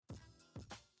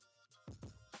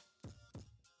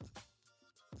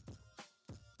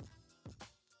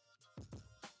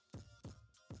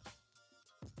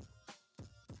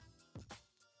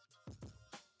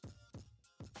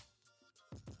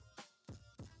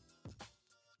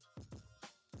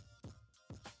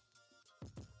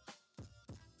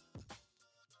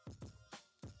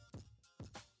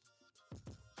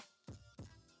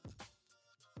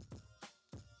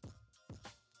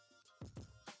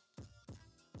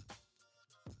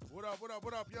What up, what up,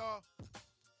 what up, y'all?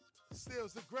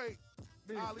 Stills the Great,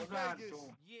 Ali Vegas,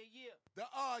 the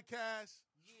Oddcast,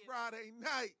 Friday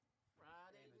night.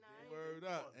 Word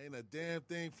up. Ain't a damn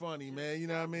thing funny, man. You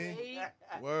know what I mean?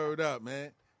 Word up,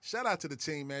 man. Shout out to the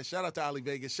team, man. Shout out to Ali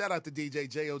Vegas. Shout out to DJ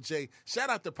JOJ.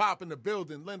 Shout out to Pop in the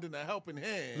building, lending a helping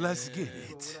hand. Let's get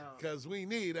it. Because we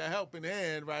need a helping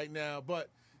hand right now. But,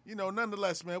 you know,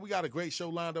 nonetheless, man, we got a great show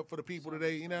lined up for the people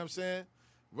today. You know what I'm saying?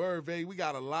 Verve, we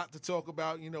got a lot to talk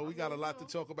about. You know, we got a lot to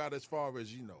talk about as far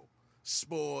as, you know,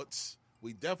 sports.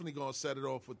 We definitely going to set it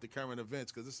off with the current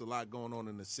events because there's a lot going on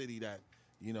in the city that,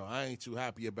 you know, I ain't too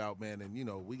happy about, man. And, you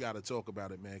know, we got to talk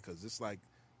about it, man, because it's like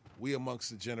we amongst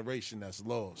the generation that's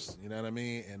lost. You know what I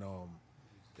mean? And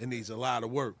it needs a lot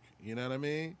of work. You know what I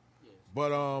mean? But,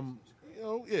 you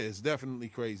know, yeah, it's definitely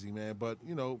crazy, man. But,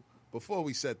 you know, before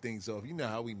we set things off, you know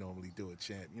how we normally do it,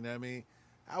 champ. You know what I mean?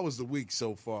 How was the week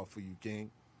so far for you, King?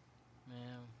 Man,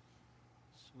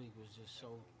 this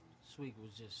week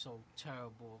was just so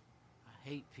terrible. I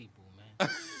hate people, man.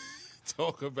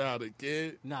 Talk about it,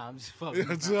 kid. Nah, I'm just fucking.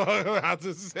 That's what I was about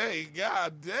to say.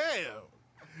 God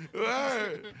damn.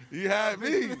 Word. You had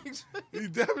me. You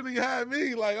definitely had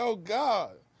me like, oh,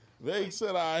 God. They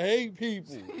said I hate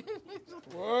people.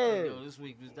 Word. Yo, this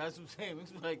week, that's what I'm saying.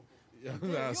 It's like,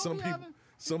 nah, some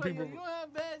people. You don't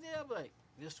have bad day. I'm like,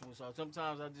 this was,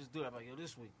 sometimes I just do it. I'm like, yo,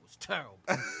 this week was terrible.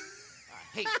 I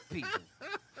hate people.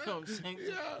 You know what I'm saying?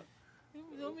 Yeah.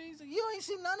 You know what I mean? Like, you ain't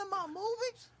seen none of my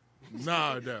movies?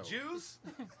 Nah, no. Juice?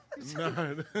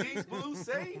 Nah. These blues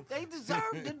say They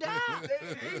deserve to die.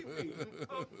 they hate me.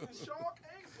 Shark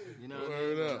hate me. You know what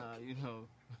Word I mean? up. You know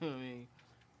what I mean?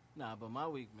 Nah, but my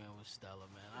week, man, was stellar,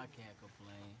 man. I can't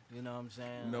complain. You know what I'm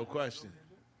saying? No question.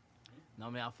 No,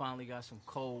 man, I finally got some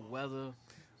cold weather.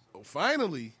 Oh,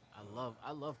 finally.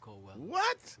 I love cold weather.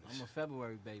 What? I'm a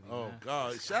February baby, Oh, man.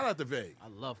 God. Shout out to Vague. I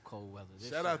love cold weather.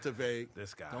 Shout out to Vague.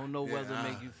 This guy. Don't know whether Yeah.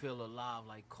 make you feel alive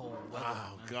like cold weather.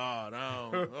 Oh, man. God.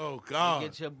 Oh, God.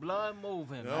 Get your blood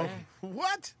moving, Oh, man.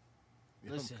 what?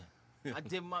 Listen,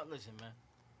 listen, man.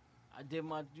 I did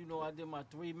my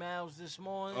 3 miles this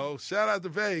morning. Oh, shout out to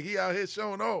Vague. He out here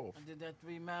showing off. I did that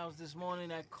 3 miles this morning.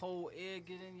 That cold air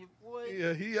get in your boy.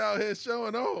 Yeah, he out here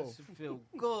showing off. It feel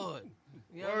good.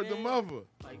 You know what I Word the mean? mother.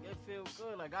 Like it feel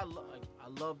good. Like I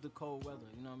love the cold weather.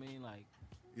 You know what I mean? Like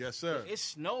Yes, sir. it's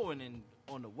snowing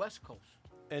on the West Coast.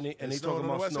 And they It's talking snowing on the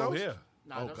about West snow Coast? here.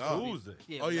 Nah, Oh, that's God. supposed to Tuesday.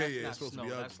 be- Oh, but yeah, that's yeah, not it's supposed to snow.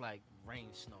 be ugly. That's like rain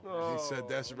snow. Oh. He said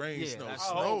that's rain Yeah, snow. that's-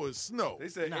 Snow is snow. They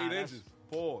said Nah, 8 that's- inches.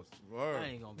 Pause. That Word.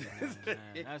 ain't gonna be nothing,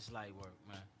 man. That's light work,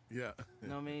 man. Yeah. You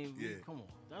know what I mean? Yeah. Come on.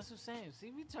 That's what I'm saying.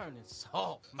 See, we turning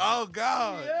soft. Man. Oh,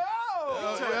 God.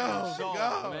 Yo! Turning yo, soft,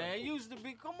 God. man. It used to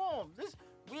be, come on.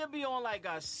 We'll be on like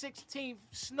a 16th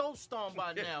snowstorm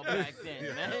by now back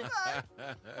then, man.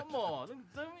 Come on.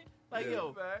 Like, Yeah.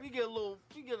 yo, we get a little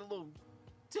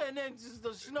 10 inches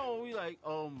of snow, and we like,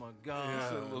 oh my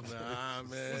God. Nah, We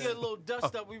man. get a little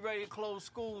dust up, we ready to close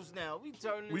schools now. We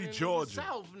turning We into Georgia. the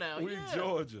South now. We yeah.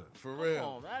 Georgia. For Come real.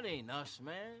 on, that ain't us,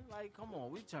 man. Like, come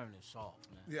on, we turning soft,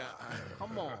 man. Yeah.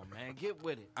 Come on, man, get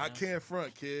with it. I man. can't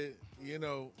front, kid. You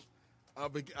know,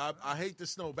 I hate the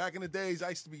snow. Back in the days, I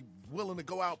used to be willing to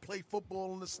go out, play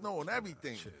football in the snow and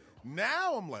everything.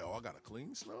 Now I'm like, oh, I got to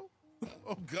clean snow?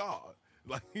 Oh, God.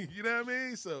 Like, you know what I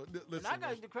mean? So, listen. And I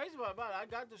got the crazy part about it. I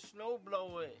got the snow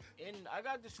blower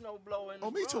in. Oh,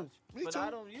 me too. Me but too.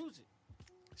 I don't use it.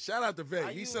 Shout out to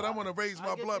Vay. He said, I want to raise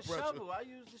my get blood the pressure. Shovel. I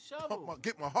use the shovel.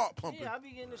 Get my heart pumping. Yeah, I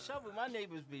be getting the shovel. My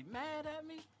neighbors be mad at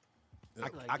me. They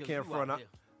be like, I "Yo, can't you front. out here."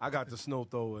 I got the snow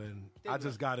thrower, and They I be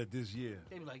just like- got it this year.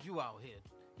 They be like, you out here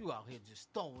just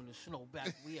throwing the snow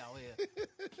back. We out here. You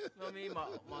know what I mean?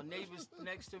 My neighbors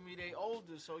next to me, they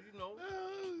older, so you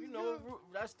know,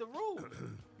 that's the rule.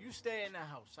 You stay in the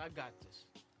house. I got this.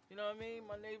 You know what I mean?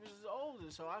 My neighbors is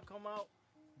older, so I come out,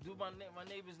 do my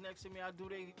neighbors next to me. I do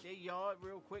they yard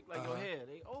real quick, like your hair.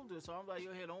 They older, so I'm like,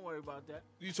 your hair, don't worry about that.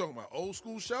 You talking about old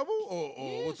school shovel or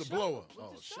Yeah, with the shovel, blower? with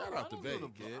Oh, the shout shovel. out I to don't Vay, do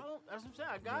the kid. that's what I'm saying.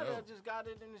 I got it. Yeah. I just got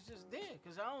it, and it's just there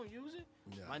because I don't use it.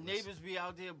 Yeah, My listen. neighbors be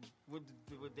out there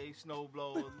with their snow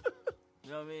blowers. You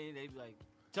know what I mean? They be like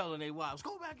telling their wives,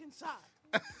 "Go back inside."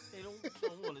 They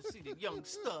don't want to see the young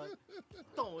stud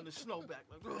throwing the snow back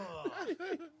like,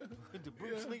 with the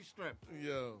Bruce Lee strength.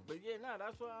 Yo. But yeah,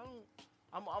 that's why I don't.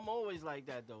 I'm always like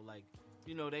that though. Like,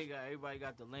 you know, everybody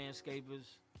got the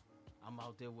landscapers. I'm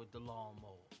out there with the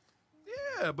lawnmower.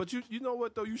 Yeah, but you know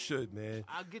what though? You should, man.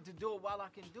 I get to do it while I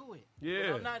can do it. Yeah.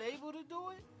 When I'm not able to do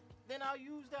it, then I'll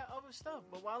use that other stuff.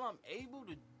 But while I'm able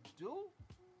to do, You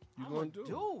I'm gonna gonna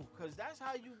do. because that's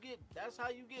how you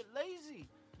get lazy.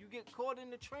 You get caught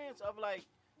in the trance of like,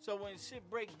 so when shit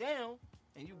break down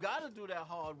and you gotta do that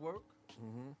hard work,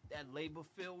 that labor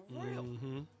feel real.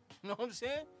 You know what I'm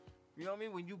saying? You know what I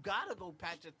mean? When you gotta go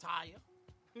patch a tire.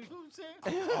 You know what I'm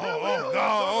saying? Oh,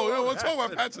 God. Oh, we're talking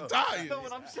about patching You know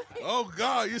what tires. I'm saying? Oh,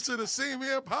 God. You should have seen me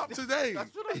in Pop today.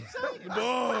 That's what I'm saying.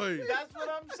 Boy. That's what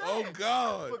I'm Oh, saying.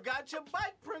 God. Forgot your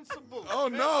bike principle. Oh,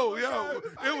 man. no.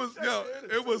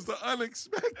 It was the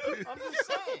unexpected. I'm just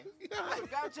saying.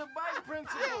 Forgot your bike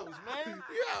principles, man.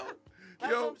 Yo.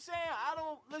 That's what I'm saying. I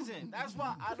don't listen. That's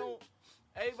why I don't.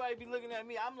 Everybody be looking at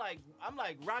me. I'm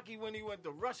like Rocky when he went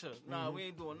to Russia. Nah, we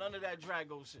ain't doing none of that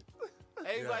Drago shit.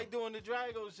 Everybody doing the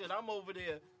Drago shit. I'm over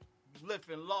there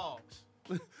lifting logs.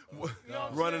 You know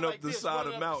what I'm Running saying? up Like the this, side running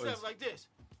of up the mountains. steps like this.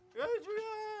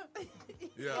 Adrian.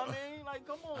 You know what I mean? Like,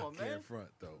 come on, man. Can't front,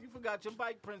 though. You forgot your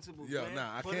bike principles, Yo, man.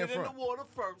 nah, I Put can't it in front. the water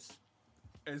first.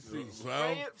 And see.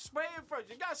 Well, Spray it first.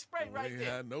 You got to spray right we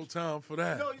there. had no time for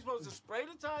that. You know you're supposed to spray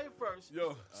the tire first.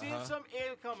 Yo. See if some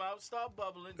air come out, start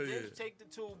bubbling, then Yeah. take the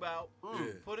tube out,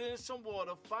 Yeah. put it in some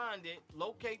water, find it,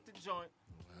 locate the joint.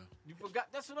 You forgot.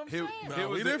 That's what I'm Here, saying. Nah, here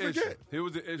we was the didn't issue. forget. Here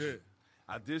was the issue.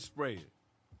 Yeah. I did spray it.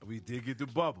 We did get the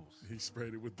bubbles. He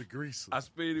sprayed it with the greaser. I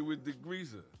sprayed it with the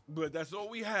greaser. But that's all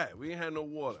we had. We ain't had no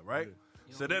water, right?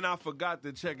 Yeah. So then I forgot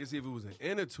to check and see if it was an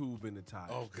inner tube in the tire.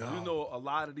 Oh, 'Cause God. You know, a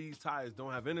lot of these tires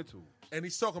don't have inner tube. And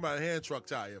he's talking about a hand truck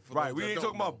tire. For Right, those we that ain't don't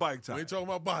talking about know. bike tire. We ain't talking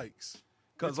about bikes.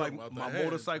 Because, We're like, talking about my the hand.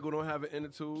 motorcycle don't have an inner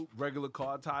tube. Regular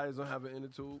car tires don't have an inner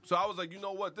tube. So I was like, you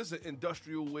know what? This is an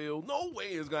industrial wheel. No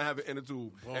way it's going to have an inner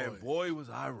tube. Boy. And boy, was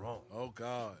I wrong. Oh,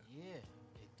 God. Yeah,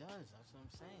 it does. That's what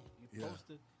I'm saying. You Yeah. supposed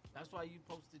to. That's why you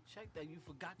supposed to check that you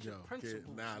forgot your Yo, principles.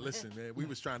 kid, nah, man. listen, man. We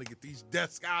was trying to get these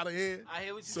desks out of here I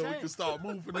hear what you're so saying. we can start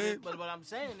moving in. But what I'm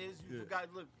saying is, you Yeah.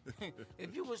 forgot. Look,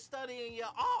 if you were studying your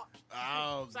art,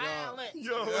 Oh, God. silence.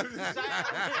 Yo.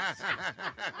 Silence.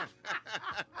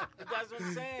 That's what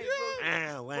I'm saying.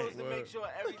 You're supposed to make sure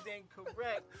everything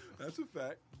correct That's a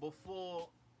fact. before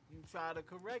you try to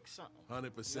correct something.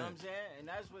 100%. You know what I'm saying? And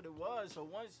that's what it was. So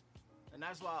once, and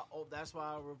that's why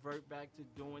I revert back to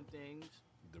doing things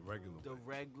The regular the way.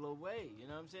 regular way. You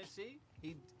know what I'm saying? See,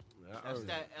 Yeah, I that's heard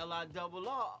that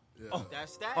L-I-double-R. Yeah.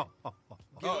 That's that.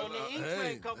 Get on the E-train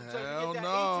hey, couple times. hell You get that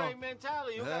no. E-train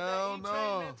mentality. You Hell got that E-train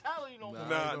no. mentality no more. Nah.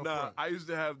 Nah, I ain't gonna front. I used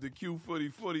to have the Q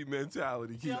footy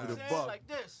mentality. See Keep what it I'm a saying? buck. Like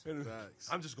this. And Facts.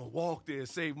 I'm just gonna walk there,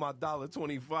 save my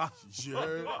 $1.25. Sure.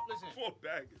 Listen, Full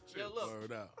bag of chips. yo, look.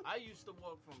 Word out. I used to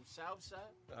walk from Southside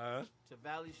Uh-huh. to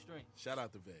Valley Stream. Shout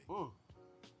out to Vay.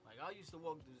 Like, I used to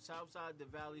walk to the south side to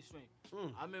Valley Stream.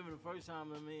 Mm. I remember the first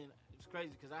time, it was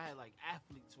crazy because I had, like,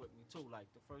 athletes with me, too. Like,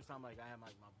 the first time, like, I had,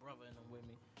 like, my brother and them with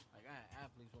me. Like, I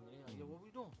had athletes with me. They're like, yo, what we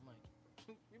doing? I'm like,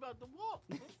 we about to walk.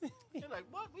 They're like,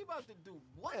 what? We about to do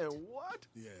what? And what?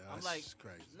 Yeah, I'm that's like,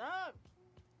 crazy. nah.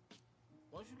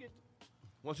 Once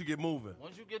you get moving.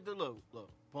 the look,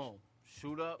 boom,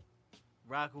 shoot up,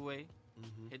 rock away,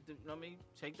 hit the, you know what I mean?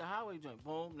 Take the highway joint,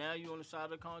 boom. Now you on the side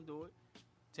of the conduit.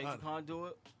 Take the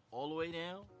conduit all the way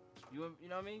down. You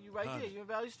know what I mean? You right there. You in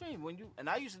Valley Stream. And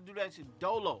I used to do that shit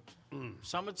dolo.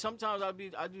 Sometimes I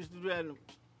used to do that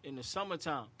in the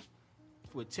summertime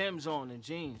with Tim's on and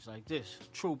jeans like this,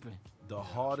 trooping. The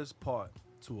hardest part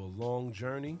to a long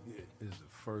journey is the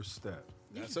first step.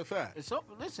 That's a fact. It's up.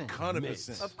 Listen,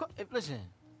 100%. of course. Listen,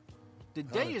 the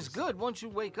day is 100%. good once you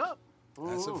wake up.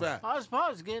 That's a fact. Hardest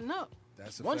part is getting up.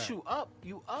 That's a Once fact. you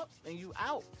up and you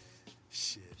out.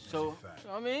 Shit. So, you fact.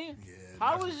 know what I mean? Yeah,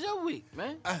 How that's- was your week,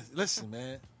 man? Listen,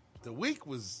 man. The week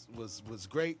was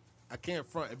great. I can't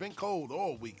front. It been cold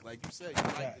all week, like you said. You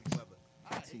like the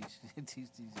weather. Teach these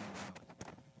young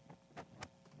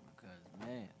because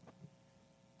man,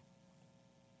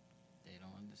 they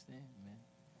don't understand, man.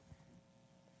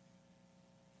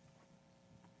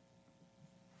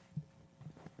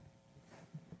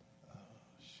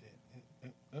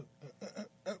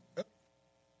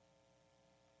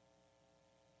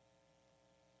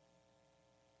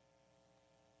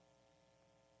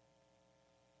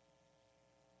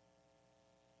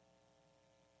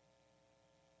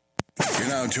 You're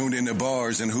now tuned into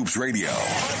Bars and Hoops Radio,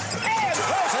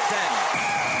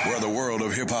 where the world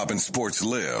of hip hop and sports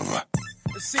live.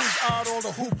 It seems odd, all the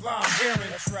hoopla I'm hearing.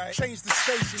 That's right. Change the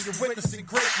station, you're witnessing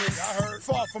greatness. I heard.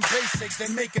 Far from basic,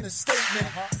 they making a statement.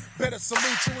 Better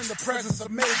salute you in the presence of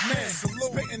made men.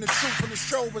 Spitting the truth when the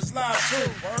show is live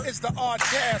too. It's the odd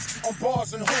cast on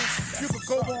Bars and Hoops. You can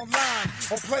go online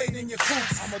or play it in your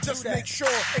coops. I'ma just make sure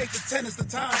 8 to 10 is the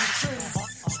time to choose.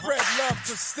 Spread love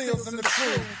to Steels and the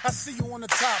crew. I see you on the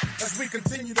top as we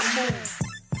continue to move.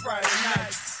 Friday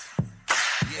nights.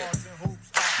 Yeah.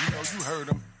 You know, you heard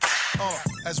him.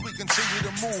 As we continue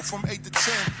to move from 8 to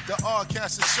 10, the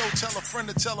Oddcast show, tell a friend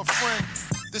to tell a friend.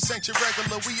 This ain't your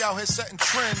regular, we out here setting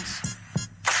trends.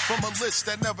 from a list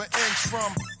that never ends.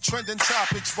 From trending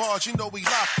topics, bars, you know we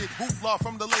locked it. Hoopla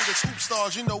from the latest hoop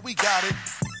stars, you know we got it.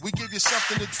 We give you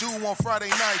something to do on Friday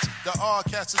nights. The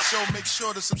R-Cast show, make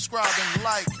sure to subscribe and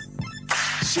like.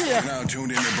 Yeah. Now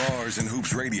tuned into Bars and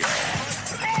Hoops Radio,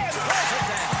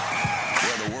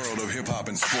 where the world of hip-hop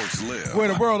and sports live. Where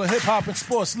the world of hip-hop and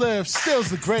sports live. Still's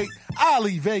the great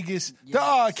Ali Vegas, the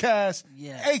R-Cast,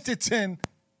 8 to 10.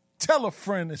 Tell a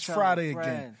friend it's Friday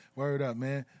again. Word up,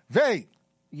 man. Vay.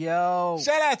 Yo.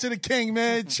 Shout out to the king,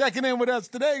 man. Checking in with us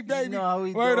today, baby. You know how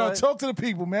we Word do up. it. Talk to the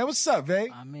people, man. What's up, Vay?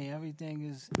 I mean, everything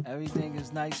is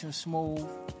nice and smooth.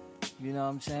 You know what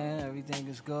I'm saying? Everything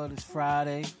is good. It's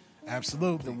Friday. The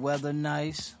Absolutely. weather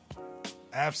nice.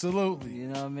 Absolutely. You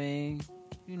know what I mean?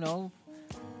 You know,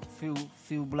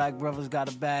 few black brothers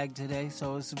got a bag today,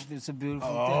 so it's a beautiful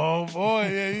thing. Oh, boy.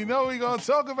 Yeah, you know we going to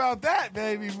talk about that,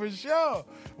 baby, for sure.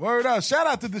 Word up. Shout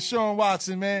out to Deshaun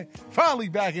Watson, man. Finally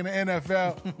back in the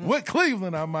NFL with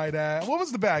Cleveland, I might add. What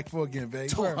was the bag for again, Vay?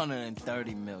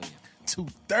 $230 million.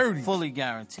 $230. Fully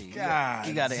guaranteed. God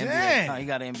he got an damn. NBA. He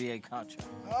got an NBA contract.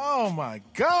 Oh, my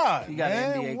God. He got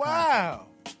man. an NBA Wow.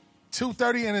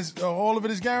 $230 and all of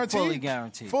it is guaranteed? Fully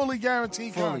guaranteed. Fully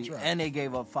guaranteed Fully. contract. And they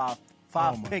gave up five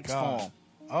Oh, my picks God. for him.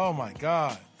 Oh, my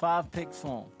God. 5 picks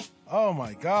for him. Oh,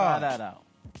 my Try God. that out.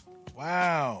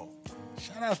 Wow.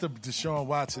 Shout out to Deshaun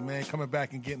Watson, man, coming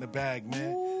back and getting the bag,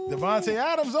 man. Devontae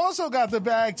Adams also got the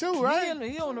bag, too, right?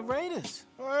 He on the Raiders.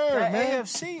 Word, That man.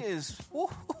 AFC is...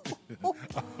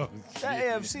 that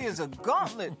AFC is a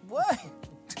gauntlet. What?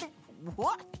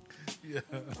 What?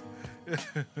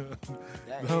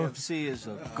 That AFC is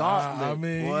a gauntlet. I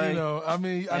mean, boy. you know, I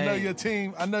know Hey. your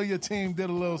team. I know your team did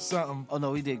a little something. Oh,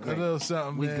 no, we did A great. little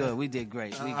something, We man. good. We did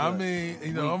great. We good. I mean,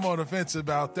 you know, I'm on the fence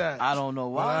about that. I don't know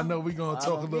why. But I know we're going to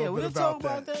talk a little bit about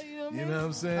that. You know what I mean? You know what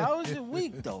I'm saying? How was your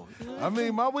week, though? You know what I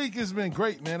mean, my week has been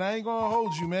great, man. I ain't going to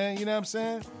hold you, man. You know what I'm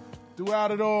saying?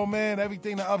 Throughout it all, man,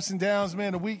 everything, the ups and downs,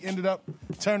 man, the week ended up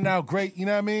turning out great, you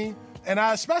know what I mean? And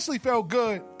I especially felt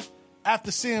good after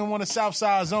seeing one of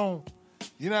Southside's own,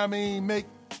 you know what I mean, make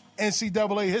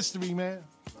NCAA history, man.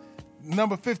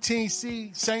 Number 15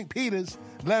 seed, St. Peter's,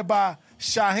 led by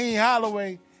Shaheen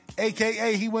Holloway,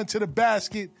 a.k.a. he went to the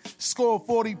basket, scored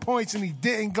 40 points, and he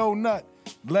didn't go nut.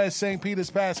 Led St. Peter's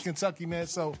past Kentucky, man.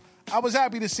 So I was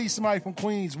happy to see somebody from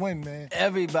Queens win, man.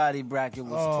 Everybody bracket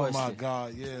was Oh, twisted. my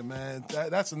God. Yeah, man.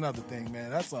 That's another thing,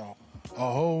 man. That's a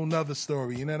whole nother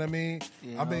story. You know what I mean?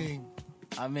 You I know. mean,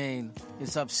 I mean,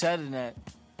 it's upsetting that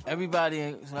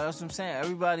everybody, so that's what I'm saying,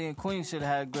 everybody in Queens should have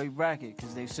had a great bracket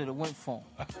because they should have went for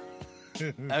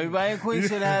him. Everybody in Queens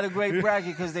should have had a great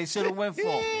bracket because they should have went for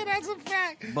him. yeah, that's a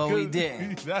fact. But we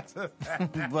didn't. That's a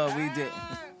fact. But we didn't.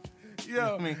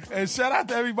 Yo, I mean- and shout out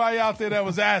to everybody out there that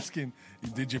was asking,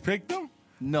 did you pick them?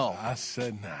 No. I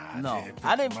said, nah. No.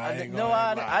 I didn't.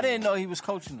 I didn't know he was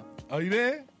coaching them. Oh, you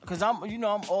did? Because I'm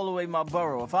all the way my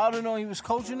borough. If I would have known he was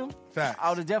coaching them, Facts. I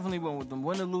would have definitely went with them.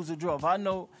 Win or lose or draw. If I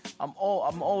know, I'm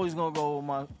always gonna go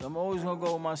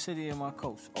with my city and my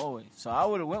coach. Always. So I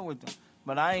would have went with them.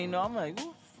 But I ain't know. I'm like,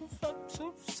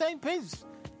 St. Peter's.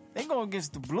 They going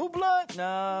against the blue blood?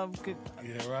 Nah,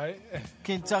 Yeah, right?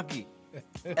 Kentucky.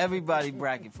 Everybody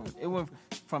bracket it went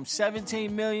from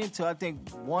 17 million to I think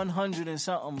 100 and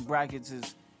something brackets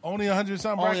is Only 100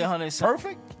 something. only bracket? 100 something.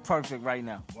 Perfect? Perfect right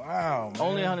now. Wow, man.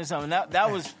 Only 100 something.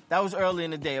 That was early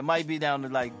in the day. It might be down to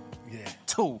like Yeah.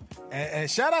 2.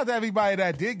 And shout out to everybody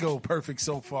that did go perfect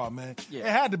so far, man. Yeah.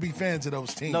 It had to be fans of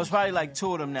those teams. No, it's probably like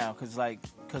 2 of them now because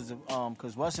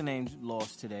what's her name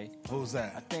lost today. Who's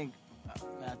that?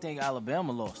 I think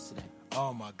Alabama lost today.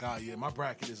 Oh my God, yeah, my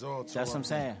bracket is all. That's what I'm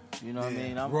saying. You know what I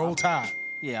mean? Roll Tide.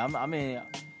 Yeah, I'm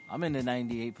in the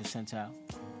 98 percentile.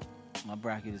 My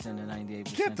bracket is in the 98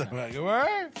 percentile. Get the bracket,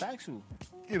 word. Factual.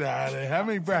 Get out of there. How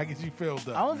many brackets you filled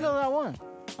up? I only man?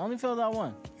 filled out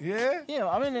one. Yeah. Yeah,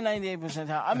 I'm in the 98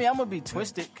 percentile. I mean, I'm gonna be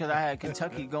twisted because I had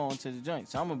Kentucky going to the joint,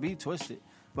 so I'm gonna be twisted.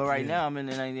 But right now, I'm in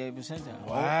the 98 percentile.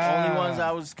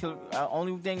 Wow.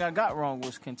 Only thing I got wrong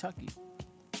was Kentucky.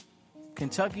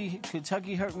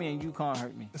 Kentucky hurt me and UConn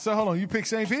hurt me. So hold on, you picked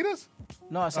St. Peter's?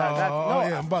 No, so I got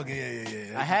yeah, I'm bugging.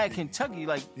 Yeah. I had Kentucky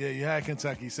like. Yeah, you had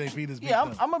Kentucky. St. Peter's. beat Yeah,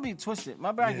 them. I'm gonna be twisted.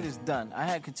 My bracket Yeah. is done. I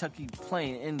had Kentucky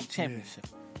playing in the championship,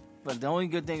 but the only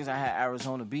good thing is I had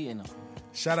Arizona beating them.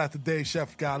 Shout out to Dave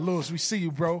Chef Guy Lewis. We see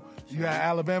you, bro. You had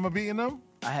Alabama beating them?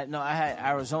 I had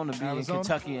Arizona beating Arizona?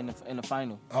 Kentucky in the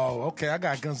final. Oh, okay. I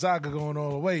got Gonzaga going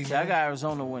all the way, See, man. I got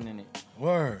Arizona winning it.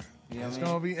 Word. You know It's what I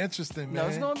mean? gonna be interesting, man. No,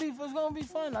 it's gonna be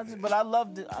fun. But I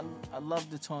love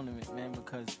the tournament, man,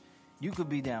 because you could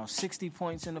be down 60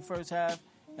 points in the first half,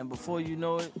 and before you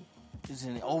know it, it's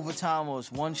in overtime or it's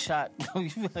one shot.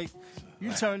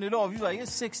 You turn it off. You like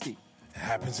it's 60. It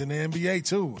happens in the NBA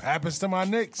too. Happens to my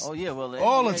Knicks. Oh yeah, well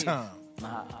all the NBA time.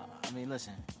 Nah, I mean,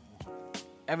 listen.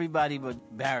 Everybody but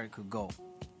Barrett could go.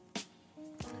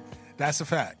 That's a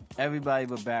fact. Everybody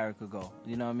but Barrett could go.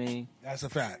 You know what I mean? That's a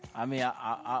fact. I mean,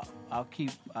 I'll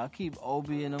keep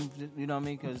Obi and them. You know what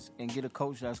I mean? And get a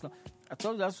coach that's going. I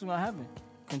told you that's what's gonna happen.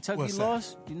 Kentucky What's that?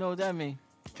 lost. You know what that mean?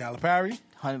 Calipari?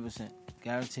 100%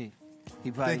 guaranteed.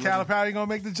 He probably Think Calipari gonna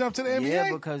make the jump to the NBA?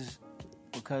 Yeah,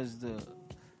 because the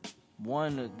you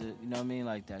know what I mean,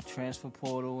 like that transfer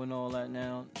portal and all that.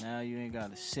 Now you ain't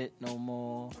gotta sit no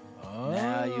more.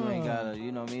 Now you ain't gotta,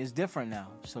 you know what I mean. It's different now.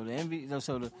 So the NBA,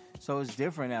 so it's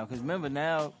different now. Because remember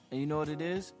now, and you know what it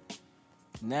is.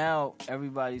 Now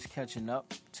everybody's catching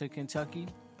up to Kentucky.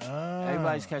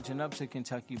 Everybody's catching up to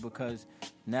Kentucky because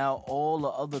now all the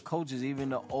other coaches, even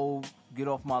the old get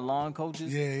off my lawn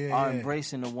coaches, are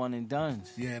embracing the one and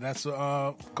dones. Yeah, that's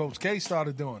what Coach K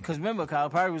started doing. Because remember,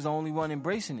 Calipari was the only one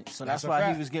embracing it, so that's why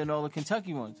fact. he was getting all the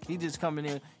Kentucky ones. He just come in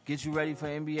there, get you ready for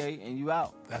NBA, and you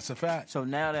out. That's a fact. So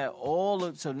now that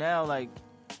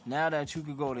now that you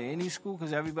could go to any school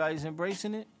because everybody's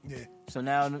embracing it. Yeah. So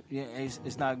now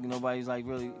it's not, nobody's like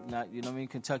really not, you know what I mean.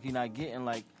 Kentucky not getting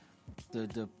like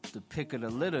the pick of the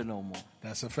litter no more.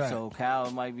 That's a fact. So Cal,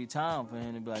 it might be time for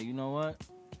him to be like, you know what?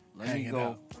 Let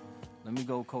me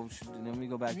go, coach. Let me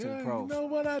go back to the pros. You know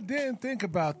what? I didn't think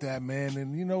about that, man.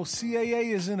 And, you know,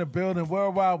 CAA is in the building.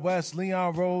 World Wide West,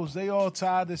 Leon Rose, they all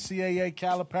tied to CAA.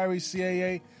 Calipari,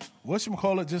 CAA.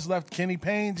 Whatchamacallit just left. Kenny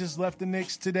Payne just left the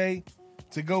Knicks today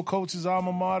to go coach his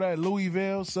alma mater at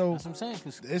Louisville. So that's what I'm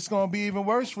saying. It's going to be even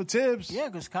worse for Tibbs. Yeah,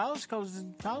 because college coaches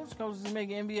is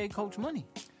making NBA coach money.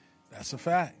 That's a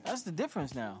fact. That's the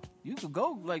difference now. You could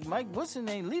go, like Mike, what's his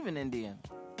name, leaving Indiana.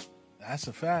 That's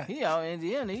a fact. He out in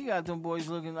Indiana. He got them boys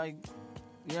looking like,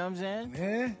 you know what I'm saying?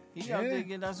 Yeah. He out there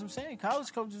getting, that's what I'm saying.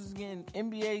 College coaches is getting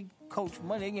NBA coach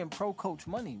money. They getting pro coach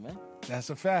money, man.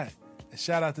 That's a fact. And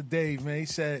shout out to Dave, man. He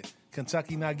said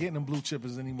Kentucky not getting them blue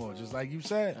chippers anymore, just like you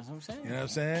said. That's what I'm saying. You know what I'm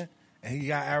saying? And he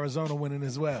got Arizona winning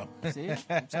as well. See?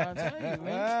 I'm trying to tell you,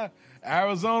 man.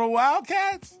 Arizona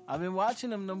Wildcats? I've been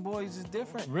watching them. Them boys is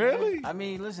different. Really? Man. I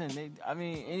mean, listen.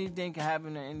 Anything can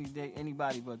happen to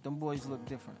anybody, but them boys look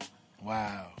different.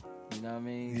 Wow. You know what I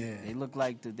mean? Yeah. They look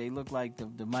like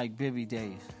the Mike Bibby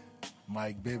days.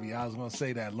 Mike Bibby. I was gonna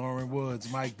say that. Lauren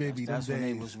Woods, Mike Bibby. That's them when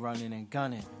days. they was running and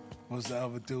gunning. What's the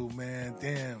other dude, man?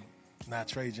 Damn. Not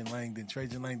Trajan Langdon.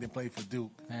 Trajan Langdon played for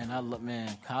Duke.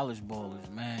 Man, college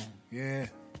ballers, man. Yeah.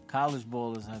 College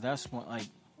ballers. That's one. Like,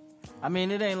 I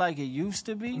mean, it ain't like it used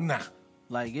to be. Nah.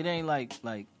 Like it ain't like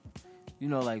you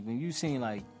know, like when you seen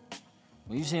like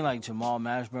Jamal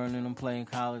Mashburn and them playing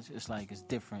college, it's like it's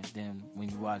different than when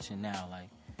you watching now. Like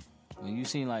when you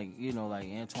seen like, you know, like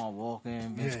Antoine Walker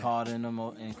and Vince Carter and them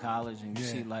in college, and you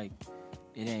see like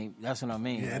it ain't. That's what I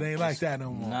mean. Yeah, it ain't like that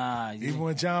no more. Nah, even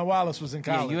when John Wallace was in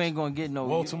college. Yeah, you ain't gonna get no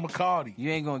Walter McCarty.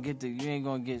 You ain't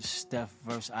gonna get Steph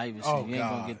versus Iverson. Oh, you ain't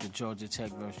God. gonna get the Georgia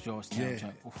Tech versus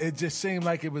Georgetown. Yeah. It just seemed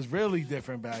like it was really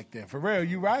different back then. For real,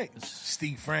 you right.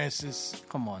 Steve Francis.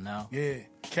 Come on now. Yeah.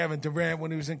 Kevin Durant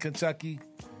when he was in Kentucky.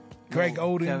 Greg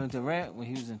Oden. Kevin Durant when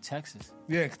he was in Texas.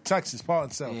 Yeah, Texas, part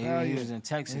himself. Yeah, he was in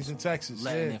Texas. He was in Texas.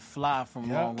 Letting it fly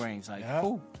from long range. Like,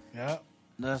 whoo. Yeah.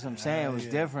 That's what I'm saying. It was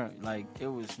different. Like, it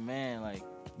was, man, like.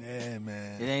 Yeah,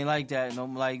 man. It ain't like that. No,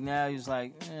 like now it's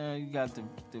like, you got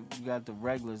the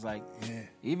regulars. Like,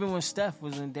 even when Steph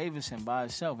was in Davidson by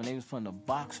himself and they was putting the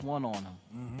box one on him.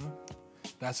 Mm-hmm.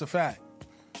 That's a fact.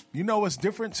 You know what's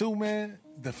different too, man?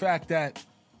 The fact that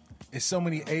it's so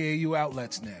many AAU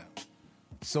outlets now.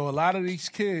 So a lot of these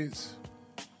kids,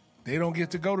 they don't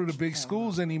get to go to the big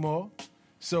schools anymore.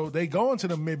 So they go into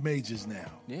the mid-majors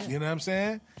now. Yeah. You know what I'm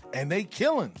saying? And they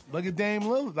killing. Look at Dame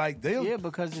Lillard. Like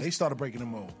because they started breaking the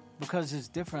mold. Because it's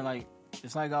different. Like,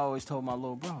 it's like I always told my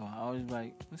little brother. I always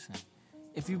like, listen,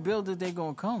 if you build it, they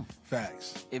gonna come.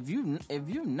 Facts. If you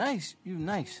nice, you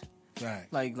nice.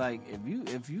 Facts. Like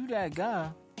if you that guy,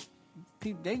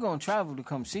 people, they gonna travel to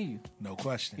come see you. No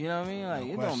question. You know what I mean? Like,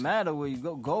 No it question. don't matter where you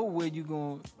go. Go where you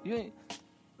going. You ain't.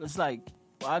 It's like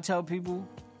I tell people,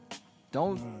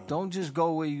 don't just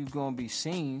go where you gonna be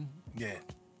seen. Yeah.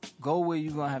 Go where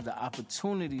you're going to have the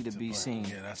opportunity to be seen.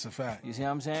 Yeah, that's a fact. You see what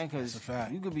I'm saying? Because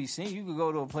you could be seen. You could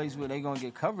go to a place where they're going to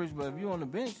get coverage, but if you're on the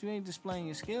bench, you ain't displaying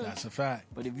your skills. That's a fact.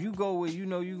 But if you go where you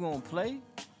know you're going to play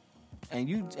and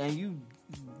you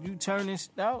turn this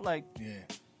out, like,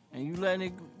 and you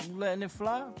letting it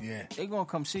fly, they're going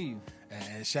to come see you.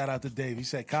 And shout out to Dave. He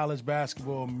said college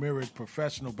basketball mirrored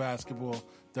professional basketball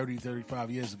 30,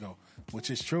 35 years ago, which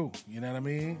is true. You know what I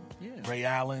mean? Yeah. Ray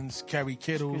Allens, Kerry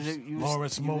Kittles,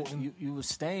 Lawrence Moulton. You were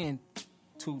staying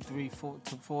 2, 3,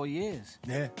 4 years.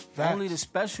 Yeah, facts. Only the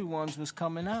special ones was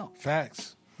coming out.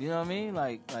 Facts. You know what I mean?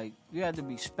 Like you had to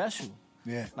be special.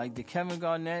 Yeah. Like the Kevin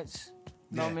Garnett's,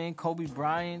 you know what I mean? Kobe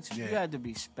Bryant's, you Yeah. had to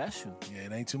be special. Yeah,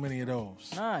 it ain't too many of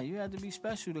those. Nah, you had to be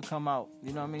special to come out,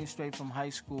 you know what I mean? Straight from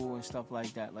high school and stuff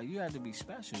like that. Like, you had to be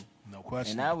special. No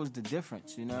question. And that was the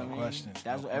difference, you know what I mean? question.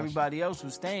 That's No what everybody else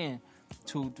was staying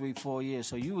 2, 3, 4 years.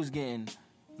 So you was getting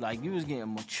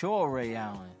mature Ray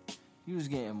Allen. You was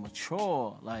getting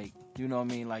mature, like, you know what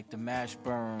I mean? Like the Mash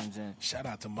Burns and Shout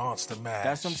out to Monster Mash.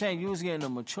 that's what I'm saying. You was getting the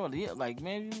mature. Yeah, like,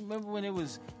 man, you remember when it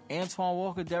was Antoine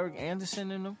Walker, Derek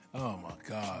Anderson in them? Oh my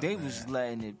God. They man. was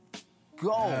letting it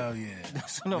go. Hell yeah.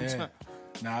 That's what I'm saying.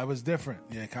 Nah, it was different.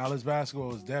 Yeah, college basketball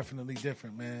was definitely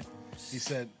different, man. He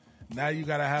said, now you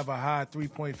got to have a high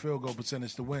 3-point field goal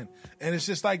percentage to win. And it's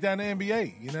just like that in the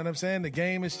NBA. You know what I'm saying? The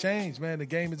game has changed, man. The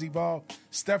game has evolved.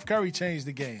 Steph Curry changed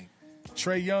the game.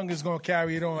 Trey Young is going to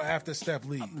carry it on after Steph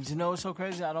leaves. But you know what's so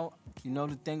crazy? You know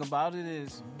the thing about it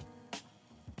is,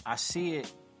 I see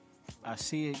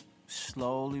it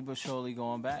slowly but surely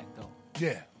going back, though.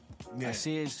 Yeah. Yeah. I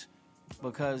see it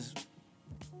because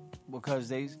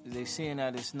they seeing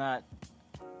that it's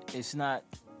not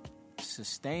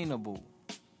sustainable.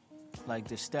 Like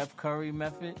the Steph Curry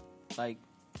method, like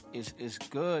it's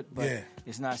good, but Yeah.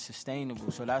 it's not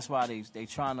sustainable. So that's why they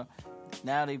trying to,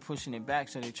 now they pushing it back.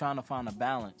 So they trying to find a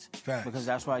balance. Facts. Because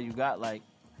that's why you got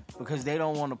because they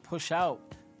don't want to push out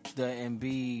the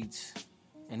Embiids,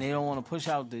 and they don't want to push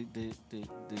out the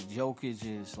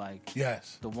Jokic's, like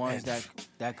Yes. the ones And-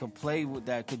 that could play with,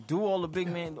 that could do all the big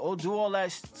man or do all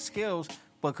that skills,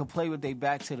 but could play with their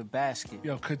back to the basket.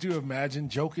 Yo, could you imagine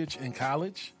Jokic in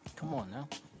college? Come on now.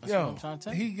 That's what I'm trying to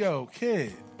tell you.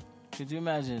 Kid. Could you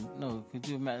imagine? No, could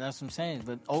you imagine? That's what I'm saying.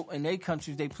 But in their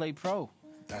countries, they play pro.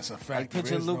 That's a fact. Like There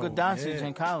picture is Luka no- Doncic yeah.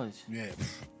 in college. Yeah.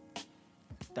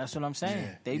 That's what I'm saying.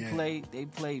 Yeah, They yeah.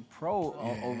 play pro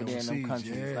Yeah, over there in them overseas.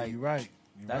 countries. Yeah, like you're right.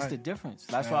 You're that's right. the difference.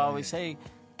 That's why I always say.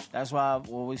 That's why I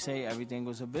always say everything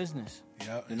was a business.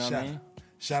 Yep. You know what I mean?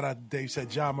 Shout out to Dave. Said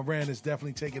John Moran is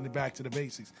definitely taking it back to the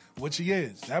basics, which he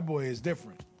is. That boy is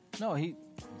different, No,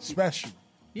 special.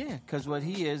 yeah, because what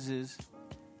he is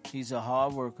he's a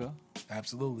hard worker,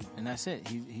 Absolutely, and that's it.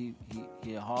 He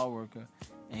a hard worker,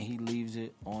 and he leaves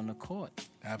it on the court.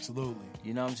 absolutely,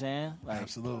 You know what I'm saying? Like,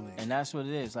 absolutely. and that's what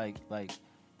it is. Like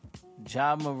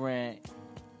Ja Morant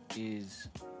is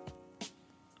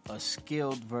a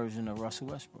skilled version of Russell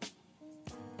Westbrook.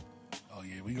 Oh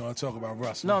yeah, we gonna talk about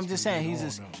Russell. No, I'm just saying Later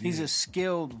he's on, though. he's Yeah. a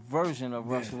skilled version of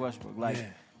Russell Westbrook. Like Yeah.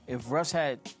 if Russ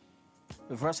had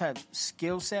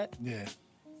skill set, Yeah,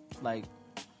 like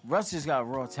Russ just got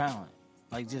raw talent,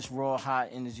 like just raw high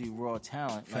energy, raw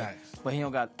talent. Like, Facts. but he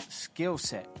don't got skill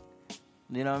set.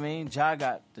 You know what I mean? Ja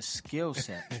got the skill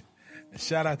set. and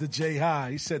shout out to Jay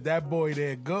High. He said that boy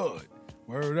there good.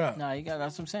 Word up. Nah, he got.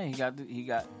 That's what I'm saying.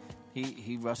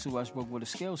 He Russell Westbrook with a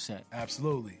skill set.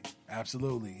 Absolutely.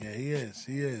 Absolutely. Yeah, he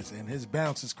is. And his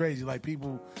bounce is crazy. Like,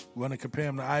 people want to compare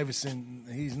him to Iverson.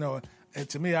 He's no, and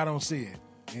to me, I don't see it.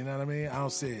 You know what I mean? I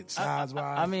don't see it.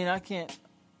 Size-wise. I mean, I can't.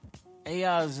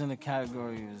 AI is in the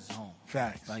category of his own.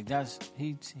 Facts. Like that's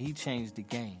he changed the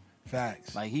game.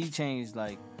 Facts. Like he changed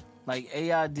like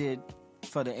AI did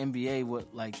for the NBA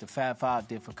what like the Fab Five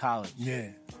did for college. Yeah.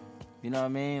 You know what I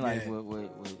mean? Like Yeah.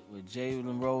 what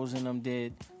Jalen Rose and them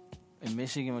did in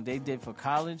Michigan, what they did for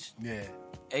college, Yeah.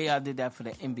 AI did that for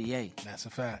the NBA. That's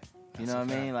a fact. You know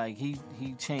what I mean? Like he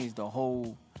changed the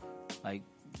whole like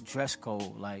dress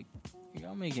code. Like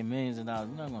I'm making millions of dollars.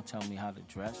 You're not gonna tell me how to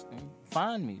dress.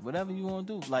 Find me, whatever you want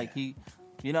to do. Like he,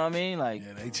 you know what I mean? Like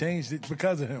Yeah, they changed it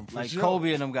because of him. For like sure.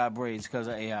 Kobe and them got braids because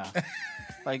of AI.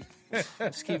 Like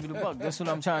let's keep it a buck. That's what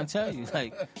I'm trying to tell you.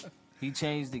 Like he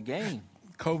changed the game.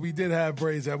 Kobe did have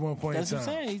braids at one point That's in what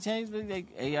time. I'm saying. He changed like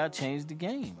AI changed the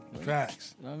game. Like,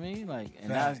 Facts. you know what I mean? Like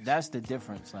and Facts. that's the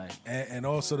difference. Like And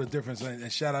also the difference, and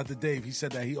shout out to Dave. He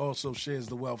said that he also shares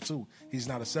the wealth too. He's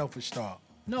not a selfish star.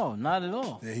 no, not at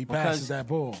all. Yeah, he passes Because- that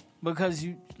ball. Because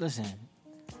you listen,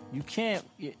 you can't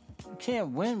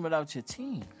win without your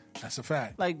team. That's a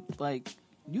fact. Like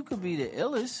you could be the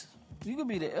illest,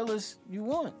 you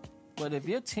want, but if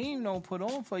your team don't put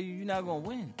on for you, you're not gonna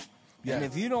win. Yes. And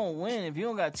if you don't win, if you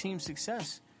don't got team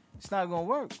success, it's not gonna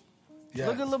work. Yes,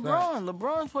 Look at fact. LeBron.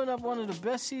 LeBron put up one of the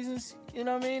best seasons. You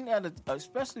know what I mean?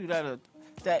 Especially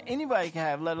that anybody can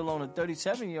have, let alone a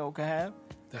 37-year-old can have.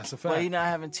 That's a But fact. he not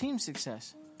having team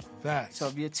success. Facts. So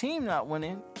if your team not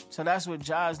winning, so that's what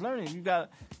Ja's learning.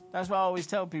 That's why I always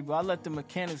tell people, I let the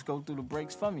mechanics go through the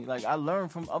breaks for me. Like I learn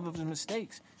from others'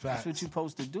 mistakes. Facts. That's what you're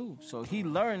supposed to do. So he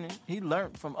learned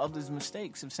from others'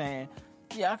 mistakes of saying,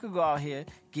 yeah, I could go out here,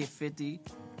 get 50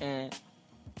 and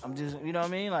I'm just, you know what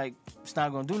I mean? Like, it's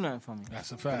not going to do nothing for me.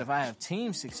 That's a But fact. if I have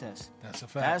team success, That's a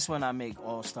fact. that's when I make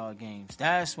all-star games.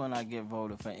 That's when I get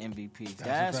voted for MVPs. That's a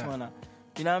That's fact. when I,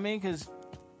 you know what I mean? Because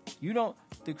you don't,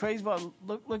 the crazy part,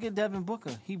 look at Devin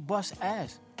Booker. He busts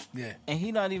ass. Yeah, And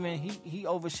he not even, he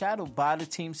overshadowed by the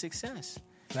team success.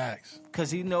 facts. Because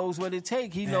he knows what it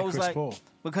takes. He And knows, Chris like, Paul.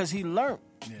 because he learned.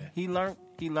 Yeah. He learned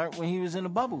when he was in the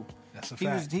bubble. That's a He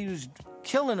fact. was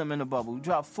killing them in the bubble. He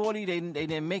dropped 40, they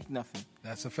didn't make nothing.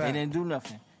 That's a They fact. didn't do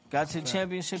nothing. Got to the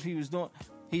championship, he was doing.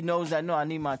 He knows that, no, I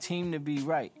need my team to be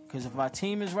right. Because if my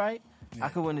team is right, I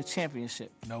could win the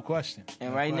championship. No question.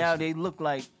 And No right now, question. they look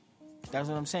like, that's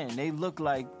what I'm saying. They look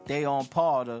like they on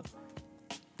par to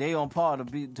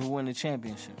win the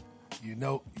championship. You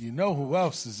know who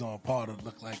else is on par to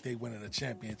look like they winning a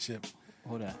championship?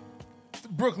 Who that? The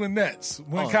Brooklyn Nets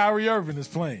when Oh. Kyrie Irving is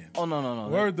playing. Oh, no.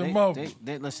 Word to they, mother.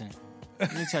 they, listen,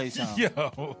 let me tell you something.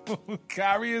 Yo,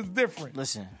 Kyrie is different.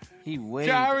 Listen, he way.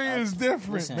 Kyrie is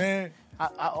different, listen, man.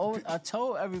 I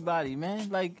told everybody, man,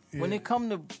 like, when Yeah. it come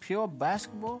to pure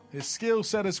basketball, His skill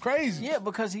set is crazy. yeah,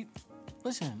 because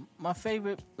my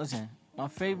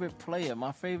favorite player,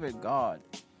 my favorite guard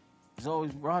is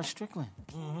always Rod Strickland.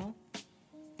 Mm-hmm.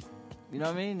 You know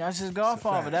what I mean? That's his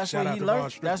godfather. fact. That's Shout where out he to learned.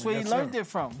 Rod That's where he Strickland. learned Yes, it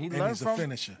from. He And learned he's a from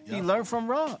finisher. He Yup. learned from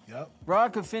Rod. Yep.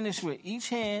 Rod could finish with each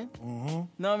hand. Mm-hmm.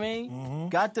 Know what I mean?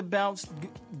 Got the bounce,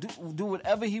 do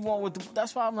whatever he want with the.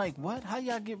 That's why I'm like, what? How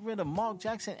y'all get rid of Mark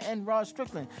Jackson and Rod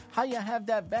Strickland? How y'all have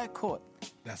that backcourt?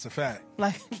 That's a fact.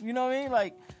 Like, you know what I mean?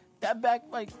 Like that back,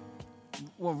 like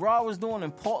when Rod was doing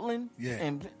in Portland, Yeah.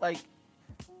 and like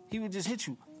he would just hit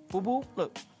you, boop boop.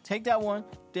 Look, take that one.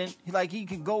 Then he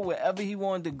could go wherever he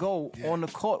wanted to go Yeah. on the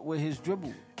court with his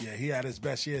dribble. Yeah, he had his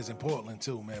best years in Portland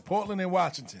too, man. Portland and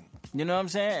Washington. You know what I'm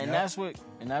saying? And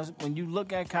Yep. that's when you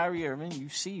look at Kyrie Irving, you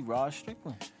see Rod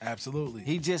Strickland. Absolutely.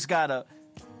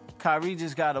 Kyrie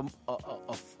just got a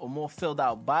more filled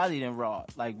out body than Rod.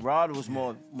 Like Rod was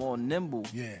more nimble.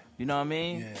 Yeah. You know what I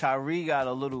mean? Yeah. Kyrie got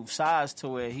a little size to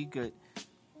where he could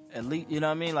at least, you know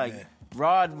what I mean? Like Yeah.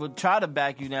 Rod would try to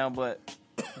back you down, but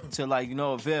to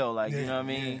avail, like, you Yeah, know what I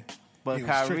mean? yeah. But He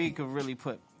was Kyrie tricky. could really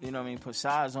put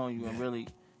size on you and really.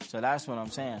 So that's what I'm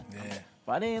saying. Yeah.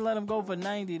 But I didn't let him go for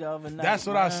 90 the other night. That's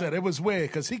what I man. said. It was weird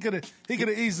because he could have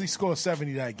easily scored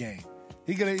 70 that game.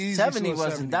 He could have easily 70 scored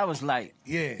wasn't. 70. That was light.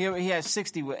 Yeah. He had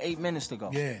 60 with 8 minutes to go.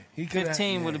 Yeah, he coulda-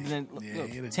 15 yeah, would have been. yeah,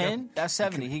 he'd have 10. That's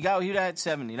 70. He'd have had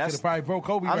 70. Could That's. have probably broke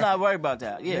Kobe. I'm record. not worried about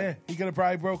that. Yeah. He could have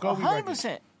probably broke Kobe. 100%.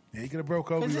 record. Yeah, he could have broke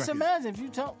Kobe. Because just record. imagine if you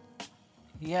tell.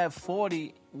 He had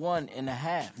 41 and a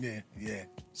half. Yeah, yeah,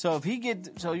 So if he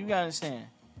so you gotta understand,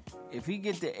 if he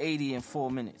get the 80 in 4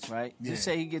 minutes, right? Yeah. Just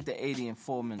say he get the 80 in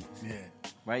 4 minutes, yeah.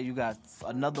 right? You got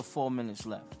another 4 minutes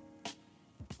left.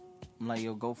 I'm like,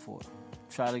 yo, go for it.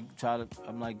 Try to.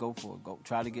 I'm like, go for it. Go.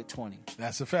 Try to get 20.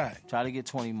 That's a fact. Try to get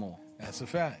 20 more. That's a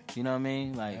fact. You know what I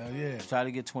mean? Like, Hell yeah. try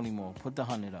to get 20 more. Put the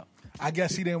 100 up. I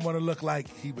guess he didn't want to look like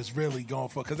he was really going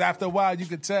for it. Because after a while, you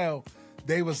could tell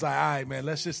they was like, all right, man,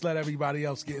 let's just let everybody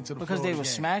else get into the Because flow they of the were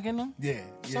game. smacking them? Yeah.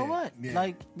 So yeah, what? Yeah.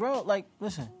 Like, bro, like,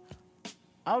 listen.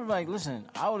 I would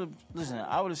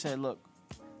have said, look,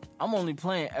 I'm only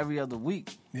playing every other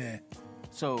week. yeah.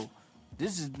 So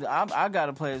this is I got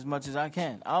to play as much as I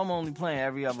can. I'm only playing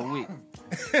every other week.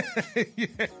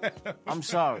 yeah. I'm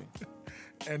sorry.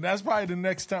 And that's probably the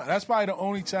next time. That's probably the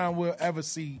only time we'll ever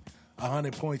see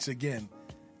 100 points again,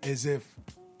 is if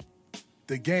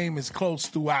the game is close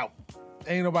throughout.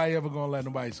 Ain't nobody ever gonna let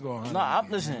nobody score 100. No, I'm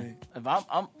again, listen. you know If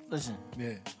I'm listen, what I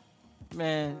mean?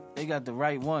 man, they got the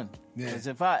right one. Yeah. Because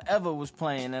if I ever was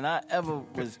playing and I ever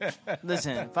was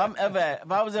listen, if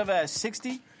I was ever at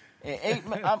 60 and 8,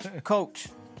 I'm coach.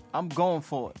 I'm going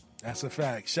for it. That's a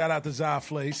fact. Shout out to Zah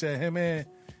Flay. He said him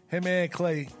and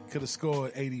Clay could have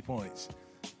scored 80 points.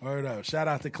 Word up. Shout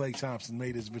out to Klay Thompson,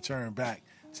 made his return back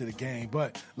to the game.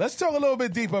 But let's talk a little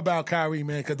bit deeper about Kyrie,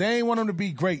 man, because they ain't want him to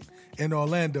be great in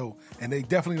Orlando, and they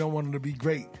definitely don't want him to be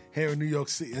great here in New York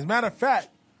City. As a matter of fact,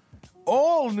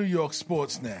 all New York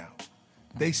sports now,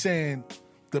 they saying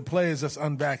the players that's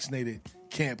unvaccinated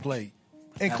can't play,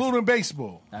 including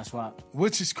baseball, That's why.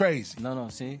 which is crazy. No,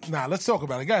 see? Nah, let's talk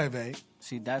about it. Go ahead, babe.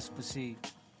 See, that's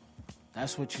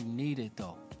what you needed,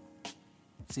 though.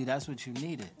 See, that's what you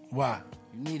needed. Why?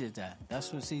 You needed that.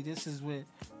 That's what. See, this is where.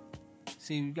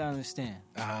 See, you gotta understand,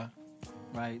 Uh-huh.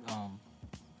 right?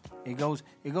 It goes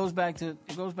back to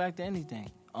anything.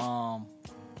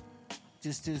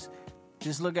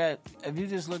 Just look at, if you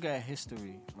just look at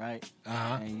history, right?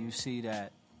 Uh-huh. And you see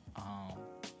that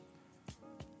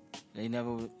they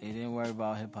didn't worry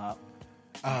about hip hop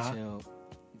Uh-huh. until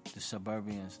the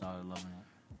suburbians started loving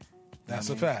it. That's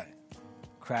I a mean, fact.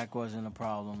 Crack wasn't a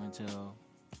problem until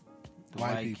the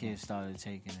white kids started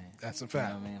taking it. That's a fact.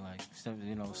 You know what I mean? Like,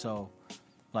 so,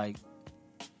 like,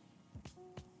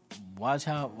 watch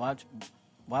how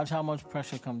much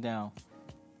pressure come down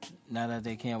now that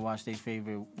they can't watch their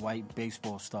favorite white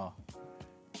baseball star,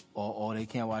 or they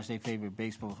can't watch their favorite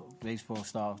baseball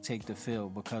star take the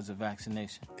field because of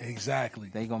vaccination. Exactly.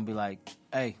 They gonna be like,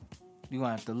 hey, you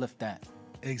gonna have to lift that.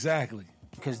 Exactly.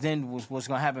 Because then what's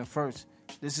gonna happen first?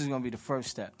 This is gonna be the first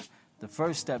step. The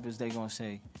first step is they gonna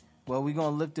say, well, we're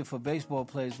gonna lift it for baseball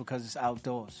players because it's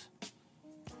outdoors.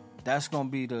 That's gonna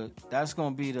be the.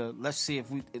 Let's see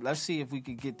if we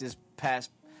could get this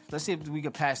past. Let's see if we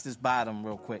could pass this bottom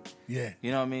real quick. Yeah.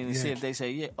 You know what I mean? And Yeah. see if they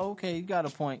say, yeah, okay, you got a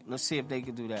point. Let's see if they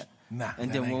could do that. Nah. And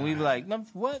that then ain't when we gonna be like, no,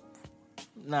 what?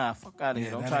 Nah, fuck out of Yeah,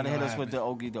 here. Don't that try ain't to hit gonna us with the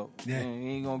okie doke. Yeah. You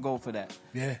ain't gonna go for that.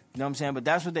 Yeah. You know what I'm saying? But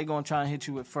that's what they're gonna try and hit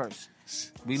you with first.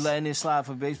 We letting it slide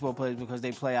for baseball players because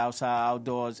they play outside,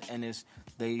 outdoors, and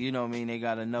you know what I mean, they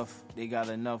got enough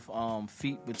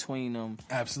feet between them.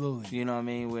 Absolutely. You know what I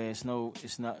mean? Where it's not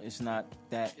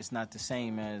the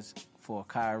same as for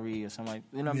Kyrie or something like,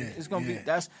 you know what I mean? It's gonna be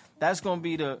that's gonna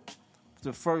be the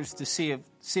first to see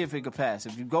if it could pass.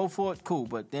 If you go for it, cool.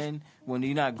 But then when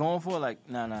you're not going for it, like,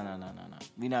 no.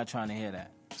 We're not trying to hear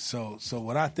that. So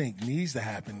what I think needs to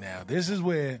happen now, this is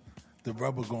where the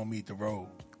rubber gonna meet the road.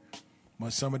 When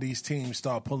some of these teams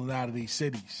start pulling out of these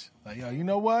cities. Like, yo, you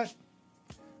know what?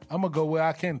 I'm gonna go where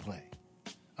I can play.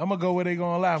 I'm gonna go where they're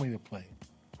gonna allow me to play.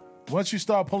 Once you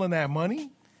start pulling that money,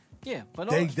 yeah, but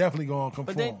they definitely gonna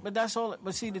conform. But that's all.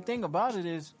 But see, the thing about it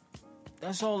is,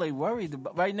 that's all they worried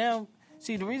about right now.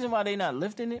 See, the reason why they not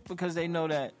lifting it because they know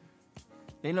that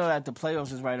the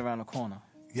playoffs is right around the corner.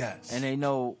 Yes, and they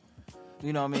know,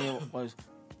 you know what I mean.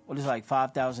 What is like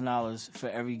 $5,000 for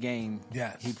every game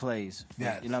he plays.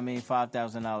 Yes. You know what I mean?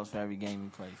 $5,000 for every game he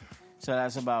plays. So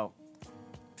that's about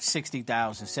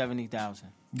 60,000, 70,000.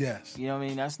 Yes. You know what I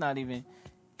mean? That's not even.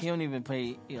 He don't even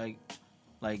pay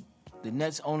like the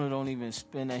Nets owner don't even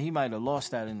spend that. He might have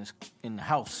lost that in the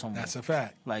house somewhere. That's a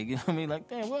fact. Like, you know what I mean? Like,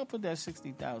 damn, where I put that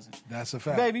 60,000? That's a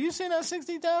fact. Baby, you seen that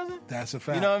 60,000? That's a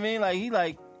fact. You know what I mean? Like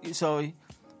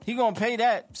he gonna pay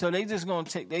that, so they just gonna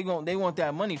take. They want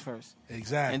that money first,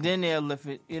 exactly, and then they'll lift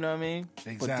it. You know what I mean?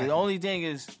 Exactly. But the only thing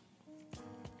is,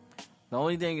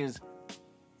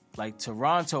 like,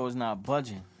 Toronto is not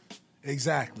budging.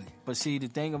 Exactly. But see, the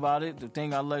thing I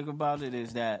like about it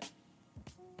is that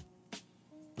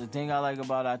I think,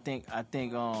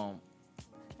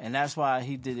 and that's why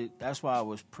he did it. That's why it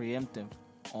was preemptive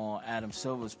on Adam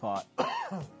Silver's part.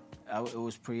 It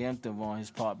was preemptive on his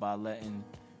part by letting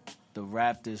the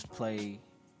Raptors play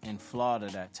in Florida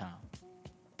that time,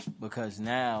 because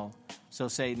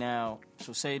say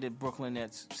the Brooklyn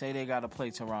Nets, say they got to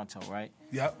play Toronto, right?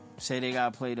 Yep. Say they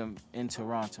got to play them in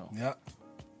Toronto. Yep.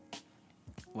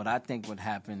 What I think would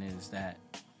happen is that,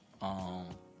 I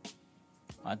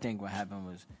think what happened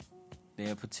was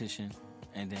their petition,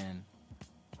 and then,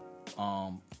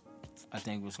 I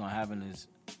think what's gonna happen is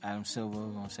Adam Silver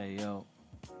gonna say, "Yo,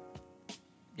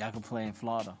 y'all can play in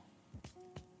Florida."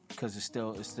 Because it's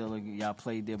still y'all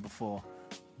played there before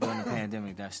during the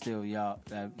pandemic. That's still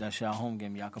that's y'all home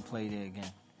game. Y'all can play there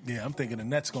again. Yeah, I'm thinking the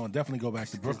Nets going to definitely go back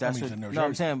to Brooklyn. To New Jersey. No,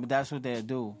 I'm saying, but that's what they'll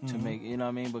do to make. You know what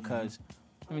I mean? Because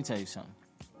let me tell you something.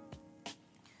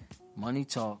 Money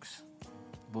talks,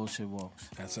 bullshit walks.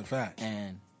 That's a fact.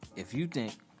 And if you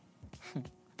think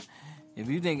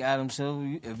Adam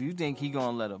Silver, if you think he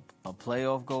gonna let a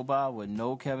playoff go by with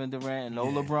no Kevin Durant and no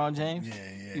LeBron James,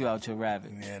 you out your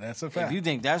rabbit. Yeah, that's a fact. If you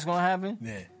think that's gonna happen,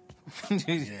 yeah.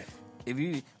 If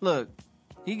you look,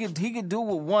 he could do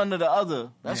with one or the other.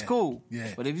 That's cool.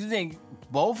 Yeah. But if you think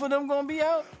both of them gonna be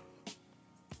out,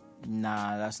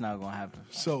 nah, that's not gonna happen.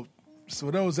 So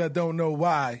those that don't know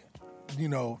why, you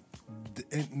know,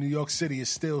 New York City is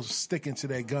still sticking to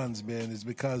their guns, man, is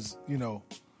because, you know,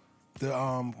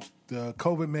 the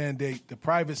COVID mandate, the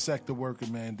private sector worker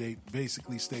mandate,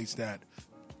 basically states that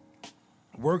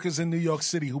workers in New York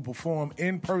City who perform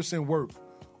in-person work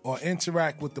or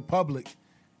interact with the public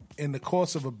in the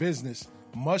course of a business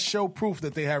must show proof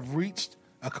that they have reached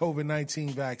a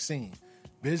COVID-19 vaccine.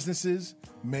 Businesses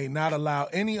may not allow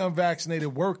any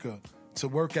unvaccinated worker to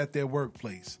work at their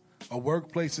workplace. A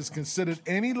workplace is considered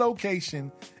any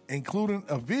location, including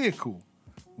a vehicle,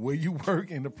 where you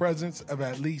work in the presence of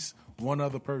at least one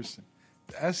other person.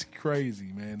 That's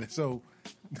crazy, man. So,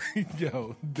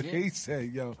 they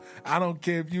say, I don't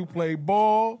care if you play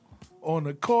ball on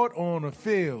the court or on the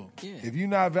field. Yeah. If you're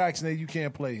not vaccinated, you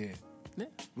can't play here. Yeah.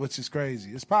 Which is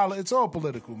crazy. It's all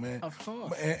political, man. Of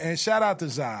course. And shout out to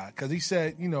Zai, because he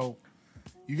said, you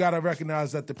got to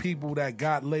recognize that the people that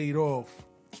got laid off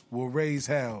will raise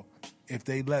hell if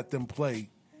they let them play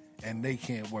and they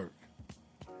can't work.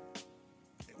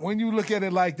 When you look at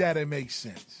it like that, it makes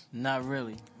sense. Not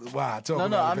really. Why? No.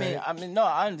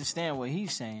 I understand what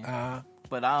he's saying,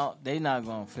 but they not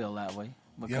gonna feel that way.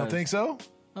 You don't think so?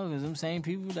 No, because them same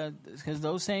people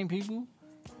those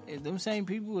same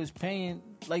people is paying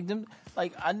like them.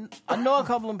 Like I know a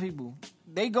couple of people.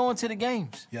 They going to the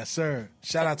games. Yes, sir.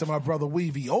 Shout out to my brother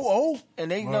Weavy. Oh.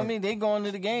 And they, you know what I mean? They going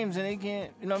to the games and they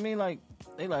can't. You know what I mean? Like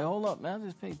they like, hold up, man. I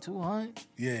just paid $200.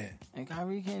 Yeah. And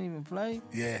Kyrie can't even play.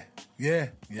 Yeah.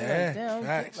 Like, damn.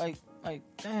 Like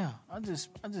damn. I just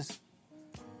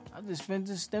spent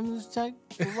this stimulus check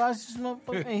to watch this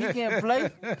motherfucker and he can't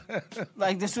play.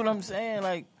 Like, that's what I'm saying.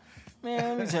 Like,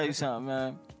 man, let me tell you something,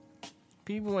 man.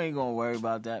 People ain't gonna worry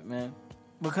about that, man.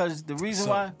 Because the reason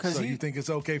why, because you think it's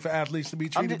okay for athletes to be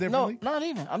treated differently? No, not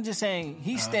even. I'm just saying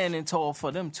he's standing tall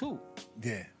for them too.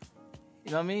 Yeah.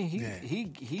 You know what I mean?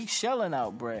 He's shelling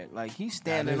out bread. Like he's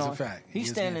standing that is a fact.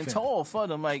 He's standing tall for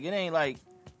them. Like it ain't like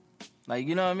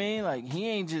you know what I mean? Like he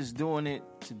ain't just doing it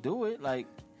to do it. Like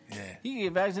he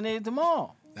get vaccinated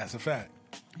tomorrow. That's a fact.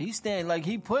 He's standing like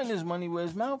he putting his money where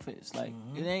his mouth is. Like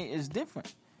it's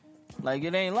different. Like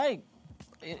it ain't like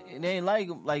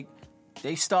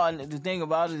they starting. The thing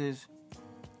about it is,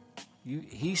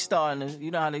 he's starting to. You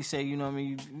know how they say, you know what I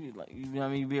mean? You know what I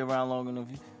mean? You be around long enough,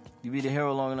 you be the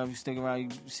hero long enough. You stick around, you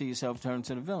see yourself turn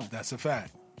to the villain. That's a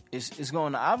fact. It's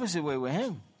going the opposite way with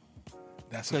him.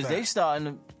 That's a fact. Because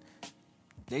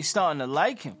they starting to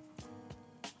like him.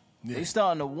 Yeah. They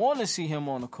starting to want to see him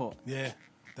on the court. Yeah,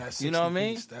 that's you know what I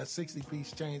mean. That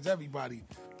 60-piece changed everybody's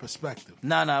perspective.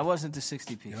 Nah, it wasn't the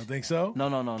 60-piece. You don't think so? No.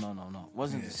 It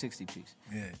wasn't the 60-piece.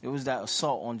 Yeah. It was that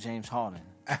assault on James Harden.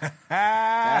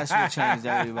 That's what changed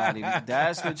everybody.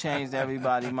 That's what changed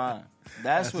everybody's mind.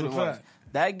 That's what it was.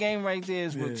 That game right there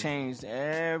is what changed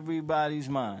everybody's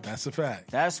mind. That's a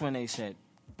fact. That's when they said,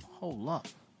 hold up.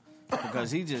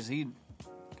 Because he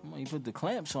put the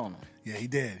clamps on him. Yeah, he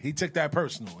did. He took that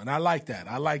personal, and I like that.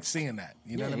 I like seeing that.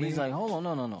 You know what I mean? He's like, hold on,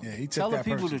 no. Yeah, he took Tell the that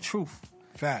people personal. the truth.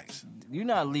 Facts. You're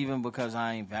not leaving because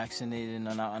I ain't vaccinated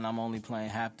and I'm only playing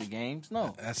half the games.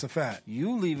 No. That's a fact.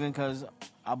 You leaving because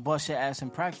I bust your ass in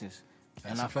practice.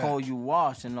 That's and a I fact. call you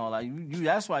washed and all that. You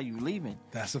that's why you leaving.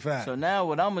 That's a fact. So now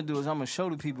what I'm going to do is I'm going to show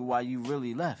the people why you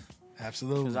really left.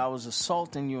 Absolutely. Because I was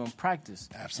assaulting you in practice.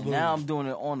 Absolutely. And now I'm doing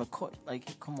it on the court.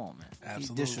 Like, come on, man.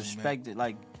 Absolutely, He disrespected. Man.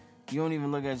 Like, you don't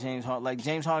even look at James Harden. Like,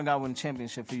 James Harden got win a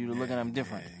championship for you to look at him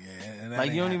different. Yeah.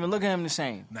 Like, you don't even look at him the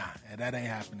same. Nah, that ain't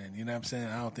happening. You know what I'm saying?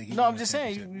 I don't think he. No, I'm just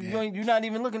saying. You're not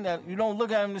even looking at. You don't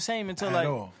look at him the same until at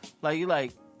all. Like you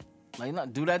like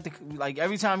not do that. Like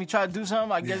every time he try to do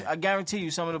something, I guarantee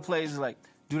you some of the players is like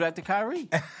do that to Kyrie.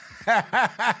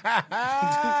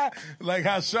 Like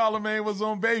how Charlamagne was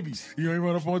on Baby. You ain't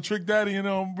run up on Trick Daddy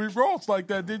and Rick Ross like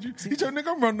that, did you? He said, nigga,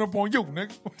 I'm running up on you,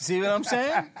 nigga. See what I'm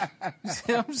saying?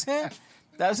 See what I'm saying?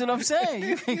 That's what I'm saying.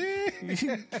 You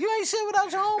ain't shit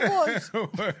without your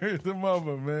homeboys. Word the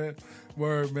mother, man.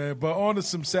 Word, man. But on to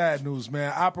some sad news,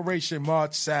 man. Operation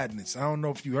March Sadness. I don't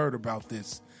know if you heard about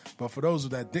this, but for those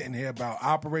that didn't hear about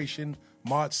Operation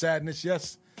March Sadness,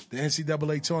 yes, the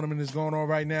NCAA tournament is going on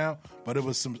right now, but it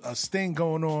was a sting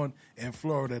going on in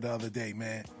Florida the other day,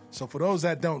 man. So for those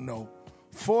that don't know,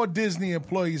 4 Disney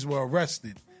employees were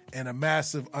arrested in a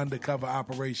massive undercover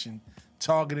operation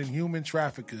targeting human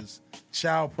traffickers,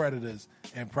 child predators,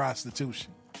 and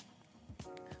prostitution.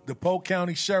 The Polk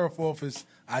County Sheriff Office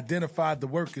identified the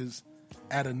workers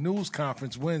at a news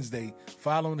conference Wednesday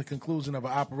following the conclusion of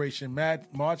an Operation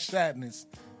March Sadness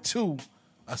 2,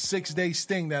 a 6-day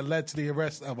sting that led to the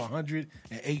arrest of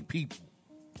 108 people.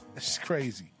 That's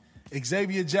crazy.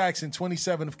 Xavier Jackson,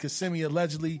 27, of Kissimmee,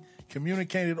 allegedly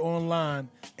communicated online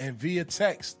and via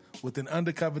text with an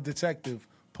undercover detective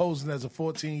posing as a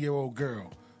 14-year-old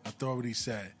girl, authorities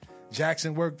said.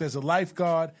 Jackson worked as a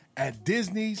lifeguard at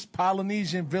Disney's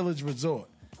Polynesian Village Resort.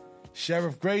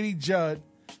 Sheriff Grady Judd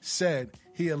said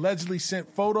he allegedly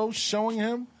sent photos showing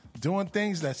him doing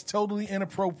things that's totally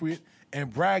inappropriate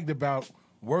and bragged about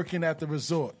working at the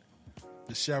resort,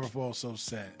 the sheriff also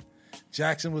said.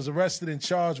 Jackson was arrested and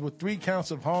charged with 3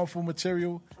 counts of harmful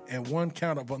material and 1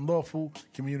 count of unlawful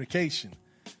communication.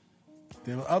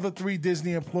 The other 3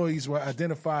 Disney employees were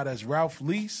identified as Ralph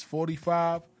Lease,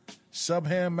 45,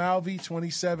 Subham Malvi,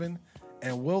 27,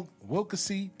 and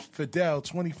Wilkesy Fidel,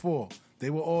 24. They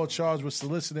were all charged with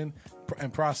soliciting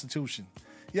and prostitution.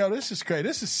 Yo, this is crazy.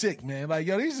 This is sick, man. Like,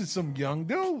 yo, these are some young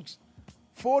dudes.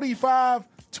 45,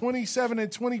 27,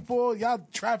 and 24. Y'all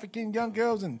trafficking young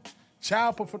girls and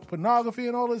child pornography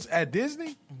and all this at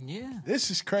Disney? Yeah.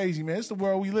 This is crazy, man. It's the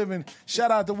world we live in.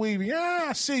 Shout out to Weavy. Yeah,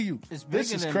 I see you.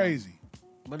 This is crazy.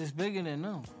 But it's bigger than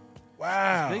them.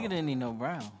 Wow. It's bigger than Nino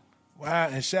Brown. Wow,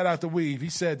 and shout out to Weave. He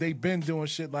said they've been doing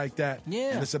shit like that.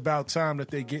 Yeah. And it's about time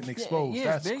that they getting exposed. Yeah,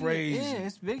 That's it's bigger, crazy. Yeah,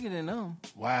 it's bigger than them.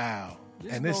 Wow.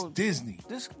 And this goes- Disney.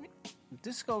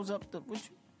 This goes up the.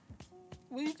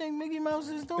 What do you think Mickey Mouse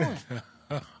is doing?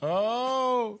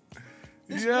 Oh.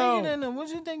 It's Yo. bigger than them. What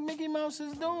do you think Mickey Mouse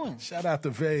is doing? Shout out to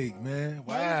Vague, man.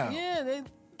 Wow. Yeah, they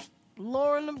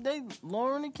luring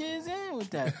the kids in with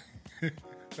that.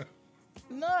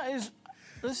 Nah, it's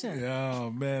listen.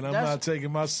 Yo, man, I'm That's- not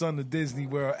taking my son to Disney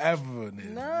World ever.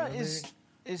 Nigga. Nah,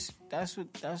 it's that's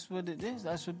what it is.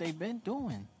 That's what they've been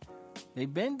doing.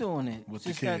 They've been doing it With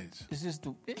It's the just kids. It's just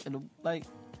like,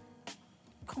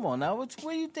 come on now. What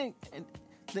do you think?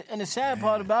 And the sad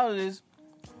part about it is,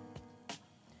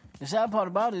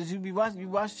 you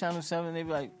watch Channel 7, and they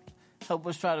be like, help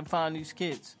us try to find these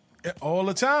kids. All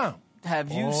the time.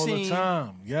 Have you all seen? the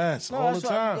time. Yes, No, all the that's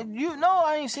why- time.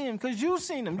 I ain't seen them because you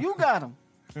seen them. You got them.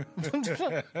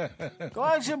 Go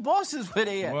ask your bosses where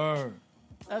they at. Word.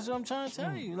 That's what I'm trying to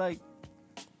tell you. Like,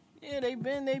 yeah, they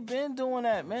been doing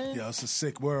that, man. Yo, it's a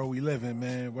sick world we live in,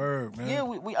 man. Word, man.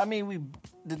 Yeah,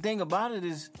 the thing about it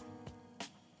is,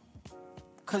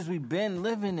 because we've been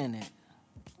living in it.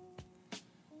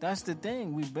 That's the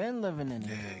thing. We've been living in it.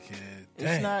 Yeah, kid.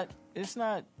 Damn. It's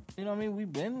not, you know what I mean?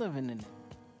 We've been living in it.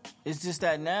 It's just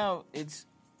that now it's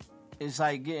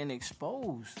like getting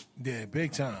exposed. Yeah,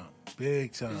 big time.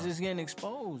 Big time. It's just getting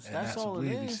exposed. And That's all what it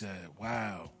Weezy is. said.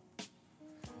 Wow.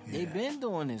 They've been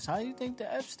doing this. How you think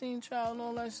the Epstein trial and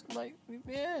all that? Like,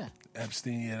 yeah,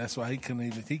 Epstein, yeah, that's why he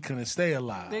couldn't stay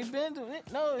alive. they been doing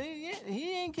it. No,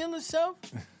 he ain't kill himself.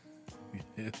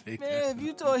 Man, They- if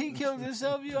you thought he killed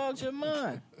himself, you out your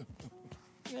mind.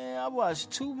 Man, I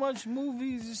watched too much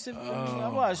movies. I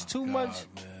watched too much.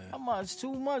 man. I watched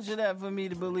too much of that for me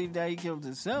to believe that he killed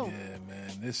himself. Yeah, man.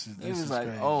 This It is was like,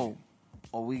 crazy. oh,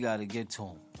 we got to get to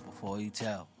him before he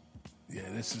tell. Yeah,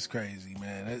 this is crazy,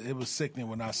 man. It was sickening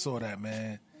when I saw that,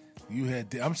 man.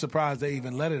 I'm surprised they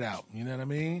even let it out. You know what I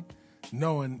mean?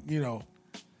 Knowing,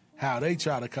 how they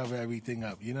try to cover everything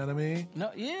up. You know what I mean?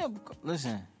 No, yeah.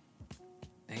 Listen,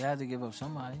 they had to give up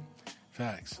somebody.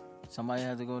 Facts. Somebody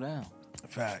had to go down.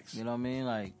 Facts. You know what I mean?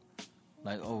 Like,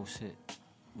 oh shit,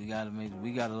 we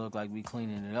gotta look like we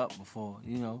cleaning it up before.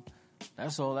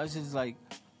 That's all. That's just like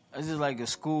a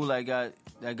school that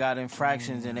got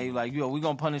infractions and they like, we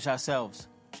gonna punish ourselves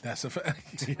That's a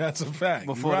fact. That's a fact.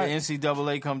 before You're the right.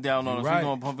 NCAA come down on You're us.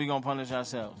 right. We gonna punish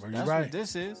ourselves. You're That's right. what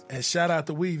this is. And shout out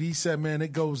to Weave. He said, man,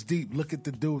 it goes deep. Look at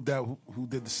the dude who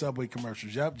did the Subway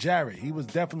commercials. Yep, Jared. He was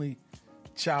definitely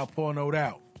child pornoed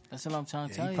out. That's what I'm trying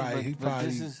to tell He you. probably, But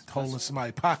this is holding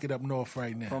somebody's pocket up north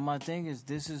right But now. my thing is,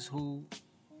 this is who,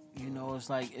 it's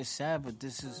like, it's sad, but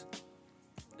this is,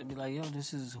 it'd be like,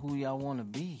 this is who y'all want to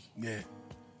be. Yeah.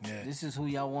 Yeah. This is who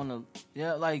y'all want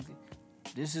to, like,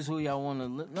 this is who y'all want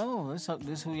to,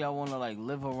 this is who y'all want to, like,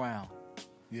 live around.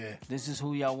 Yeah. This is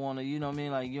who y'all want to, you know what I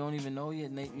mean? Like, you don't even know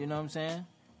yet, you know what I'm saying?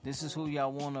 This is who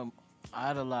y'all want to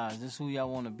idolize. This is who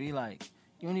y'all want to be like.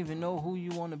 You don't even know who you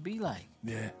want to be like.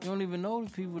 Yeah. You don't even know the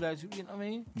people that you know what I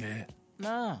mean? Yeah.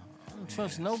 Nah, I don't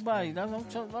trust nobody. I'll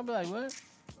be like, what?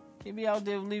 He be out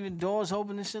there leaving doors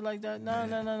open and shit like that. Nah,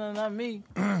 not me.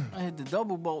 I hit the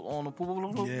double bolt on the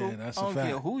Yeah, that's a I don't fact.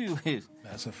 care who you is.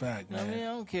 That's a fact, You know what I man. mean?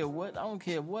 I don't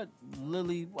care what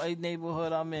lily white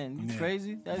neighborhood I'm in. You Yeah.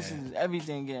 crazy? That's Yeah. just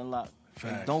everything getting locked.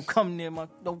 Like, Facts. don't come near my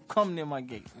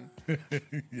gate.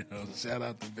 Shout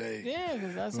out to Bay. Yeah,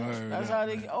 because Word that's up, how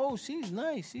they man. get. Oh, she's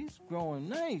nice. She's growing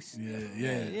nice.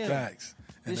 Yeah. Facts.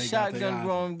 And This they got shotgun their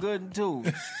growing good too.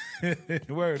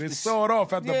 Word. It's sawed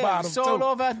off at the bottom, sold too.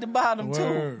 off at the bottom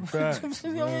Word. too. Facts.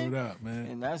 You know what I mean? Word up, man.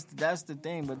 And that's the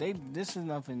thing. But this is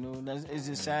nothing new. It's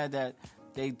just sad that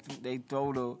they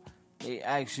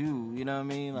ask you. You know what I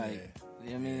mean? Like,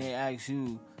 I mean, they ask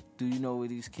you, do you know where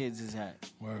these kids is at?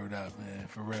 Word up, man.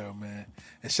 For real, man.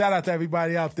 And shout out to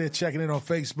everybody out there checking in on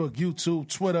Facebook, YouTube,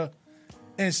 Twitter,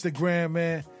 Instagram,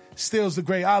 man. Stills the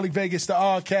Great, Ollie Vegas, the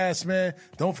Rcast, man.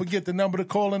 Don't forget the number to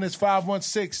call in is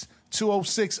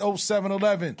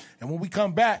 516-206-0711. And when we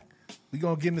come back, we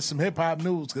going to get into some hip-hop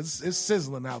news because it's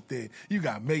sizzling out there. You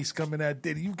got Mace coming at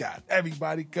Diddy. You got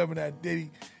everybody coming at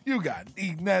Diddy. You got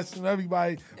E. Ness and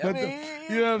everybody. But you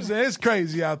know what I'm saying? It's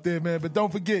crazy out there, man. But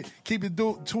don't forget, keep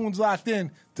your tunes locked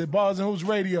in to Bars and Hoops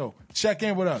Radio. Check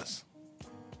in with us.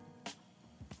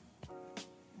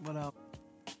 What up?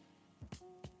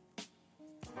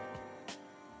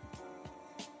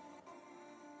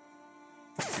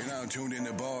 You're now tuned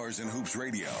into Bars and Hoops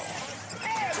Radio,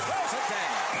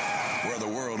 where the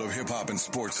world of hip hop and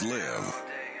sports live.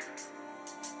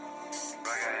 I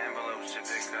got envelopes to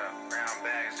pick up, brown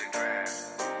bags to grab.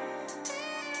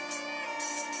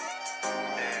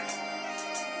 Yeah.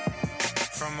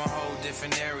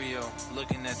 different area,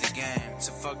 looking at the game. It's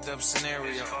a fucked up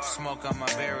scenario. Smoke on my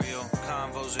burial,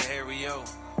 convos with Harry-O.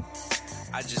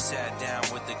 I just sat down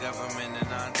with the government in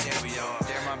Ontario.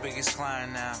 They're my biggest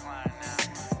client now.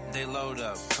 They load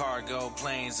up cargo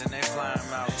planes and they fly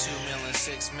them out. 2 million,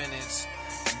 6 minutes.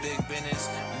 Big business,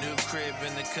 new crib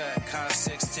in the cut, cost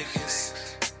 6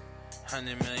 tickets.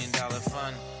 $100 million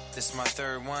fund, this my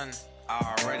third one.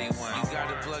 I already won. You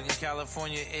got a plug in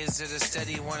California, is it a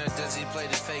steady one or does he play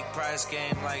the fake price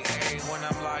game like everyone?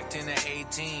 I'm locked in at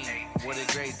 18. What a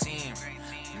great team.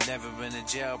 Never been to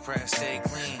jail, press stay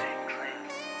clean.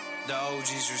 The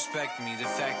OGs respect me, the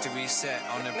factory set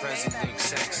on the present look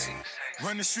sexy.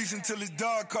 Run the streets until it's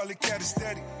dark, call it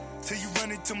catastatic. Till you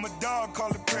run into my dog,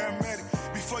 call it paramedic.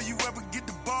 Before you ever get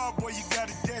the ball, boy, you got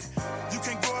it dead. You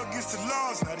can't go against the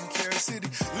laws, not in Kansas City.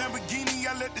 Lamborghini,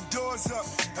 I let the doors up.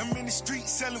 I'm in the street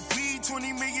selling weed,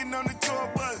 20 million on the tour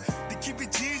bus. To keep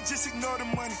it G, just ignore the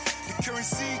money. The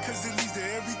currency, cause it leads to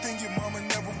everything your mama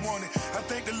never wanted. I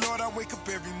thank the Lord I wake up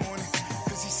every morning.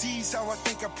 Cause he sees how I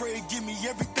think, I pray, give me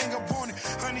everything I wanted.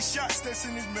 100 shots, that's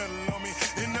in his medal on me.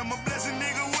 And I'm a blessed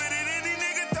nigga with it, any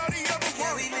nigga thought he ever Yeah,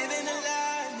 wanted. we living a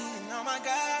life, me and all my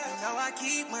guys. How I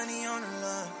keep money on the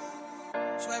line.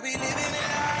 Swear we living a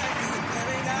life, we in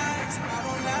paradise. I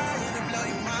won't lie, it'll blow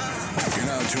your mind. You're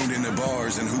now tuned into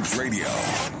Bars and Hoops Radio.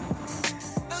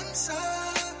 I'm so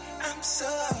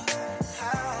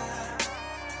high.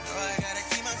 Oh, I gotta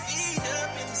keep my feet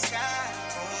up in the sky.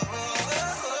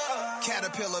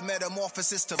 Caterpillar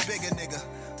metamorphosis to bigger nigga.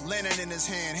 Lantern in his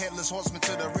hand, headless horseman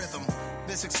to the rhythm.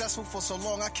 Been successful for so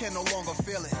long, I can no longer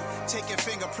feel it. Take your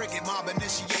finger, prick it, mob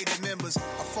initiated members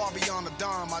are far beyond the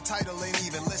dime, my title ain't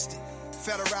even listed.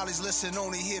 Federales listen,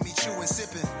 only hear me chewing,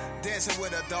 sipping. Dancing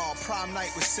with a doll, prom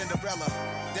night with Cinderella.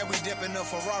 Then we dip in the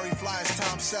Ferrari, fly as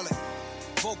Tom Selleck.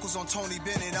 Vocals on Tony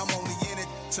Bennett, I'm only in it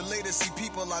to later see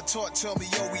people I taught tell me,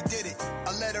 yo, we did it.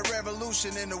 I led a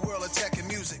revolution in the world of tech and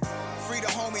music. Free the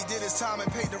homie, did his time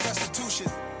and paid the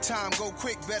restitution. Time go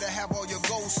quick, better have all your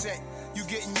goals set. You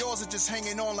getting yours or just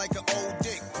hanging on like an old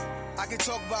dick. I can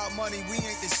talk about money, we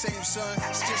ain't the same, son.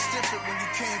 It's just different when you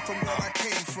came from where I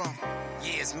came from.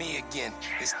 Yeah, it's me again.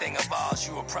 This thing of ours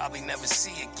you will probably never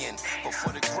see again. But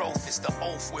for the growth, it's the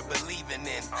oath we're believing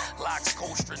in. Locks,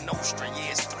 Kostra, Nostra, yeah,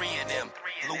 it's 3 of them.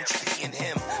 Luch, P, and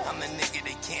him. I'm the nigga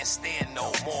they can't stand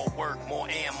no. More work, more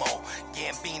ammo.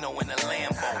 Gambino in a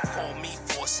Lambo. Call me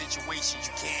for situations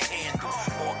you can't handle.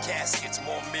 More caskets,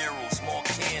 more murals, more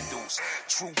candles.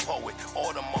 True poet,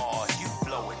 Audemars, you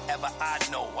blow it. Ever I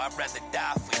know, I'd rather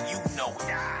die for you know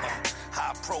it.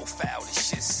 High profile, this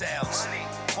shit sells.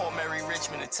 Call Mary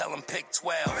Richmond and tell him pick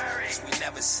 12. Cause we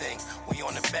never sing, we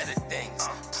on the better things.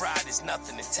 Pride is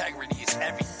nothing, integrity is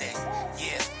everything.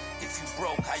 Yeah, if you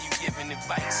broke, how you giving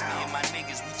advice? Me and my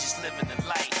niggas, we just living the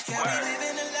life. Yeah, we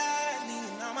living a life, me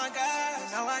and all my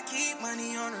guys. How I keep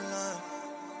money on the line.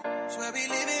 Swear we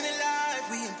living a life,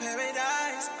 we in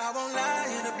paradise. I won't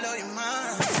lie, it'll blow your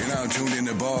mind. You're now tuned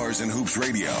into Bars and Hoops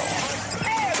Radio,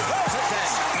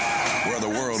 where the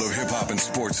world of hip-hop and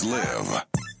sports live.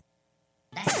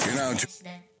 You're now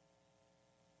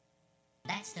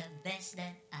That's the best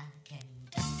that I can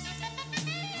do.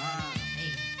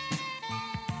 Hey.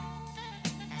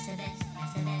 That's the best I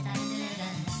can do.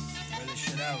 Really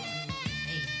shit out.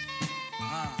 Hey.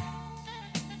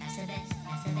 That's the best I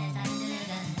can do.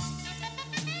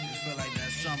 Just feel like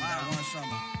that summer, that one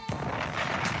summer.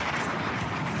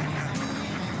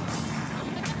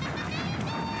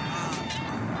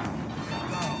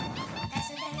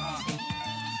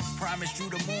 Promised you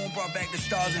the moon, brought back the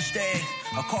stars instead.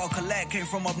 A call collect came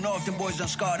from up north, them boys done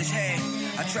scarred his head.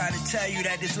 I tried to tell you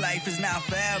that this life is not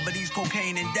forever. These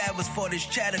cocaine endeavors for this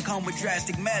chatter come with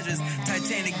drastic measures.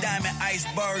 Titanic diamond,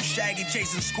 iceberg, Shaggy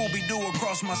chasing Scooby-Doo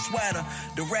across my sweater.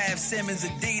 The Rav Simmons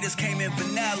Adidas came in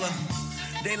vanilla.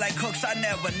 They like cooks, I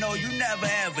never know, you never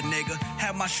ever, nigga.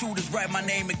 Have my shooters write my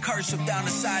name in cursive down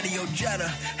the side of your Jetta.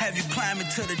 Have you climbing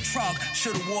to the trunk,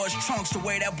 should've wore his trunks the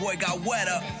way that boy got wet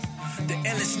up. The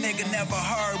illest nigga never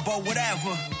heard, but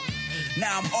whatever.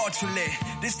 Now I'm ultra lit.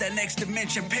 This that next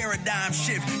dimension paradigm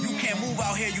shift. You can't move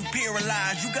out here, you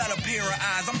paralyzed. You got a pair of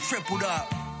eyes, I'm tripled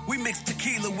up. We mix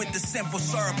tequila with the simple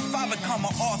syrup. If I become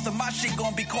an author, my shit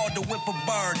gon' be called The Whip a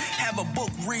Bird. Have a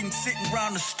book reading sitting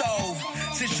around the stove.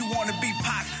 Since you wanna be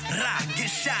Pac, rah, get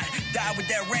shot. Die with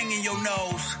that ring in your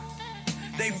nose.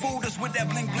 They fooled us with that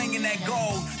bling bling and that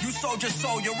gold. You sold your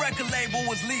soul, your record label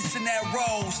was leasing that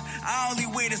rose. I only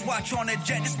wear this watch on that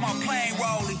jet, this my plane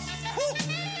rolling. Woo!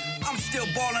 I'm still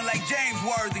ballin' like James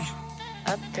Worthy.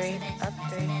 Up three, up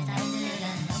three, up three.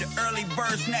 The early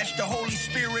bird snatched the Holy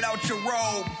Spirit out your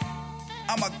robe.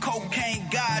 I'm a cocaine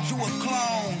god, you a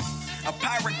clone. A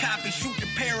pirate copy, shoot the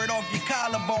parrot off your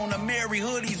collarbone. A Mary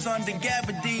hoodies under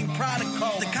gabardine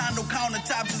protocol. The condo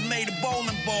countertops is made of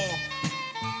bowling ball.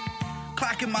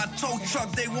 Clocking my tow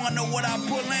truck, they wanna know what I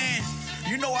pull in.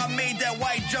 You know I made that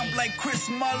white jump like Chris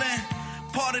Mullin.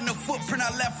 Pardon the footprint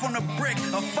I left on the brick.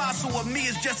 A fossil of me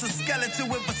is just a skeleton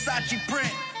with Versace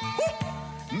print.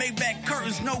 Woo! Maybach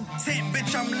curtains, no tint,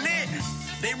 bitch, I'm lit.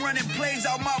 They running plays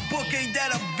out my book, ain't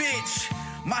that a bitch?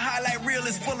 My highlight reel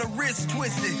is full of wrist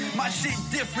twisted. My shit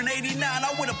different, 89,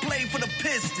 I would've played for the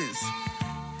Pistons.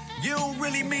 You don't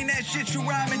really mean that shit you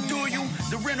rhyming, do you?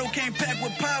 The rental came packed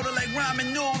with powder like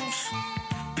ramen noodles.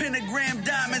 Pentagram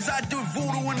diamonds, I do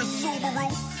voodoo in the Subaru.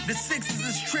 The sixes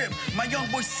is trip. My young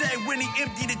boy said when he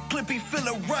emptied the clip, he feel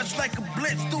a rush like a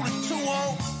blitz through the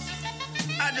 2-0.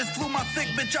 I just flew my thick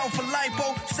bitch out for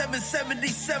lipo.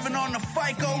 777 on the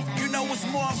FICO. You know what's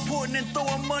more important than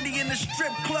throwing money in the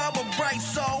strip club or Bright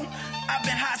Soul? I've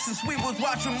been hot since we was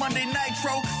watching Monday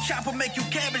Nitro. Chopper make you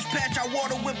cabbage patch, I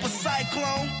water whip a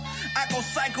cyclone. I go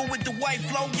psycho with the white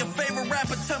flow. Your favorite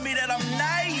rapper tell me that I'm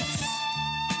nice.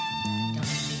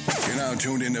 You're now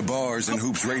tuned into Bars and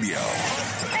Hoops Radio,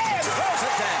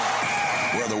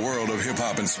 where the world of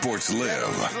hip-hop and sports live.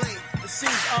 It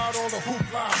seems odd all the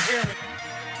hoopla I'm hearing.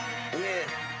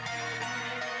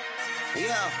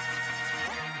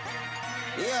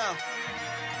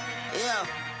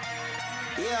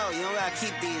 Yo, you don't gotta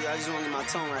keep these. I just want to get my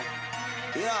tone right.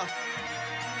 Yo.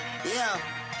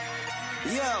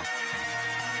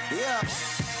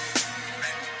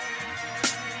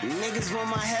 Niggas want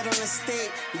my head on the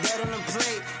stake, dead on the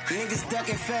plate. Niggas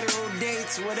ducking federal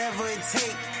dates, whatever it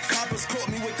take. Coppers caught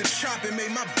me with the chop and made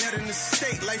my bet in the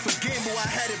state. Life a gamble, I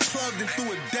had it plugged and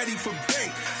threw a daddy for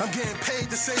bank. I'm getting paid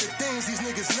to say the things these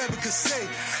niggas never could say.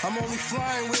 I'm only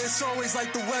flying where it's always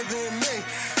like the weather in May.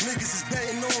 Niggas is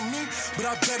betting on me, but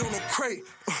I bet on a crate.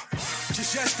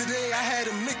 Just yesterday, I had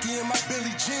a Mickey in my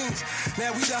Billie jeans.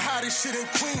 Now we the hottest shit in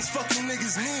Queens, fucking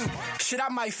niggas mean. Shit, I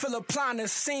might Filipina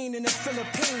scene in the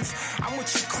Philippines. I'm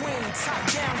with your queen, top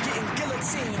down, getting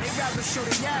guillotine. They rather show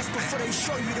the ass before they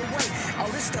show you the way. Oh,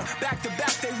 this the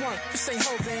back-to-back they want. This ain't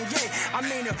Hov and Ye. I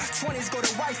mean, the 20s go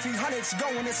to wifey, 100s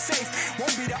go in the safe.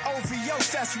 Won't be the OVO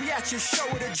fest, we at your show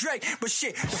with a Drake. But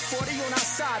shit, the 40 on our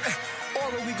side.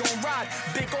 Aura, we gon' ride.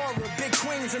 Big aura, big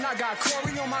queens, and I got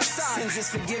Corey on my side. Sins is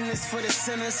forgiveness for the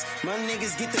sinners. My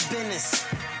niggas get the business.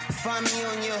 Find me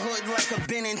on your hood like a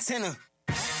Ben antenna.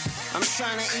 I'm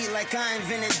trying to eat like I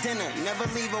invented dinner. Never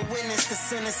leave a witness to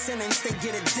send a sentence, they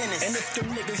get a dentist. And if them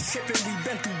niggas trippin', we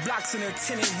been through blocks and a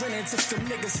tenant rentings. If them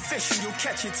niggas fishing, you'll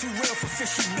catch it too real for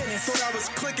fishy business. Thought I was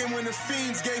clicking when the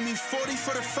fiends gave me 40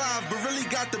 for the 5, but really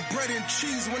got the bread and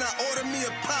cheese when I order me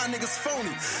a pie. Niggas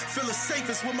phony. Feel the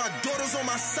safest with my daughters on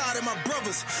my side and my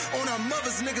brothers on our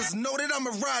mothers. Niggas know that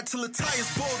I'ma ride till the tires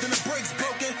bald and the brakes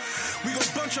broken. We gon'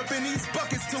 bunch up in these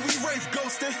buckets till we Wraith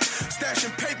ghosting.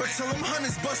 Stashing paper till them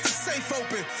hundreds bust the safe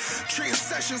open. Treating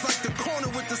sessions like the corner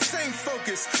with the same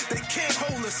focus. They can't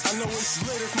hold us. I know it's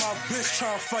lit if my bitch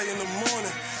tryna fight in the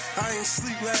morning. I ain't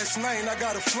sleep last night and I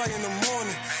got a flight in the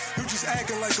morning. You just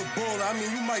acting like a baller. I mean,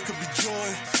 you might could be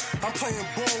joined. I'm playing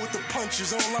ball with the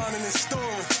punches online and in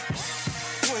storing.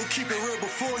 You ain't keep it real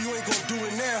before, you ain't gonna do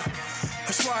it now.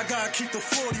 That's why I gotta keep the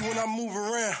 40 when I move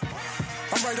around.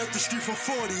 I'm right up the street from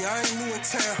 40, I ain't new in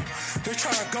town. They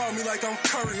tryna guard me like I'm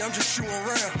Curry, I'm just shooting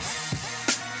around.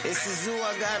 It's a zoo,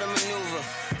 I gotta maneuver.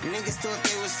 Niggas thought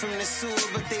they was from the sewer,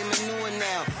 but they manure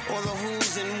now. All the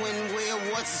who's and when, where,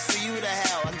 what's is for you to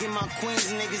have. I give my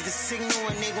queens niggas the signal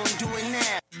and they gon' do it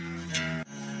now.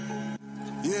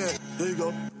 Yeah, there you go.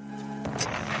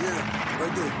 Yeah,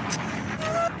 right there.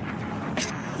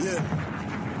 Yeah.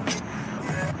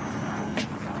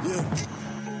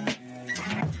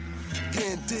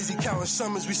 Getting dizzy counting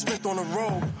summers we spent on the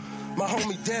road. My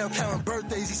homie down counting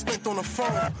birthdays he spent on the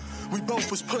phone. We both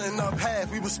was putting up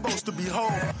half, we was supposed to be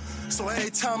whole. So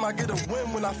every time I get a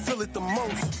win when I feel it the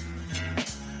most.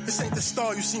 This ain't the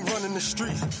star you seen running the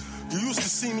street. You used to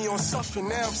see me on something,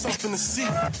 now I'm something to see.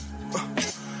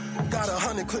 Got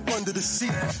 100 clip under the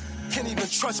seat. Can't even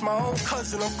trust my own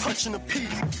cousin, I'm clutching a peak.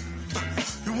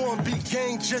 You wanna be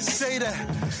gang, just say that.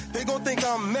 They gon' think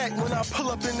I'm Mac when I pull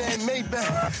up in that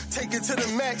Maybach. Take it to the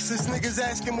max, this niggas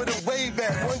asking where the wave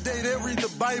at. One day they'll read the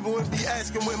Bible and be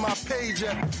asking where my page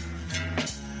at.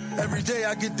 Every day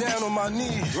I get down on my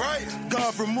knees. Right.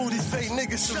 God remove these fake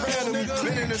niggas surrounding me.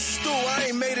 Been in the stool, I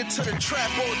ain't made it to the trap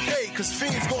all day. Cause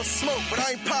fiends gon' smoke, but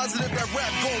I ain't positive that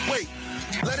rap gon' wait.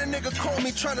 Let a nigga call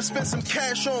me tryna spend some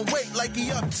cash on weight. Like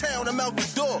he uptown, I'm out the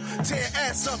door, tear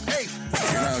ass up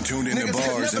 8th. You're now tuned into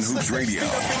Bars and Hoops Radio.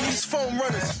 These phone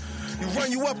runners. You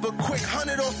run you up a quick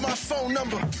 100 off my phone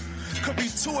number. Could be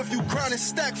 2 if you grind and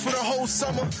stack for the whole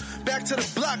summer. Back to the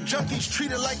block, junkies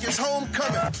treat it like it's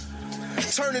homecoming.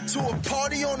 Turn it to a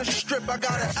party on the strip, I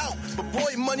got it out. But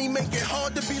boy, money make it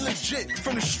hard to be legit.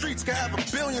 From the streets, can have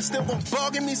 $1 billion, still won't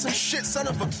bargain me some shit, son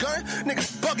of a gun.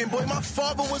 Niggas bugging, boy, my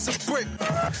father was a brick.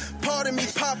 Pardon me,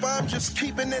 Papa, I'm just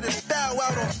keeping it a thou.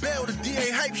 Out on bail, the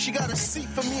DA hype, she got a seat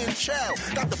for me and Chow.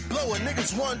 Got the blower,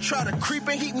 niggas one try to creep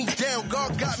and heat me down.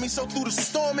 God got me, so through the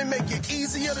storm and make it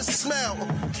easier to smile.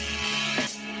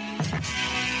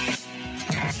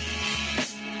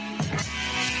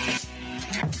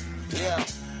 Yeah.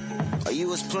 Or you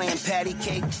was playing patty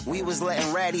cake, we was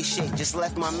letting ratty shake. Just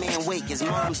left my man wake, his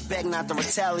mom's begged not to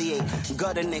retaliate.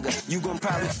 Gutter nigga, you gon'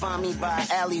 probably find me by an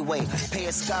alleyway. Pay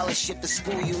a scholarship to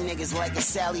school you niggas like a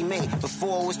Sally Mae.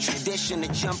 Before it was tradition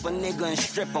to jump a nigga and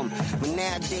strip him. But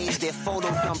nowadays they photo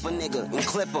dump a nigga and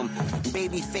clip him.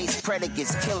 Baby face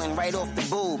predicates killing right off the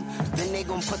boob. Then they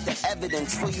gon' put the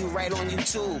evidence for you right on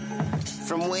YouTube.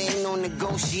 From waiting on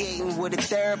negotiating with a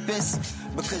therapist,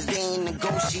 because they ain't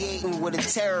negotiating with a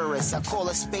terrorist. I call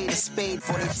a spade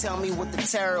before they tell me what the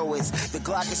terror is. The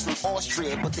Glock is from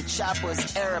Austria, but the chopper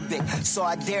is Arabic. So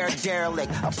I dare a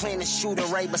derelict. I plan to shoot her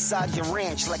right beside your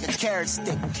ranch like a carrot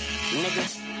stick. Nigga.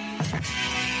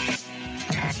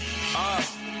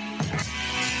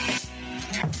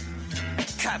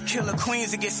 Cop killer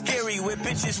queens, it get scary. Where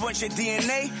bitches want your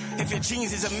DNA if your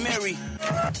genes is a Mary.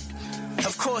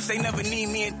 Of course, they never need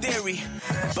me in theory,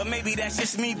 but maybe that's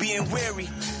just me being wary.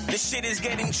 This shit is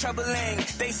getting troubling.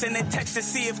 They send a text to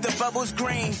see if the bubble's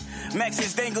green. Max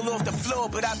is dangle off the floor,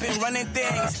 but I've been running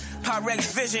things.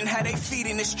 Pyrex Vision, how they feed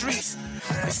in the streets.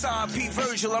 It's R.P.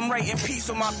 Virgil, I'm writing peace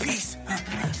on my piece.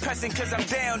 Pressing cause I'm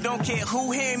down, don't care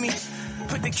who hear me.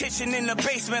 Put the kitchen in the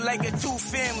basement like a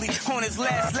 2-family. On his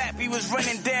last lap, he was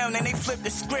running down and they flipped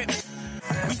the script.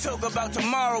 We talk about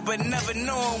tomorrow, but never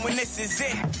knowing when this is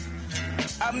it.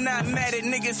 I'm not mad at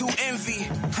niggas who envy.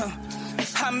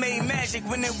 I made magic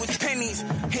when it was pennies.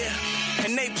 Yeah.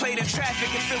 And they played the traffic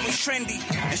if it was trendy.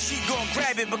 And she gon'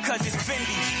 grab it because it's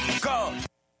Fendi. God.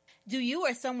 Do you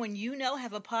or someone you know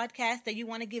have a podcast that you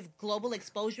want to give global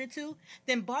exposure to?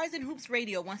 Then Bars and Hoops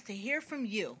Radio wants to hear from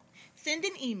you. Send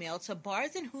an email to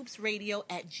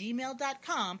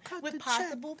barsandhoopsradio@gmail.com with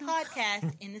possible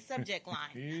podcast in the subject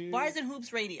line. Bars and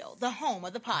Hoops Radio, the home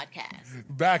of the podcast.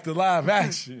 Back to live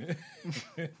action.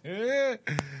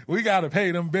 We got to pay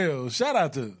them bills. Shout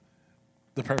out to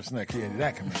the person that created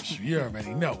that commercial. You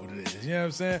already know what it is. You know what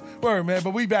I'm saying? Word, man.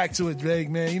 But we back to it, Drake,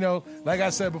 man. You know, like I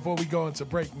said before we go into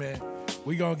break, man,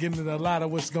 we going to get into a lot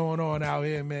of what's going on out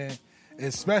here, man,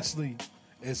 especially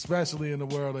in the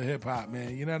world of hip-hop,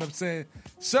 man. You know what I'm saying?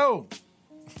 So,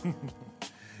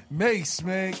 Mace,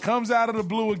 man, comes out of the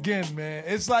blue again, man.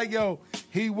 It's like, yo,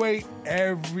 he wait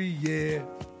every year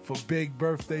for Big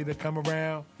Birthday to come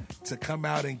around to come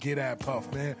out and get at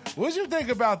Puff, man. What you think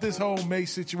about this whole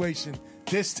Mace situation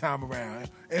this time around?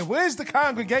 And where's the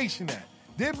congregation at?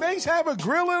 Did Mace have a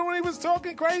griller when he was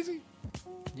talking crazy?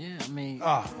 Yeah, I mean,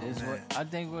 it's what I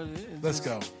think what it is. Let's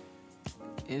go.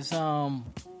 It's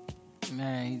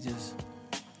man, he just,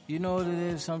 you know what it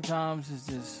is? Sometimes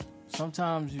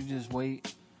you just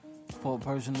wait for a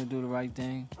person to do the right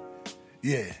thing.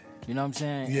 Yeah. You know what I'm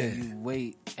saying? Yeah. And you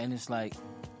wait, and it's like,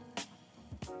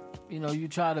 you know,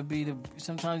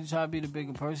 sometimes you try to be the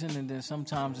bigger person, and then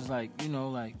sometimes it's like, you know,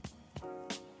 like,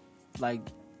 and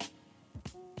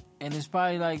it's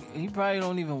probably like, he probably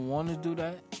don't even want to do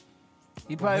that.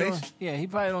 He probably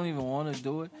don't even want to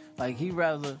do it. Like, he'd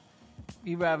rather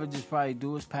just probably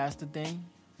do his pastor thing.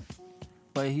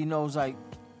 But he knows, like,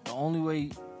 the only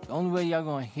way y'all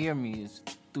gonna hear me is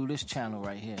through this channel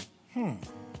right here. You know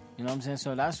what I'm saying?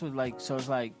 So that's what, like, so it's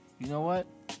like, you know what?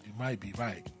 You might be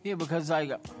right. Yeah, because,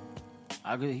 like,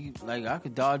 I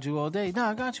could dodge you all day. No,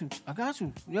 I got you.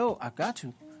 Yo, I got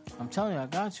you. I'm telling you, I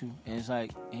got you. And it's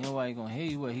like, ain't nobody gonna hear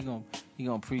you. What, he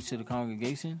gonna preach to the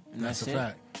congregation? And that's a it?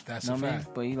 fact. That's know a what I mean?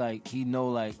 fact. But he know,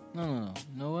 like, no.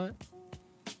 You know what?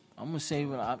 I'm gonna say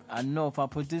what I know. If I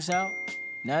put this out,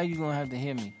 now you're gonna have to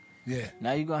hear me. Yeah.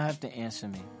 Now you're gonna have to answer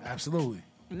me. Absolutely.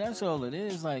 And that's all it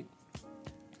is. Like,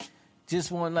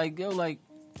 just want, like, yo, like,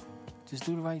 just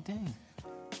do the right thing.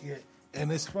 Yeah.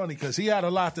 And it's funny because he had a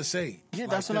lot to say. Yeah,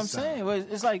 that's what I'm saying. But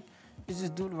it's like, it's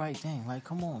just do the right thing. Like,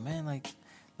 come on, man. Like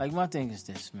my thing is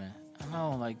this, man. I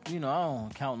know, like, you know, I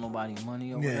don't count nobody's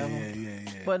money or whatever. Yeah.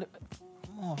 But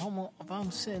if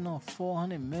I'm sitting on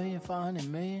 400 million, 500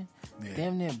 million,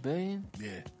 damn near $1 billion.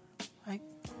 Yeah. Like,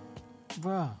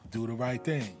 bro. Do the right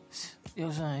thing. You know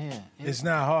what I'm saying? Yeah. It's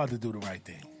not hard to do the right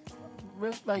thing.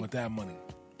 Like, with that money.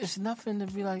 It's nothing to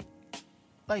be like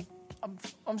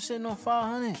I'm sitting on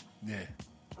 500. Yeah.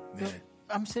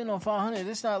 I'm sitting on 500.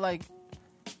 It's not like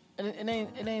it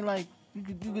ain't like you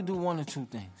could do one or two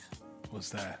things. What's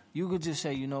that? You could just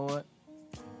say, you know what?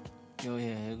 Yo,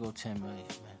 yeah, here go 10 million,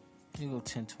 man. Here go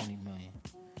 10, 20 million.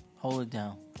 Hold it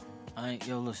down.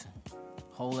 Listen.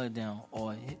 Hold that down.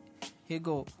 Or here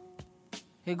go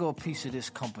a piece of this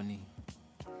company.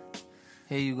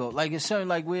 Here you go. Like it's certain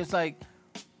like where it's like,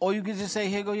 or you could just say,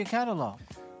 here go your catalog.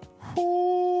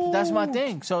 That's my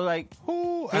thing. So like,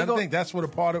 I think that's what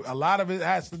a lot of it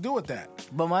has to do with that.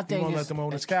 But my thing is, let them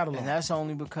own his catalog, and that's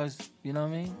only because you know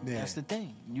what I mean. Yeah. That's the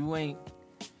thing. You ain't.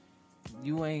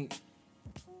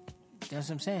 That's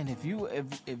what I'm saying. If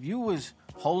you was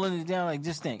holding it down, like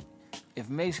just think, if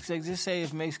Mace, like, just say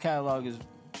if Mace catalog is,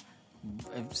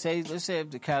 let's say if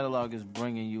the catalog is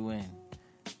bringing you in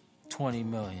 20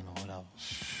 million or whatever.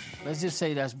 Let's just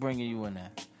say that's bringing you in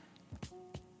that.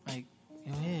 Like,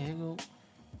 yo, here you go.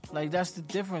 Like that's the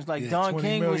difference. Like Don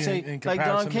King would say, like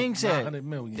Don King said,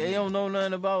 they don't know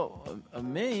nothing about a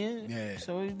million. Yeah.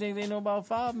 So you think they know about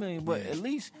 5 million? But at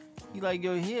least you like,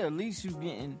 yo, here, at least you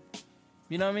getting,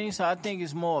 you know what I mean? So I think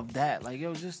it's more of that. Like,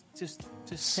 yo, just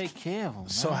take care of them.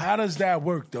 So man. how does that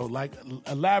work though? Like,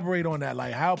 elaborate on that.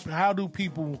 Like, how do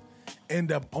people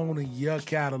end up owning your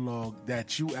catalog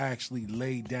that you actually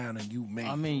laid down and you made?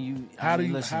 I mean, how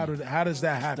listen, does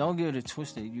that happen? Don't get it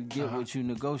twisted. You get what you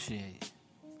negotiate.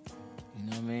 You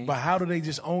know what I mean? But how do they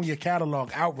just own your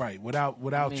catalog outright without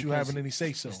you having any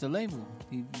say so? It's the label.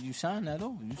 You sign that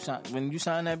over. When you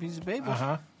sign that piece of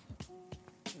paper.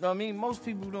 You know what I mean? Most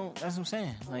people don't. That's what I'm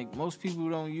saying. Like most people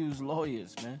don't use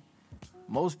lawyers, man.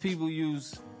 Most people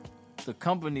use the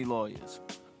company lawyers.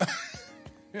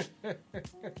 That's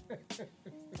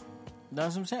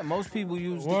what I'm saying. Most people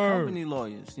use the company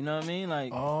lawyers. You know what I mean?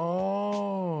 Like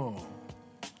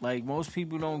like most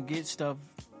people don't get stuff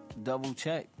double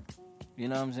checked. You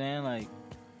know what I'm saying? Like,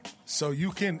 so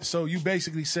you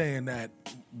basically saying that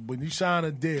when you sign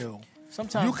a deal,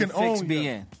 sometimes you can the fix own be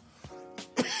in.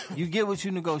 You get what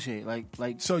you negotiate.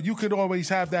 Like. So you could always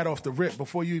have that off the rip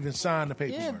before you even sign the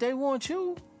paperwork. Yeah, if they want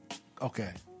you.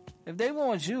 Okay. If they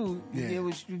want you,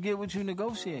 you get what you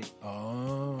negotiate.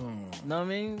 Oh. You know what I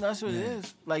mean? That's what it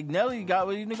is. Like Nelly got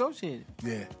what he negotiated.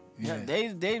 Yeah.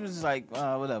 Dave was like,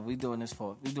 whatever. We doing this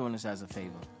as a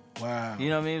favor. Wow. You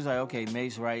know what I mean? It's like, okay,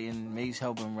 Mace writing, Mace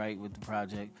helping write with the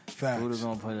project. Facts. We're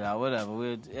gonna put it out. Whatever.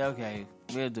 We'll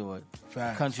do it.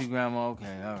 Facts. Country Grammar.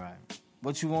 Okay, all right.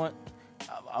 What you want?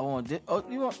 I want this. Oh,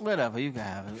 you want whatever? You can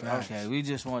have it. Facts. Okay, we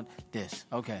just want this.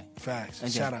 Okay. Facts.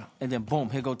 And Shout then, out. And then boom,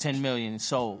 here go 10 million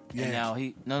sold. Yeah. And now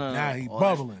he Now he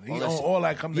bubbling. All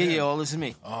that come to him. Yeah, all this is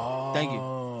me.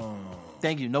 Oh.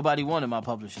 Thank you. Nobody wanted my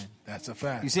publishing. That's a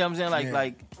fact. You see what I'm saying?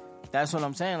 Like that's what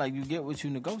I'm saying. Like you get what you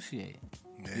negotiate.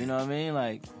 Yeah. You know what I mean?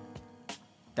 Like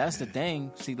that's the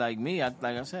thing. See, like me, like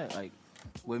I said, like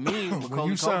with me,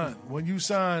 when you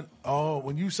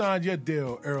signed your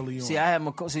deal early on. See,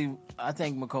 I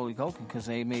thank Macaulay Culkin because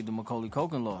they made the Macaulay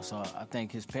Culkin law. So I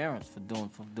thank his parents for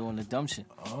doing the dumb shit.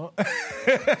 Oh.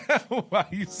 Why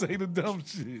you say the dumb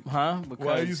shit? Huh? Because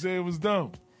why you say it was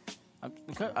dumb?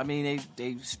 Because I mean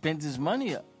they spent his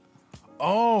money up.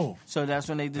 Oh. So that's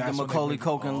when they did the Macaulay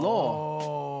Culkin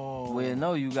law. Where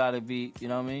no, you gotta be, you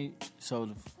know what I mean? So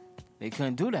they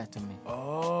couldn't do that to me.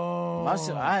 Oh.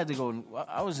 I had to go.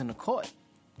 I was in the court.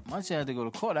 My shit had to go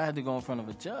to court. I had to go in front of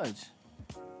a judge.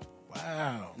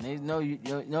 Wow. And they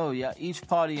know, each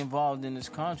party involved in this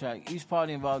contract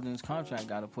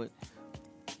got to put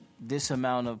this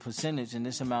amount of percentage and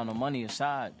this amount of money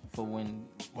aside for when.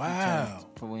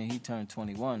 He turned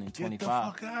 21 and 25. Get the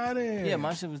fuck out of here. Yeah,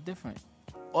 my shit was different.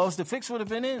 Or else the fix would have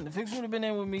been in. The fix would have been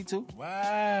in with me too.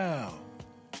 Wow.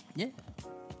 Yeah.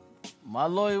 My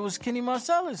lawyer was Kenny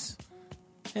Marcellus.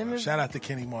 Shout out to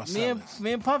Kenny Marcellus.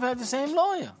 Me and Puff had the same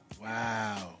lawyer.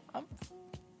 Wow.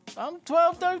 I'm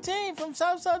 12, 13 from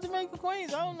Southside Jamaica,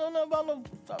 Queens. I don't know nothing about no.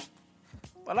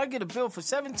 But I get a bill for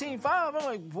 $17,500. I'm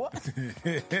like, what?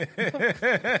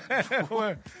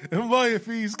 Them lawyer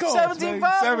fees cost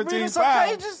 $17,500 for reading some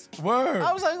pages. Word.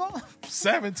 I was like, oh.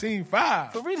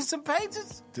 $17,500 for reading some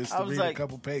pages. Just to read a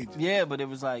couple pages. Yeah, but it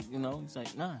was like, you know, he's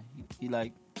like, nah. He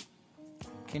like,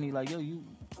 Kenny like, yo, you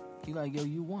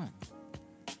won.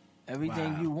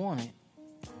 Everything you wanted,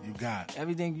 you got.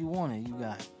 Everything you wanted, you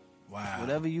got. Wow.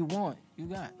 Whatever you want, you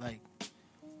got. Like,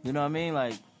 you know what I mean?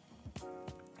 Like,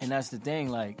 and that's the thing,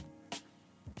 like,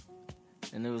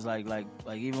 and it was like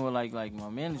even with like my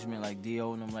management, like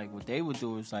D.O. and them, like what they would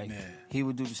do is like he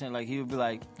would do the same. Like he would be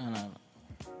like, no.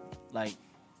 Like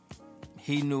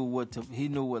he knew what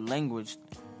language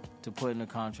to put in the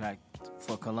contract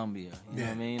for Columbia. You know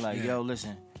what I mean? Like, yo,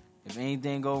 listen, if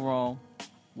anything go wrong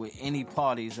with any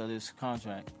parties of this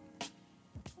contract,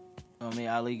 I mean,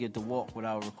 Ali get to walk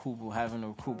without having to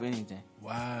recoup anything.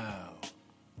 Wow.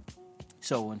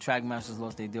 So when Trackmasters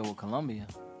lost their deal with Columbia,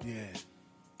 Yeah.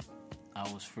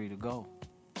 I was free to go.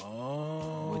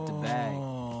 Oh. With the bag.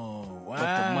 Wow.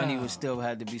 But the money was still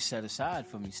had to be set aside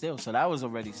for me still. So that was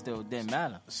already still didn't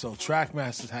matter. So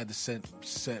Trackmasters had to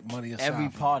set money aside. Every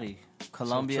party.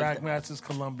 Columbia. So Trackmasters,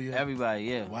 Columbia. Everybody,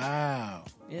 yeah. Wow.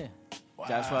 Yeah. Wow.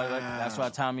 That's why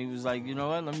Tommy was like, you know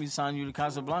what? Let me sign you to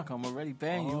Casablanca. I'm already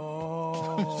paying you.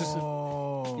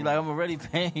 Oh. You're like, I'm already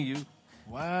paying you.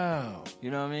 Wow.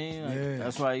 You know what I mean? Like, Yeah.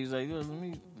 That's why he's like, yo,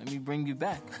 let me bring you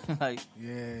back. Like,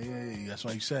 yeah. That's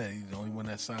why you said he's the only one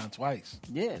that signed twice.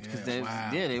 yeah, because they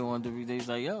wanted to. They was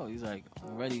like, yo, he's like,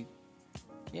 I'm ready.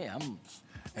 Yeah, I'm.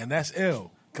 And that's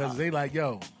ill. Because they like,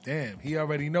 yo, damn, he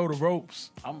already know the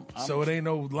ropes. So it ain't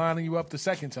no lining you up the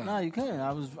second time. No, you couldn't.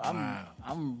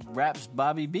 I'm Raps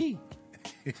Bobby B.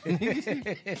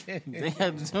 They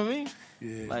had to tell me.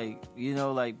 Yeah. Like, you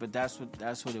know, like, but that's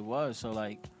what it was. So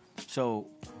like,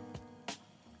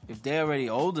 if they're already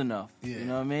old enough, you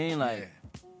know what I mean? Like,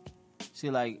 see,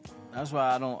 like, that's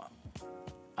why I don't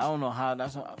know how I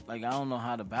don't know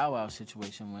how the Bow Wow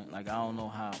situation went. Like, I don't know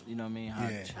how, you know what I mean?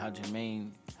 How Jermaine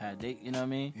had they, you know what I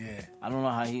mean? Yeah. I don't know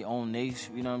how he owned they,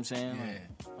 you know what I'm saying?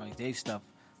 Like they stuff.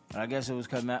 But I guess it was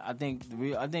because I think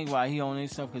why he owned they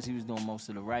stuff because he was doing most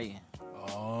of the writing.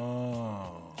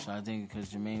 Oh. So I think because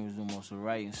Jermaine was doing most of the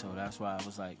writing, so that's why I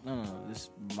was like, no, this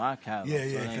is my catalog.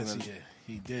 Yeah, so because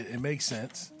he did. It makes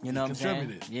sense. You know he what I'm saying?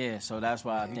 contributed. Yeah, so that's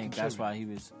why I think that's why he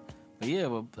was. But yeah,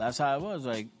 but that's how it was.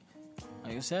 Like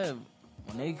I said,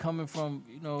 when they coming from,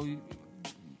 you know,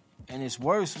 and it's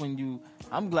worse when you.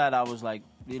 I'm glad I was like,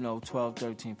 you know, 12,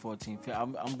 13, 14.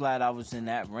 I'm glad I was in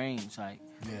that range, like.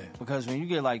 Yeah. Because when you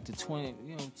get like the 20,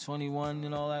 you know, 21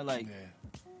 and all that, like. Yeah.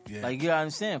 Like, you gotta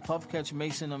understand, Puff Catch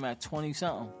Mason them at 20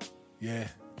 something. Yeah.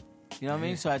 You know what I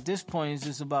mean? So at this point, it's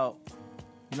just about,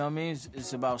 you know what I mean?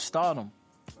 It's about stardom.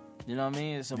 You know what I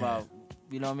mean? It's about,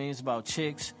 you know what I mean? It's about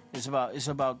chicks. It's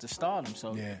about the stardom.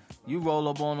 So you roll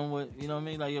up on them with, you know what I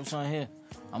mean? Like, yo, son, here,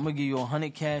 I'm gonna give you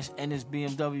 100 cash and this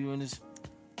BMW and this.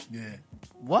 Yeah.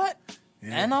 What?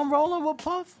 Yeah. And I'm rolling with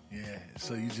Puff? Yeah.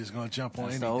 So you just gonna jump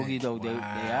on That's anything. the Ogie, though. They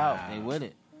out. They with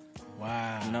it.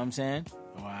 Wow. You know what I'm saying?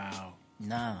 Wow.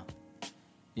 Nah.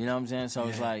 You know what I'm saying? So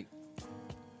it's like,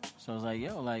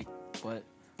 yo, like, but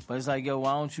it's like, yo,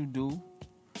 why don't you do?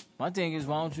 My thing is,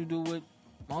 why don't you do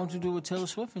what Taylor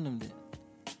Swift and them did?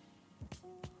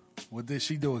 What did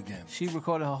she do again? She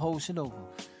recorded her whole shit over.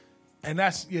 And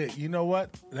that's you know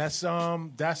what? That's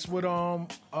what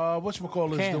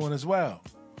whatchamacallit is doing as well.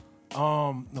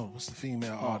 No, what's the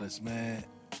female artist, man?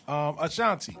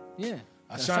 Ashanti. Yeah.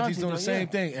 Ashanti's doing the same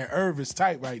thing, and Irv is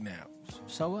tight right now.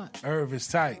 So what? Irv is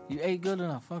tight. You ate good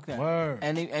enough. Fuck that. Word.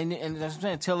 And that's what I'm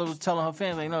saying. Taylor was telling her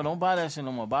fans, like, no, don't buy that shit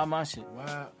no more. Buy my shit.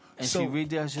 Wow. And she read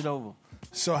that shit over.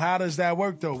 So how does that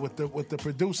work though with the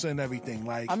producer and everything?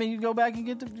 Like, I mean, you go back and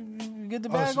get the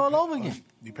bag all over again.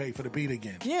 You pay for the beat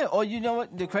again. Yeah. Or you know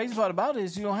what? The crazy part about it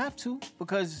is you don't have to,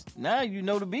 because now you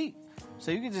know the beat,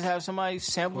 so you can just have somebody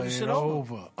sample the shit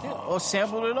over. Yeah, or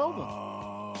sample it over.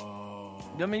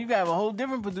 I mean, you can have a whole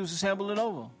different producer sample it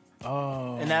over.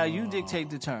 Oh. And now you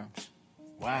dictate the terms.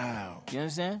 Wow. You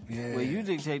understand? Yeah. Where you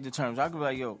dictate the terms. I could be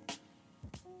like, yo,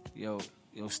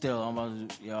 still, I'm about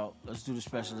to, let's do the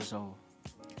specialist over.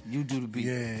 You do the beat.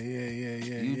 Yeah.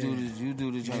 You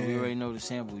do the joint. Yeah. We already know the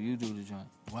sample. You do the joint.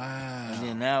 Wow. And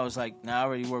then now it's like, I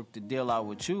already worked the deal out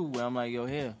with you, where I'm like, yo,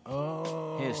 here,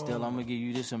 still, I'm gonna give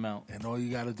you this amount. And all you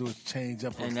gotta do is change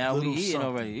up. And now we eating something.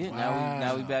 already. Yeah. Wow.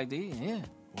 Now we back to eating. Yeah.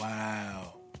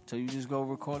 Wow. So you just go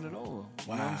record it over. You know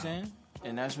what I'm Wow. saying?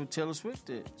 And that's what Taylor Swift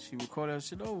did. She recorded that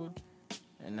shit over.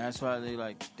 And that's why they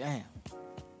like, damn.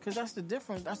 Because that's the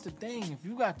difference. That's the thing. If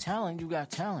you got talent, you got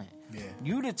talent. Yeah.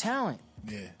 You the talent.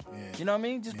 Yeah. You know what I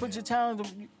mean? Just put your talent.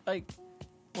 Like,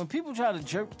 when people try to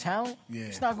jerk talent,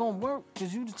 it's not going to work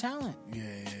because you the talent. Yeah.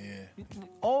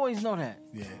 Always know that.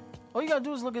 Yeah. All you got to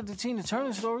do is look at the Tina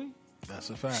Turner story. That's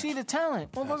a fact. She the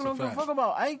talent. Motherfucker don't give a fact. fuck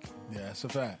about Ike. Yeah, that's a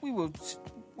fact. We will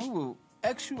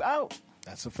X you out.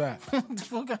 That's a fact.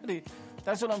 Fuck out of here.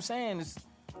 That's what I'm saying.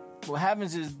 What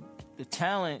happens is the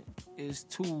talent is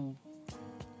too.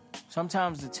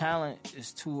 Sometimes the talent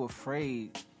is too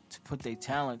afraid to put their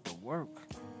talent to work.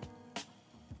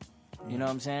 You know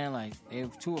what I'm saying? Like, they're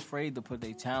too afraid to put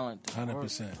their talent to work.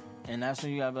 100%. And that's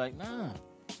when you gotta be like, nah,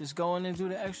 just go in and do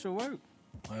the extra work.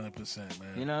 100%, man.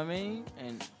 You know what I mean?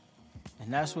 And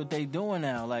that's what they doing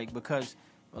now. Like, because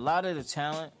a lot of the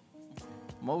talent,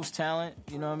 most talent,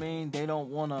 you know what I mean? They don't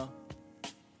want to.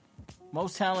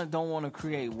 Most talent don't want to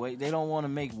create wave. They don't want to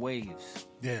make waves.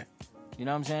 Yeah. You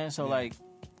know what I'm saying? So like,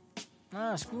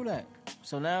 nah, screw that.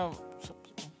 So now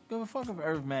give a fuck if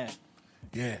Earth mad.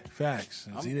 Yeah, facts.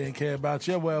 Since he didn't care about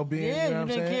your well-being. Yeah, you know you what I'm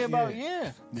didn't saying? care about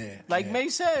Like yeah. May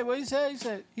said, what he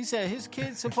said? He said his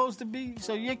kid's supposed to be.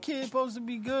 So your kid's supposed to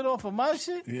be good off of my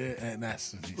shit. Yeah, and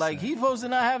that's what he Like said. he's supposed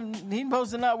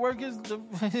to not work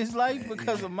his life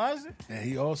because of my shit. And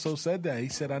he also said that. He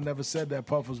said, I never said that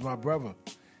Puff was my brother.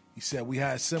 He said, we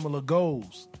had similar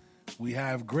goals. We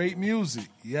have great music,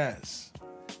 yes.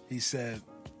 He said,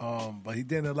 but he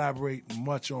didn't elaborate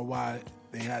much on why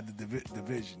they had the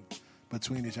division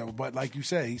between each other. But like you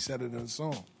said, he said it in the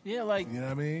song. Yeah, like you know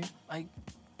what I mean?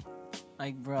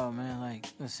 Like bro, man, like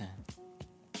listen.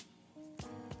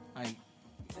 Like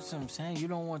that's what I'm saying. You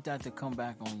don't want that to come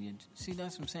back on you. See,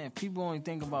 that's what I'm saying. People only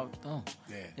think about them.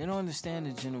 Yeah. They don't understand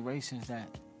the generations that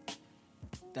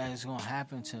it's gonna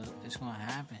happen to. It's gonna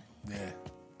happen. Yeah.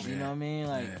 You know what I mean?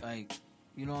 Like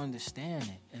you don't understand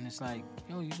it, and it's like,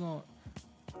 yo, you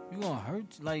gonna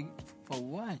hurt. Like for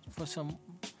what? For some.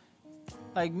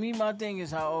 Like me, my thing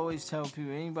is, I always tell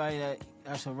people, anybody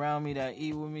that's around me that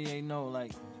eat with me, they know.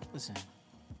 Like, listen,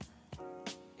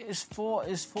 it's four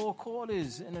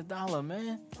quarters in $1,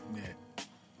 man. Yeah.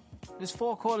 It's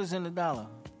 4 quarters in $1.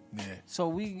 Yeah.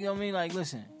 So you know what I mean? Like,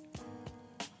 listen,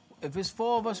 if it's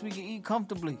 4 of us, we can eat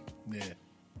comfortably. Yeah.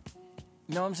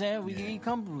 You know what I'm saying? We can eat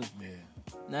comfortably. Yeah.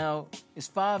 Now it's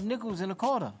 5 nickels in a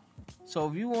quarter. So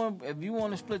if you want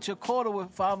to split your quarter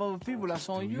with 5 other people, that's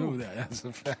on you. That's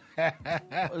a fact.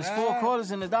 It's 4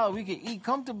 quarters in $1. We can eat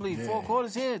comfortably. Yeah. 4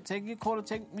 quarters here. Take your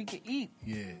quarter. We can eat.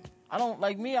 Yeah. I don't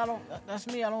like me. That's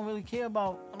me. I don't really care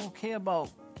about. I don't care about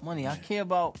money. I care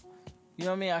about. You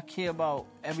know what I mean? I care about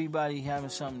everybody having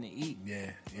something to eat.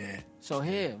 Yeah. Yeah. So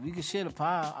here we can share the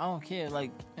pie. I don't care.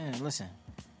 Like, man, listen.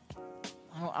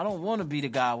 I don't want to be the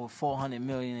guy with 400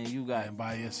 million and you got and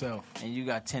by yourself and you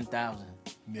got 10,000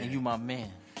 and you my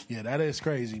man. Yeah, that is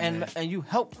crazy. And man. and you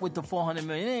help with the 400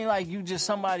 million. It ain't like you just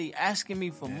somebody asking me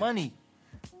for money.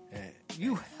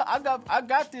 Yeah. I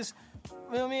got this.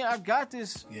 You know what I mean? I got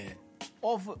this. Yeah.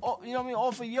 Off, you know what I mean?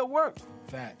 Off of your work.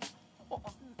 Facts.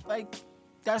 Like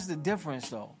that's the difference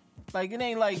though. Like it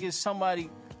ain't like it's somebody.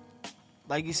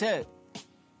 Like you said,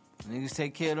 niggas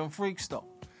take care of them freaks though.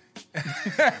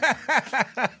 Niggas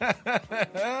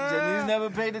never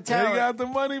paid the talent. They got the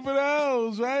money for the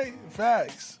hoes, right?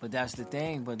 Facts. But that's the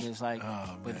thing. But it's like,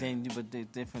 but the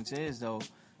difference is though.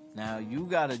 Now you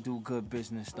gotta do good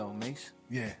business though, Mace.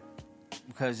 Yeah.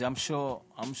 Because I'm sure.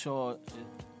 You know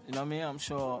what I mean? I'm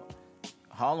sure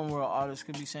Harlem World artists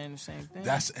could be saying the same thing.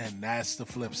 That's the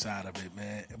flip side of it,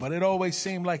 man. But it always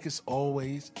seemed like it's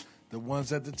always the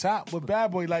ones at the top. With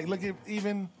Bad Boy, like look at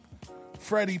even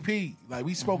Freddie P. Like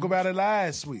we spoke about it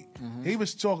last week. He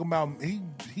was talking about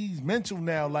he's mental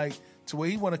now, like to where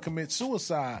he want to commit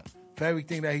suicide for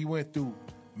everything that he went through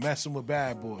messing with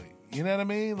Bad Boy. You know what I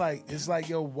mean? Like it's like,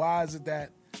 yo, why is it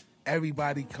that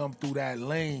everybody come through that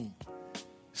lane?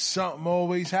 Something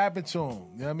always happened to him.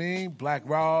 You know what I mean? Black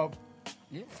Rob,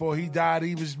 before he died,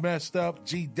 he was messed up.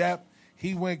 G Dep,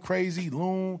 he went crazy.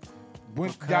 Loon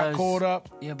got caught up.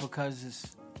 Yeah, because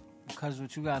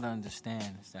what you gotta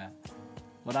understand is that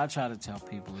what I try to tell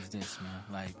people is this,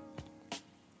 man.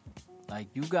 Like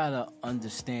you gotta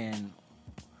understand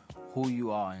who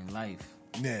you are in life.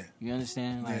 Yeah. You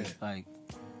understand? Like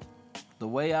the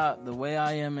way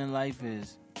I am in life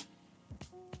is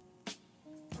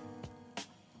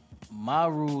my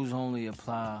rules only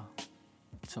apply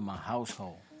to my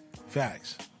household.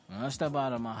 Facts. When I step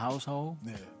out of my household,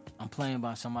 I'm playing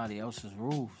by somebody else's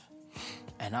rules.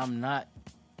 And I'm not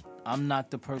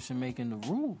the person making the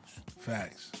rules.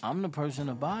 Facts. I'm the person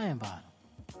abiding by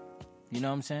them. You know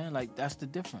what I'm saying? Like that's the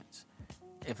difference.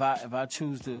 If I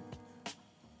choose to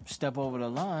step over the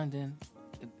line, then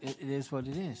it is what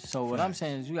it is. So what I'm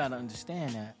saying is you gotta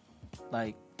understand that.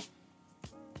 Like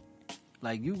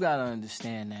you gotta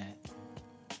understand that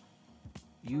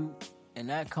and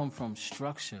that come from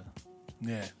structure.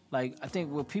 Yeah. Like I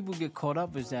think what people get caught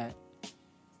up is that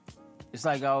it's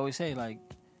like I always say, like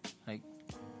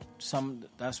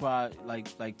that's why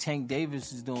like Tank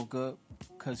Davis is doing good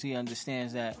because he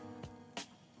understands that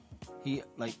he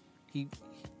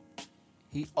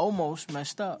almost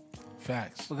messed up.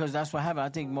 Facts. Because that's what happened. I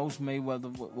think most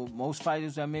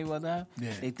fighters that Mayweather have,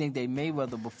 they think they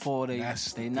Mayweather before they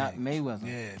not Mayweather.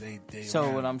 Yeah, they.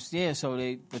 So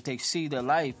what they see the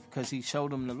life because he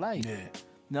showed them the life. Yeah. You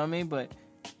know what I mean? But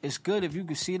it's good if you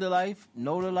can see the life,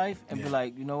 know the life, and be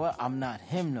like, you know what? I'm not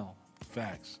him though.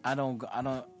 Facts. I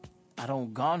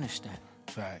don't garnish that.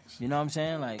 Facts. You know what I'm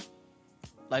saying? Like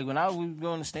when I was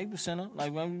going to Staples Center,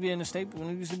 like when we used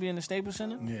to be in the Staples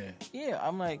Center. Yeah. Yeah,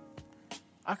 I'm like,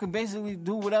 I could basically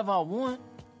do whatever I want.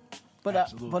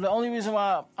 But but the only reason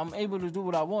why I'm able to do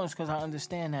what I want is because I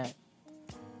understand that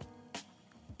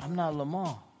I'm not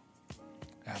Lamar.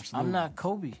 Absolutely. I'm not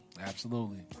Kobe.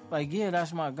 Absolutely. Like, yeah,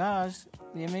 that's my guys.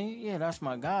 You know what I mean? Yeah, that's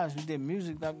my guys. We did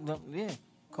music. Yeah.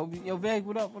 Kobe, yo, Veg,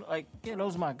 what up? Like, yeah,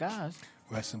 those are my guys.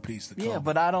 Rest in peace to Kobe. Yeah,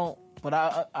 but I don't. But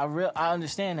I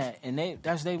understand that, and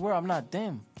that's they were. I'm not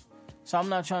them, so I'm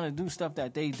not trying to do stuff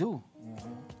that they do.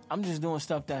 Mm-hmm. I'm just doing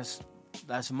stuff that's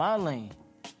my lane.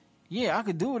 Yeah, I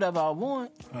could do whatever I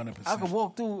want. 100%. I could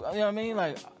walk through. You know what I mean?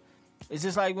 Like, it's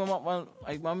just like when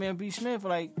my man B. Smith,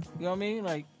 like, you know what I mean?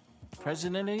 Like,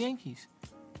 president of the Yankees.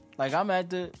 Like, I'm at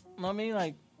the. You know what I mean?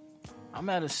 Like, I'm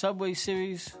at a Subway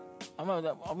Series. I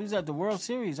was at the World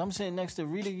Series. I'm sitting next to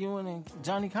Rita Ewing and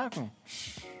Johnny Cochran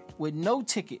with no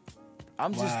ticket.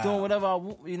 I'm just doing whatever I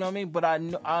want, you know what I mean? But I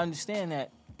understand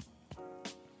that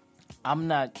I'm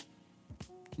not,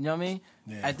 you know what I mean?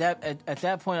 Yeah. At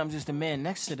that point, I'm just the man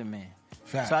next to the man.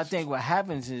 Facts. So I think what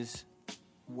happens is,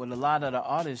 with a lot of the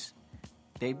artists,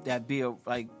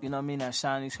 that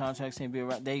sign these contracts,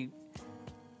 they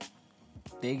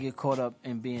get caught up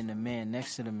in being the man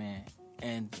next to the man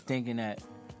and thinking that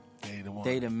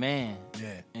they the man.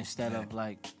 Yeah. Instead of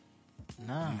like,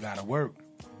 nah. You gotta work.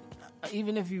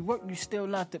 Even if you work, you still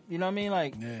not the. You know what I mean?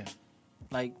 Like, yeah.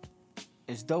 Like,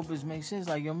 as dope as Mace is,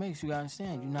 like, yo, Mace, you gotta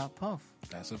understand, you're not Puff.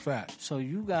 That's a fact. So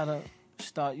you gotta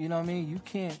start. You know what I mean? You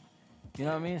can't. You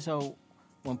know what I mean? So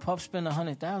when Puff spend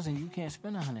 100,000, you can't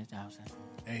spend 100,000.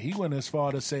 And he went as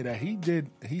far to say that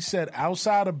he said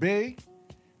outside of Big,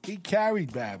 he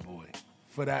carried Bad Boy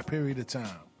for that period of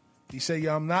time. He said,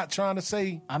 yo, I'm not trying to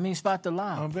say. I mean, spot the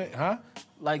lie. Huh?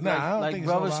 Like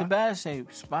Brother Shabazz say,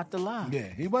 spot the lie. Yeah,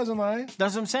 he wasn't lying.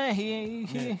 That's what I'm saying.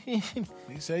 He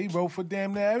said he wrote for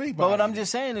damn near everybody. But what I'm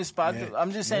just saying is spot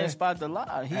the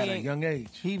lie. At a young age.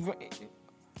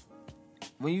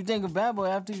 When you think of Bad Boy,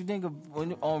 after you think of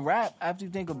on rap, after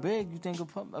you think of Big, you think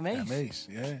of Mace. Mace,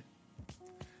 yeah.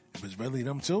 It was really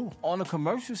them too. On the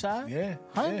commercial side, yeah,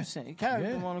 100%. He carried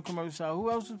them on the commercial side. Who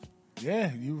else?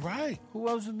 Yeah, you're right. Who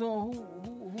else was doing?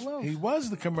 Who else? He was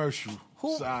the commercial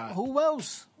side. Who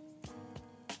else?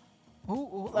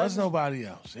 Who There's nobody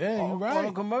else. Yeah, you're right. On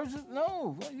the commercial?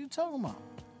 No. What are you talking about?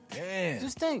 Damn.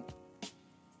 Just think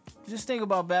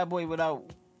about Bad Boy without.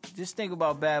 Just think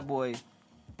about Bad Boy.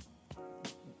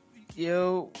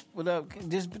 Yo,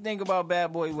 just think about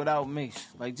Bad Boy without Mace.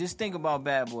 Like, just think about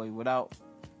Bad Boy without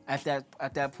at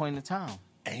that point in time.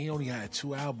 And he only had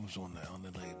 2 albums on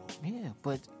the label. Yeah,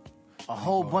 but a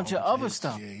whole bunch of other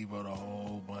stuff. Yeah, he wrote a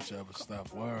whole bunch of other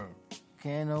stuff. Word.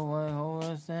 Can't no one hold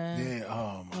us down. Yeah,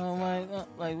 oh my God.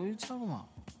 Like, what are you talking about?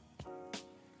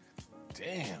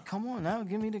 Damn. Come on now,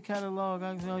 give me the catalog.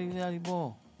 I can tell you Daddy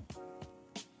Ball.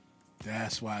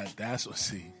 That's what,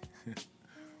 see.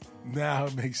 Now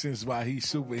it makes sense why he's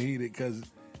superheated, because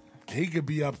he could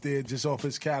be up there just off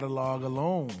his catalog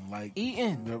alone. Like,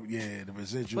 eating. The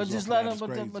residuals. But just let him,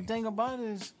 but the thing about it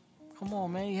is, come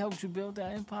on, man, he helped you build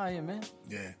that empire, man.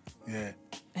 Yeah.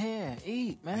 Yeah,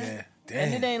 eat, man. Yeah. Damn.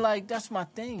 And it ain't like, that's my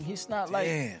thing. It's not like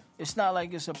it's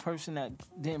a person that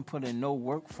didn't put in no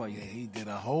work for you. Yeah, he did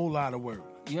a whole lot of work.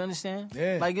 You understand?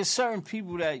 Yeah. Like, it's certain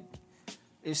people that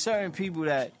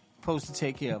supposed to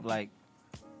take care of. Like,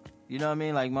 you know what I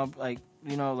mean?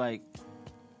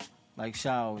 Like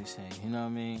Sha always say, you know what I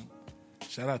mean?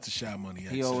 Shout out to Sha Money.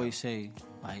 He always say,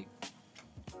 like,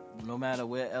 no matter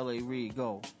where L.A. Reid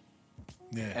go,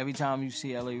 every time you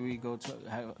see L.A. Reid go to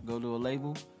a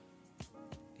label,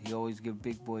 he always give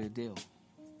Big Boy a deal.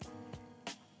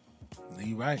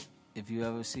 You right. If you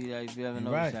ever see that, if you ever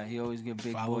notice that, he always give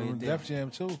Big Boy a deal. Def Jam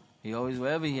too. He always,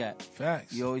 wherever he at.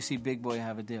 Facts. You always see Big Boy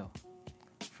have a deal.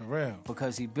 For real.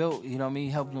 Because he built, you know what I mean?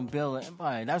 He helped him build an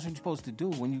empire. That's what you're supposed to do.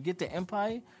 When you get the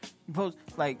empire, you're supposed,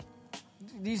 like,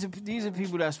 these are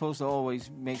people that's supposed to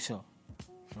always make sure.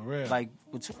 For real. Like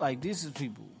these is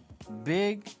people.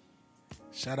 Big.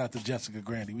 Shout out to Jessica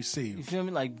Grandy. We see you. You feel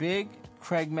me? Like Big,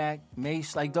 Craig Mack,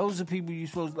 Mace. Like, those are people you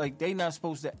supposed, like, they not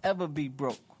supposed to ever be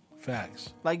broke.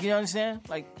 Facts. Like, you understand?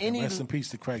 Like, any. Rest in peace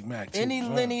to Craig Mack, too. Any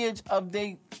lineage of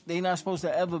they not supposed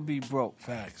to ever be broke.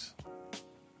 Facts.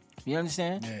 You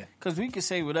understand? Yeah. Because we could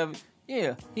say whatever.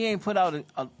 Yeah, he ain't put out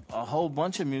a whole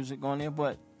bunch of music on there,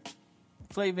 but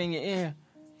Flavor in Your Ear.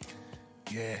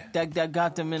 Yeah. That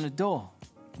got them in the door.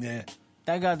 Yeah.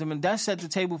 That got them in. That set the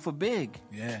table for Big.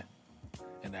 Yeah.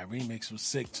 And that remix was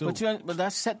sick too. But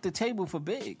that set the table for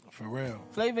Big. For real.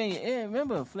 Flavor in Your Ear.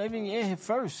 Remember, Flavor in Your Ear hit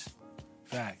first.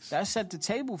 Facts. That set the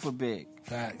table for Big.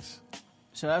 Facts.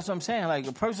 So that's what I'm saying. Like,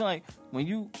 a person, like, when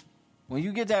you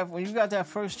got that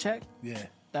first check. Yeah.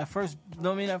 That first, you know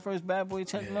what I mean? That first Bad Boy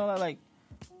check and all that, like,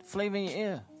 Flavor in Your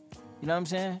Ear. You know what I'm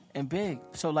saying? And Big.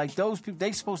 So like those people,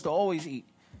 they supposed to always eat.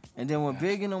 And then when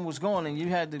Big and them was gone, and you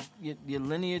had to your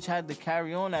lineage had to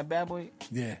carry on that bad boy.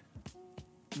 Yeah.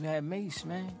 You had Mace,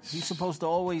 man. He's supposed to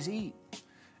always eat.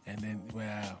 And then,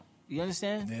 wow. You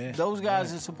understand? Yeah. Those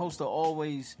guys are supposed to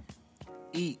always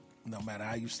eat. No matter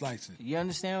how you slice it. You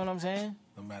understand what I'm saying?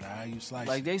 No matter how you slice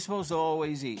Like it. they supposed to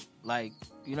always eat. Like,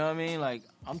 you know what I mean? Like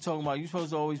I'm talking about you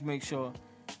supposed to always make sure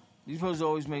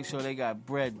they got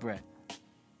bread.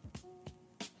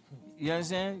 You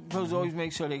understand? You're supposed to always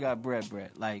make sure they got bread.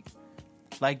 Like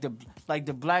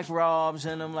the Black Robs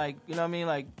and them, like, you know what I mean?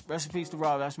 Like, rest in peace to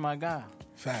Rob, that's my guy.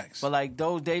 Facts. But like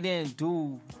those, they didn't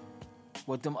do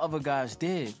what them other guys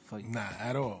did for you. Nah,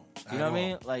 at all. You know what I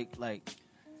mean? Like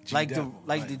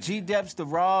the G-Deps, the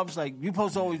Robs, like you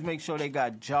supposed to always make sure they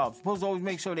got jobs. Supposed to always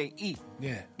make sure they eat.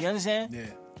 Yeah. You understand? Yeah.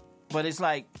 But it's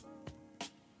like,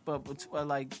 but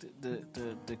like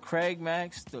the Craig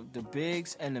Max, the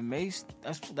Biggs, and the Mace,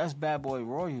 that's bad boy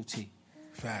royalty.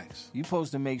 Facts. You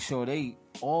supposed to make sure they eat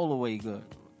all the way good.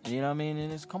 You know what I mean?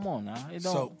 And it's come on now. It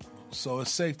don't. So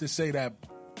it's safe to say that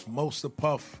most of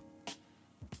Puff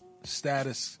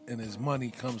status and his money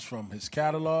comes from his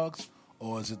catalogs,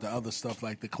 or is it the other stuff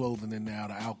like the clothing and now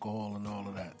the alcohol and all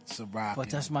of that? But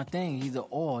that's my thing. Either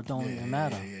or don't even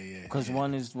matter. Because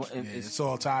one is it's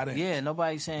all tied in. Yeah,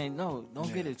 nobody's saying no.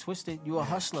 Don't get it twisted. You a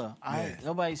hustler.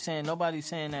 Nobody's saying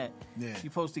that. Yeah. You're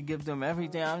supposed to give them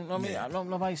everything.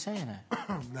 Nobody's saying that.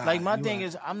 Nah, like my you thing right.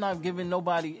 is, I'm not giving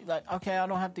nobody. Like, okay, I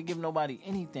don't have to give nobody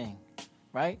anything,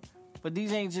 right? But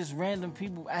these ain't just random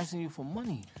people asking you for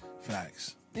money.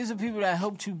 Facts. These are people that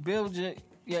helped you build your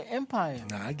empire.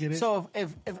 Nah, I get it. So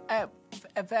if at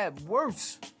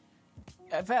worst,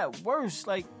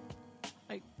 like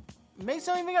Mace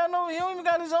don't even got he don't even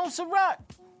got his own Ciroc.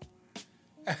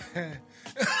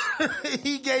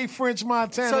 He gave French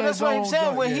Montana. So that's his what I'm own saying.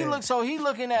 joint, When yeah. he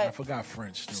looking at. I forgot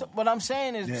French. Too. So, what I'm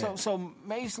saying is, Yeah. so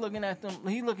Mace looking at them.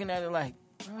 He looking at it like,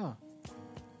 bro,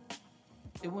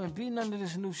 it wouldn't be none of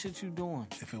this new shit you doing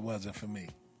if it wasn't for me.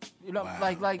 You know, Wow.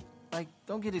 like,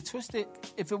 don't get it twisted.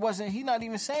 If it wasn't, he not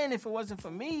even saying if it wasn't for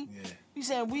me. Yeah. He's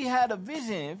saying we had a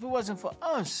vision. If it wasn't for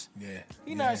us. Yeah.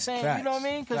 He not saying, Facts. you know what I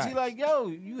mean? Because he Facts. like, yo,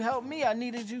 you helped me. I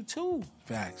needed you too.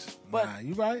 Facts. But nah,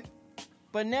 you right.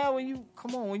 But now when you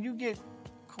when you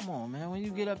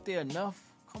get up there enough,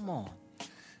 come on.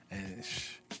 And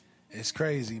it's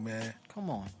crazy, man. Come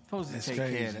on. You're supposed to It's take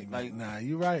crazy, care of it. man. Like, nah,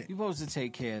 you right. You're supposed to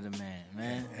take care of the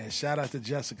man. And shout out to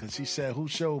Jessica. She said, who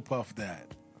showed Puff that?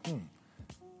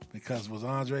 Because was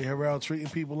Andre Harrell treating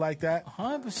people like that?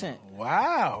 100%.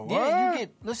 Wow. Yeah,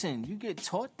 word. you get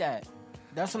taught that.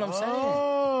 That's what I'm Oh.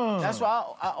 saying. That's why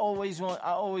I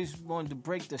always wanted to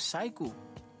break the cycle.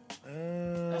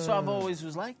 That's why I've always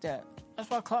was like that. That's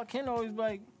why Clark Kent always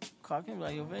like,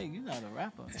 yo, Veg, you're not a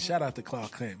rapper. And shout out to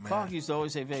Clark Kent, man. Clark used to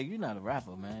always say, Veg, you're not a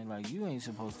rapper, man. Like, you ain't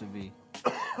supposed to be.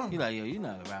 He like, yo, you're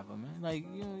not a rapper, man. Like,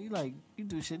 you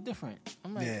do shit different.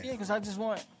 I'm like, yeah, because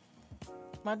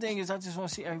my thing is I just want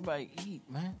to see everybody eat,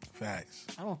 man. Facts.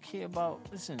 I don't care about,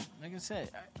 listen, like I said,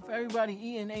 if everybody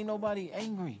eating, ain't nobody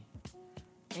angry.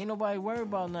 Ain't nobody worried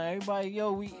about nothing. Everybody,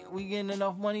 yo, we getting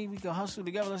enough money, we can hustle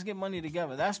together. Let's get money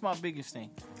together. That's my biggest thing.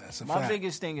 That's a my fact.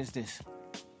 biggest thing is this.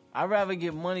 I'd rather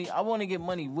get money. I want to get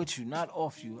money with you, not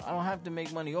off you. I don't have to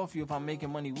make money off you if I'm making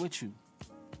money with you.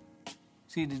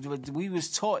 See, we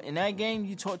was taught in that game,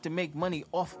 you taught to make money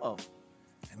off of.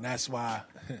 And that's why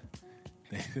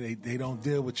they don't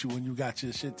deal with you when you got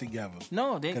your shit together.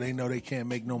 No, because they know they can't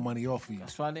make no money off of you.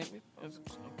 That's why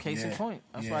case in point.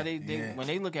 That's why they when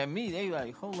they look at me, they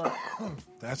like, hold up.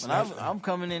 I'm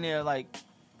coming in there like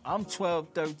I'm 12,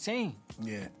 13.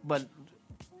 Yeah.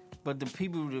 But the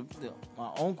people,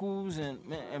 my uncles and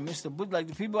Mr. Bush, like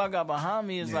the people I got behind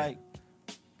me is like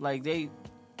they,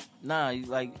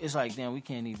 like it's like, damn, we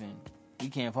can't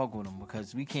fuck with him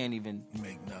because we can't even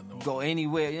make nothing go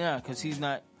anywhere. Because he's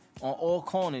not on all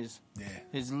corners. Yeah.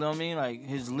 You know what I mean? Like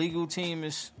his legal team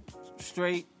is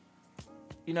straight.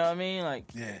 You know what I mean? Like,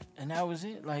 and that was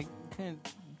it. Like, you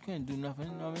couldn't do nothing.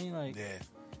 You know what I mean? Like,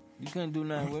 you couldn't do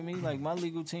nothing with me. Like, my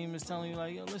legal team is telling you,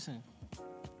 like, yo, listen,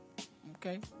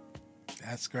 okay.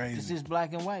 That's crazy. It's just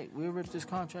black and white. We'll rip this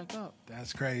contract up.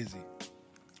 That's crazy.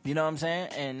 You know what I'm saying?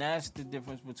 And that's the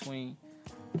difference between,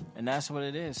 and that's what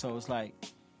it is. So it's like,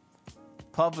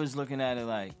 Puff is looking at it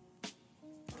like,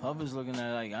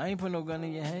 I ain't put no gun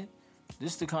in your head.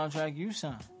 This is the contract you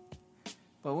signed.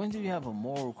 But when do you have a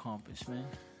moral compass, man?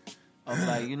 Of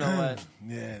like, you know what?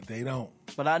 Yeah, they don't.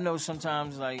 But I know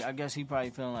sometimes, like, I guess he probably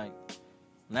feeling like,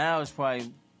 now it's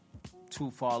probably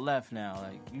too far left now.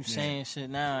 Like, you saying shit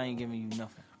now, I ain't giving you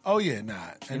nothing. Oh, yeah, nah.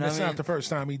 And You know that's what I not mean? the first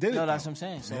time he did it. No, that's though. what I'm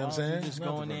saying. So You know what I'm saying? just Not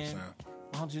the going first in, time.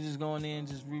 Why don't you just go in there and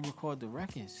just re-record the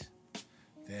records?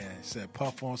 Damn, said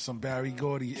Puff on some Barry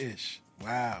Gordy-ish.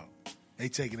 Wow. They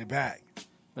taking it back.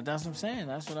 But that's what I'm saying.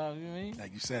 That's what I mean.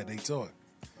 Like you said, they taught.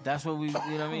 That's what we, you know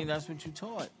what I mean? That's what you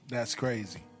taught. That's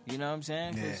crazy. You know what I'm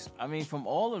saying? 'Cause, Yeah. I mean, from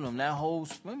all of them, that whole,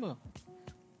 remember,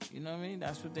 you know what I mean?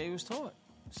 That's what they was taught.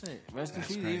 That's it. Rest in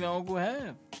That's peace, crazy. even Uncle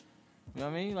Ham. You know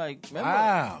what I mean? Like, remember,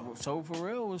 Wow. Soul For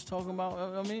Real was talking about,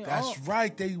 I mean, That's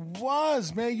right, they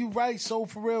was, man. You right. Soul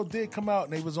For Real did come out,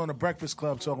 and they was on the Breakfast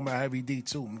Club talking about Heavy D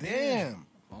too. Damn.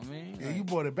 I mean, Yeah, like, you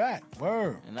brought it back.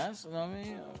 Word. and that's, you know what I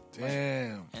mean?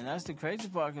 Damn. And that's the crazy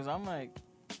part, because I'm like,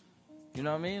 you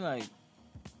know what I mean? Like,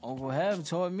 Uncle Ham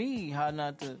taught me how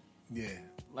not to, Yeah.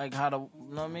 like, how to,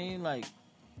 you know what I mean? Like,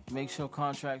 make sure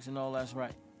contracts and all that's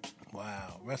right.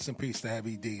 Wow. Rest in peace to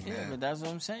Heavy D, Yeah, man. but that's what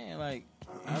I'm saying. Like,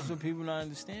 that's what people not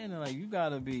understanding. Like, you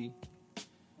get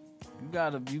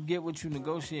what you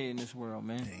negotiate in this world,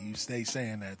 man. Yeah, you stay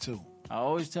saying that too. I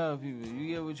always tell people, you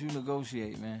get what you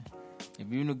negotiate, man.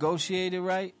 If you negotiate it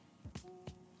right,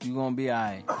 you gonna be all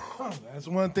right. That's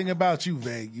one thing about you,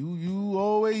 Veg. You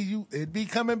always, it be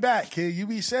coming back, kid. You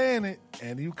be saying it,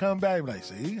 and you come back like,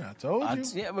 see, I told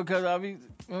you. Yeah, because I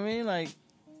mean, like,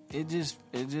 it just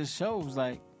shows,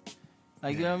 like,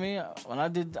 you know what I mean? When I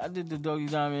did the Doggy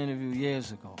Diamond interview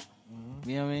years ago,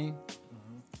 you know what I mean?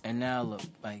 And now look,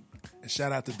 like, And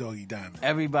shout out to Doggy Diamond.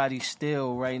 everybody's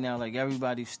still right now, like,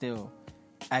 everybody's still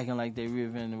acting like they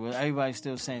reinvented the wheel. Everybody's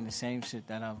still saying the same shit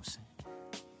that I was saying.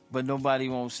 But nobody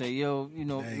won't say, yo, you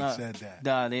know, They nah, said that.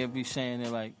 Nah, they'll be saying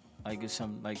it like it's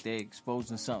something, like they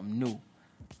exposing something new.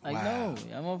 Like, Wow.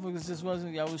 no, y'all motherfuckers just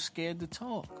wasn't, y'all was scared to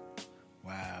talk.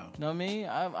 Wow. You know what I mean?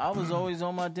 I was always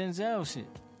on my Denzel shit.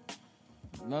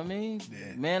 You know what I mean?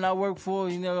 Yeah. Man I work for,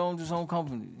 he never owned his own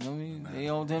company. You know what I mean? They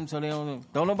owned him, so they owned him.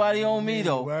 Don't nobody own me,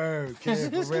 though. Word,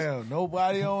 kid, for real.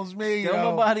 Nobody owns me, Don't yo.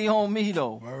 nobody own me,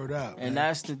 though. Word up, And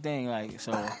that's the thing, like,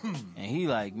 so, and he,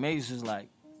 like, Mace is like,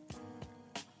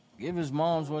 give his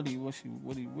mom's what she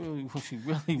really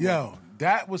Yo,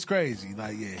 that was crazy.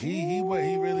 Like, yeah, he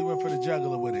really went for the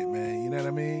juggler with it, man. You know what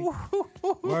I mean?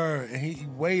 Word. And he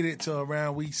waited till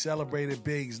around we celebrated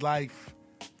Big's life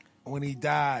when he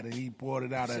died, and he brought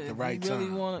it out at the right He really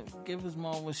time. want to give his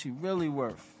mom what she really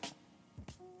worth.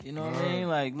 You know what I Word. mean?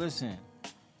 Like, listen,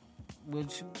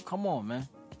 come on, man.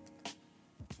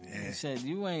 Yeah. He said,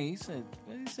 you ain't, he said,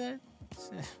 what he said? He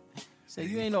said,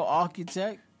 you ain't no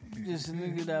architect. You just a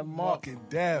nigga that Marking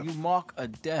death. You mark a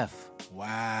death.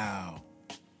 Wow.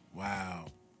 Wow.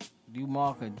 You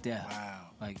mark a death. Wow.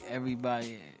 Like,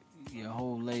 everybody, your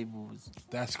whole label was.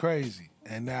 That's crazy.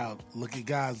 And now look at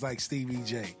guys like Stevie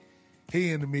J.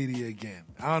 He in the media again.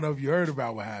 I don't know if you heard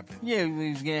about what happened. Yeah, he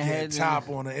was getting head top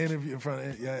on an interview in front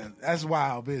of, yeah, that's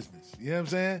wild business. You know what I'm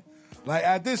saying? Like,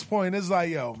 at this point, it's like,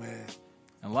 yo, man.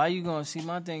 And why you gonna see?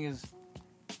 My thing is,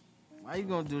 why you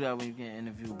gonna do that when you get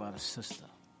interviewed by the sister?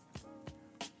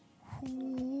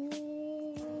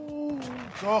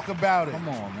 Talk about it. Come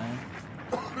on, man.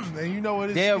 And you know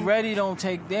what? They already don't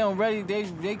take. They already.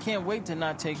 They can't wait to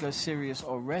not take us serious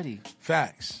already.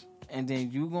 Facts. And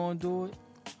then you gonna do it?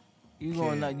 You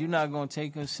gonna not? You not gonna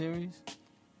take us serious?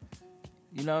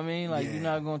 You know what I mean? Like, Yeah. you're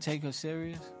not gonna take us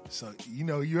serious? So, you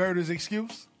know, you heard his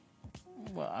excuse?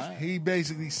 Well, He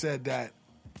basically said that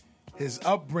his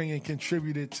upbringing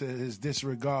contributed to his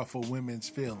disregard for women's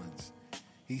feelings.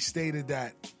 He stated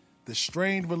that the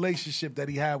strained relationship that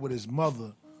he had with his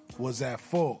mother was at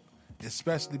fault,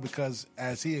 especially because,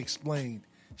 as he explained,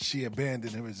 she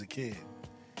abandoned him as a kid.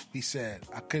 He said,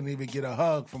 I couldn't even get a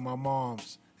hug from my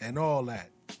moms and all that.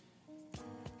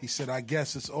 He said, I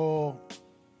guess it's all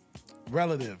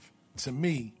relative to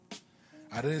me.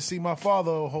 I didn't see my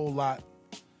father a whole lot.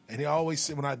 And he always,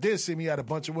 when I did see him, he had a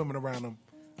bunch of women around him.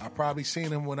 I probably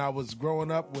seen him when I was growing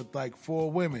up with like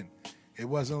 4 women. It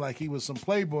wasn't like he was some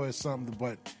playboy or something,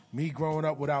 but me growing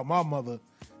up without my mother,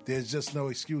 there's just no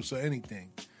excuse or anything.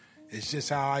 It's just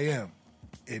how I am.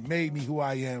 It made me who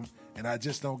I am, and I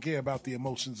just don't care about the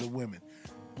emotions of women.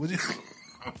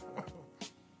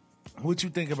 What you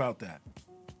think about that?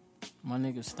 My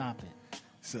nigga, stop it.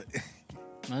 So,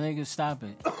 My nigga, stop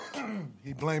it.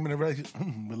 he blaming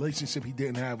the relationship he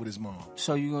didn't have with his mom.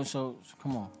 So you gonna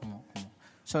come on.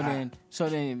 So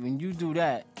then when you do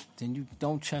that, then you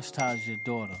don't chastise your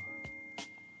daughter.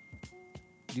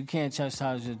 You can't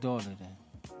chastise your daughter then.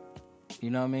 You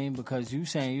know what I mean? Because you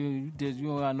saying you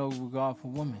don't got no regard for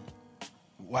women.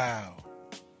 Wow.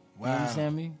 You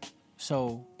understand me?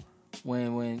 So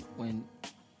when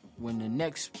the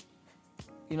next,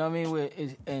 you know what I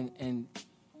mean? And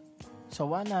so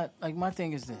why not? Like, my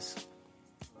thing is this.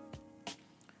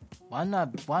 Why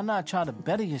not try to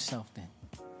better yourself then?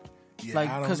 Yeah, like,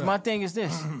 I don't because know. my thing is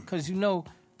this, because he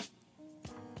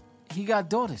got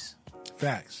daughters.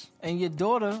 Facts. And your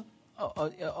daughter,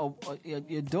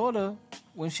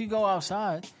 when she go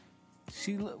outside,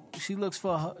 she looks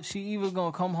for her. She either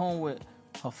gonna come home with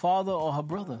her father or her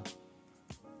brother.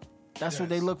 That's what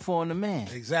they look for in a man.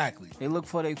 Exactly. They look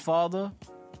for their father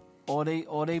or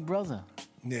they brother.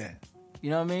 Yeah. You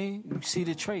know what I mean? You see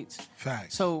the traits.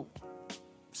 Facts. So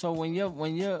when your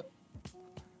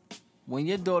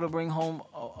daughter bring home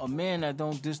a man that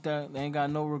ain't got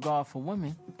no regard for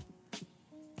women,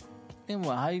 then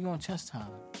what? How you gonna chastise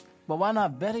him? But why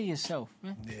not better yourself,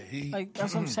 man? Yeah, like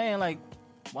that's what I'm saying. Like,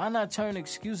 why not turn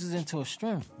excuses into a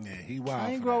strength? Yeah, he wild.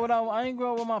 I ain't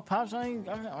grow with my pops. I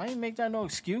ain't make that no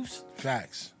excuse.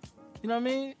 Facts. You know what I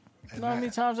mean? You know how many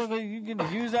times you can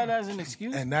use that as an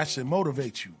excuse? And that should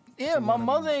motivate you. Yeah, my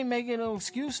mother ain't making no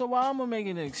excuse, so why I'm gonna make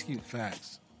it an excuse?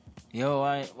 Facts. Yo,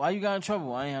 why you got in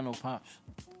trouble? I ain't had no pops.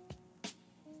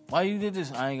 Why you did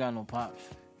this? I ain't got no pops.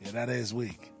 Yeah, that is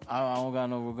weak. I don't got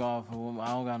no regard for women. I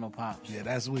don't got no pops. Yeah,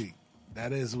 that's weak.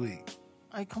 That is weak.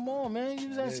 Like, come on, man.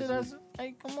 Use that shit as,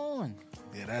 like, come on.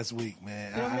 Yeah, that's weak,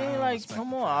 man. You know what I mean? Like,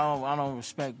 come on. I don't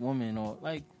respect women or,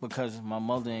 like, because my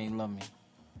mother ain't love me.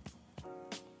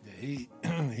 Yeah,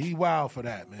 he wild for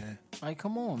that, man. Like,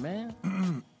 come on,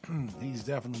 man. He's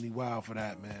definitely wild for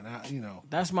that, man.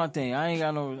 That's my thing. I ain't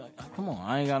got no. Come on,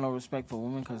 I ain't got no respect for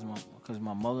women because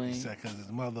my mother ain't. Because his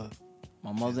mother.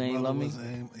 My mother ain't love me.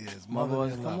 His mother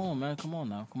was. didn't Come love on, man. Come on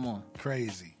now. Come on.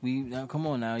 Crazy. Come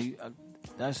on now.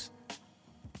 That's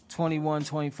 21,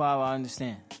 25. I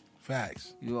understand.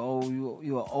 Facts. You're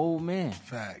an old man.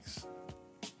 Facts.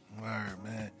 Word,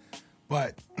 man.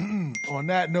 But on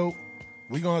that note,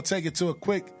 we're gonna take it to a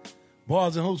quick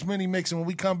Bars and Hoops mini mix, and when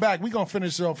we come back, we're gonna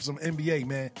finish it off with some NBA,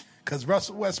 man. Cause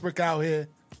Russell Westbrook out here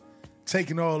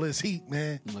taking all this heat,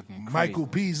 man. Michael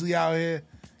Beasley out here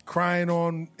crying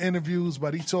on interviews,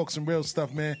 but he talks some real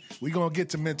stuff, man. We're going to get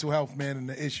to mental health, man, and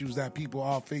the issues that people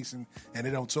are facing, and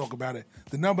they don't talk about it.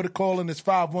 The number to call in is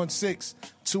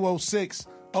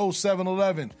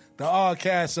 516-206-0711. The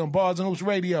Oddcast on Bars and Hoops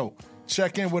Radio.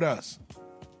 Check in with us.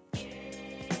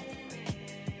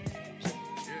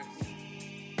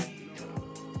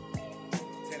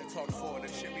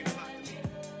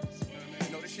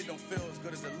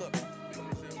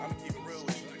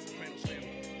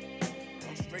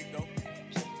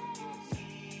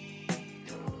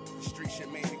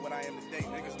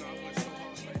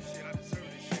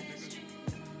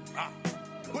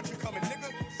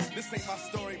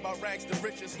 Rags to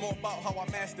riches, more about how I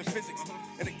mastered physics.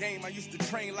 In the game, I used to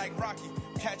train like Rocky,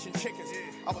 catching chickens.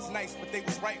 I was nice, but they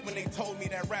was right when they told me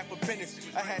that rap was business.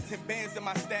 I had 10 bands in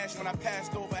my stash when I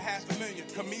passed over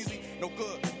 $500,000. Come easy, no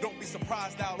good. Don't be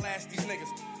surprised I outlast these niggas.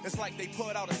 It's like they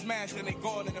put out a smash, then they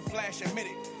gone in a flash and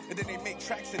minute. And then they make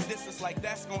tracks and distance like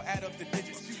that's gonna add up the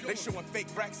digits. They showing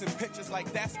fake racks and pictures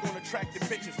like that's gonna attract the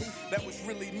bitches. That was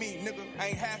really me, nigga. I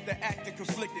ain't have to act and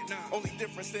conflicted. Only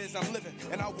difference is I'm living.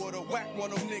 And I would've whacked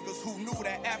one of them niggas who knew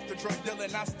that after drug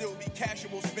dealing, I still be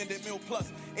casual, spending $1 million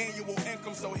plus annual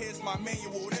income. So here's my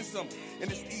manual, then some. And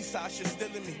this east side shit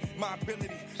still in me. My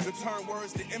ability to turn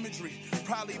words to imagery.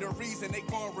 Probably the reason they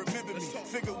gon' remember me.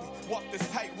 Figure we walk this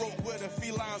tightrope with a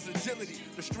feline's agility.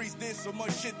 The streets did so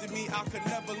much shit to me, I could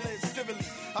never live civilly.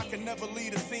 I can never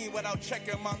leave a scene without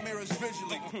checking my mirrors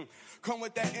visually. Come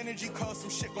with that energy, cause some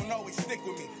shit gon' always stick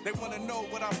with me. They wanna know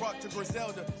what I brought to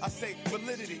Griselda. I say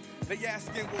validity. They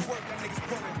asking what work that niggas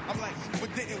put in. I'm like,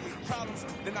 but didn't we? Problems,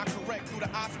 then I correct through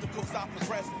the obstacles I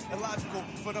progress. Illogical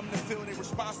for them to feel they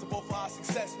responsible for our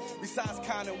success. Besides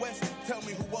Kanye West, tell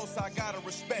me who else I gotta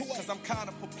respect. Cause I'm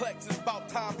kinda perplexed. It's about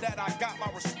time that I got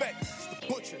my respect. It's the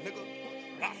butcher, nigga.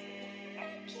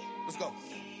 Let's go.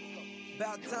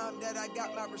 About time that I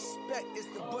got my respect. It's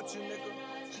the butcher, nigga.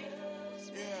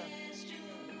 Yeah.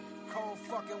 Cold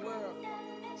fucking world.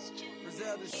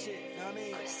 Griselda shit, you know what I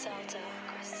mean? Griselda.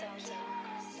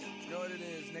 You know what it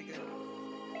is, nigga.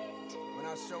 When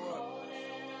I show up,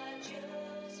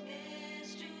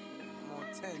 I'm on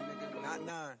 10, nigga, not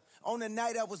 9. On the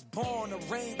night I was born, the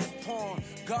rain was pouring,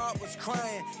 God was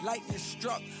crying, lightning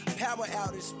struck, power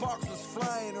outage, sparks was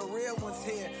flying, the real one's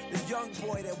here, the young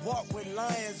boy that walked with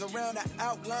lions, around the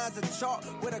outlines of chalk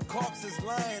where the corpse is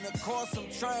lying. Of course I'm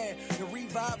trying to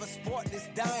revive a sport that's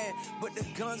dying, but the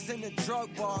guns and the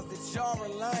drug bars that y'all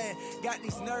relying, got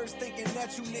these nerves thinking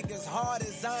that you niggas hard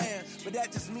as iron, but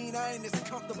that just mean I ain't as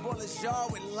comfortable as y'all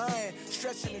with lying,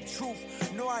 stretching the truth,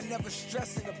 no I never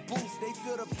stress in the booth, they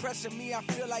feel the pressure, me I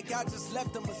feel like I just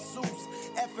left a masseuse,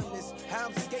 effortless, how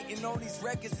I'm skating Writing on these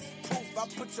records is proof. I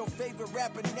put your favorite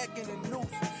rapper neck in the noose,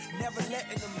 never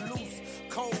letting them loose.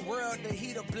 Cold world, the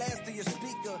heater blast to your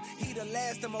speaker. He the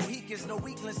last of Mohicans, no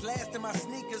weaklings last in my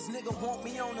sneakers. Nigga want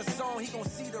me on the song, he gon'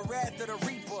 see the wrath of the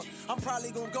reaper. I'm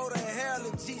probably gon' go to hell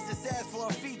if Jesus asks for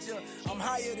a feature. I'm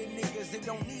higher than niggas and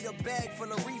don't need a bag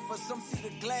full of reefer. Some see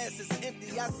the glass is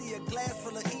empty, I see a glass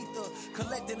full of ether.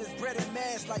 Collecting his bread and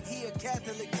mash like he a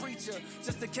Catholic preacher.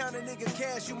 Just to count a nigga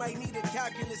cash, you might need a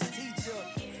calculus teacher.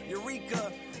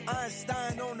 Eureka,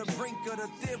 Einstein on the brink of the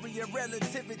theory of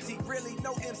relativity. Really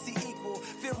no MC equal.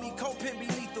 Feel me, Copen be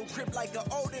lethal. Crip like an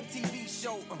old MTV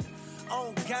show.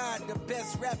 On God, the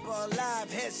best rapper alive.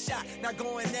 Headshot. Now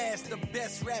go and ask the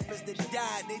best rappers that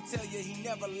died. They tell you he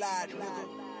never lied, nigga.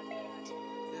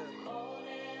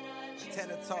 Yeah.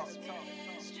 Tenor talk.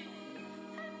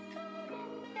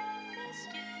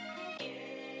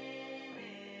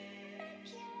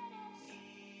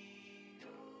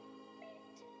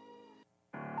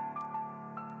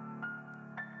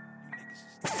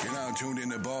 You're now tuned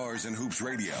into Bars and Hoops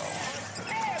Radio,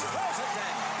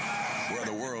 where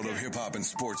the world of hip-hop and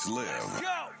sports live.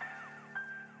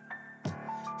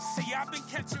 See, I've been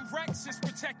catching wrecks since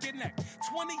Protect Your Neck.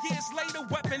 20 years later,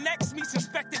 Weapon X meets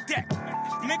Inspector Deck.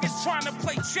 Niggas trying to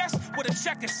play chess with a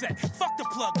checker set. Fuck the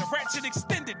plug, the ratchet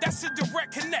extended, that's a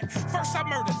direct connect. First I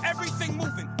murdered everything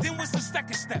moving, then was the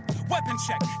second step. Weapon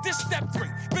check, this step 3,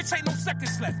 bitch ain't no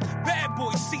seconds left. Bad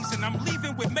boy season, I'm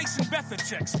leaving with Mason Betha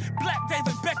checks. Black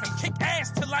David Beckham, kick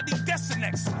ass till I need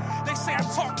Desinex. They say I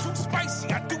talk too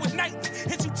spicy, I do it nightly.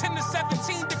 Hit you 10 to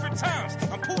 17 different times,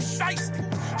 I'm Pooh Shiesty.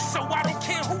 So I don't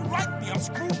care who like me, I'm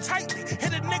screwed tightly.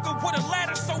 Hit a nigga with a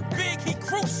ladder so big he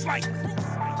grew slightly.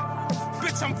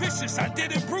 Bitch, I'm vicious, I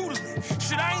did it brutally.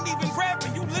 Shit, I ain't even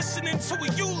rapping, you listening to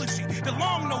a eulogy. The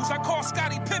long nose I call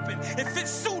Scottie Pippen, it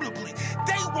fits suitably.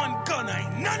 Day one gunner,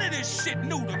 ain't none of this shit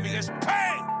new to me, it's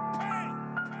pain.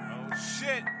 Oh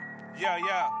shit, yeah.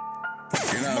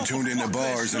 You're now tuned into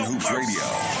Bars and Hoops Radio.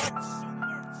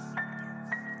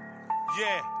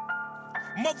 Yeah.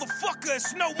 Motherfucker,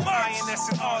 it's no mercy. INS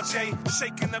and RJ,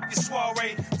 shaking up your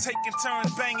soiree, taking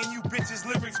turns banging you bitches,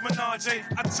 lyrics menage.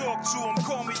 I talk to them,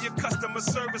 call me your customer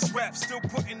service rep. Still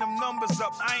putting them numbers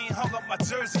up, I ain't hung up my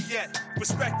jersey yet.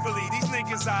 Respectfully, these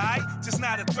niggas aight, just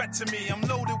not a threat to me. I'm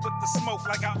loaded with the smoke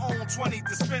like I own 20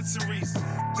 dispensaries.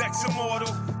 Dex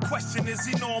immortal, question is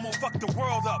he normal? Fuck the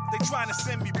world up, they trying to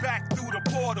send me back through the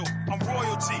portal. I'm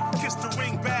royalty, kiss the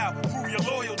ring, bow, prove your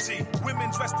loyalty.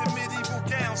 Women dressed in medieval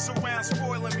gowns surround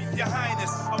spoiling me, your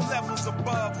highness. I'm levels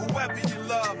above whoever you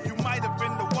love. You might have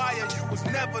been the wire, you was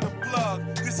never the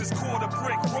plug. This is quarter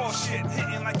brick, raw shit,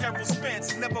 hitting like Errol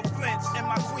Spence, never flinch. And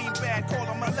my queen bag, call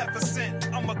on my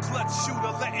Maleficent. I'm a clutch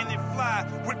shooter, letting it fly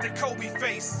with the Kobe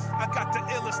face. I got the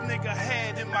illest nigga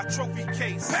head in my trophy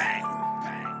case. Bang!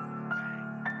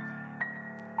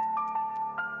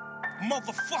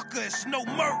 Motherfucker, it's no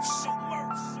mercy.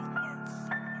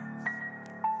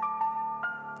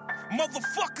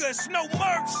 Motherfucker, it's no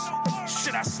mercy.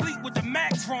 Should I sleep with the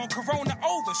Mac drawn? Corona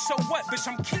over, so what? Bitch,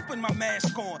 I'm keeping my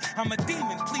mask on. I'm a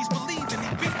demon, please believe in me.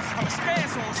 Beat. I'm a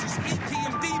spaz on since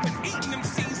EPM demon. Eating them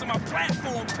seeds on my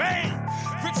platform. Pain.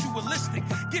 Ritualistic.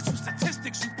 Get you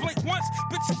statistics. You blink once,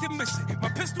 bitch, you can miss it. My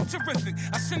pistol terrific.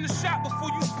 I send a shot before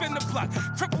you spin the block.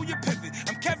 Triple your pivot.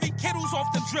 I'm Kevin Kittles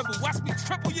off the dribble. Watch me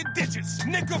triple your digits.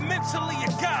 Nigga, mentally a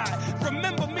god.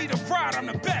 Remember me to ride, I'm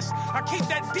the best. I keep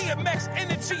that DMX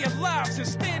energy alive.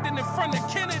 Since standing in front of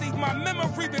Kennedy, my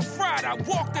memory been fried. I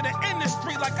walked in the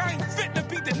industry like I ain't fit to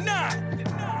be denied.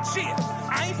 Yeah,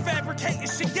 I ain't fabricating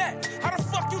shit yet. How the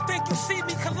fuck you think you see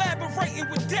me collaborating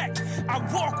with Deck? I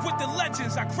walk with the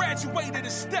legends. I graduated a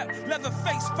step.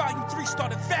 Leatherface Volume 3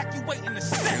 started evacuating the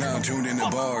step. You're now tuned into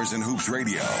Bars and Hoops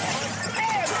Radio,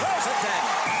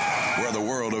 where the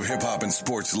world of hip-hop and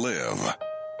sports live.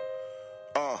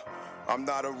 I'm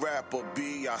not a rapper,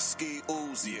 B, I ski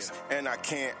Uzis. And I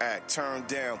can't act, turned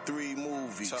down 3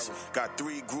 movies. Got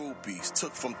 3 groupies,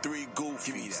 took from 3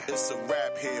 goofies. It's a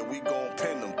rap here, we gon'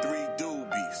 pin them 3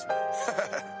 doobies.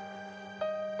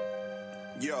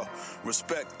 Yo,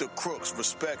 respect the crooks,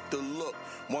 respect the look.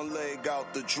 One leg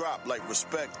out the drop, like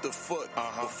respect the foot.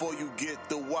 Before you get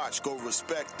the watch, go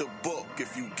respect the book.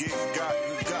 If you get got,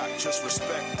 you got, just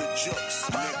respect the jokes,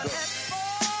 nigga.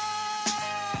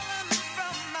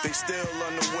 They still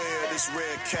unaware of this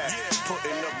red cat,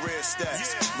 putting up red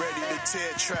stacks, ready to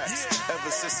tear tracks. Ever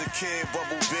since a kid,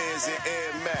 bubble bands and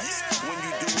Air Max. When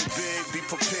you do it big, be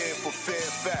prepared for fair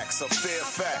facts, a fair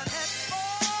fact.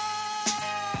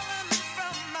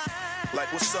 Like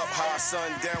what's up, high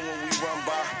sun down when we run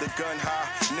by. The gun high,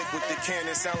 Nick with the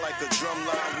cannon sound like a drum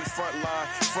line. We front line,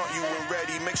 front you and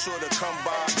ready. Make sure to come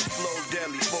by. The flow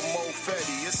deadly for Mo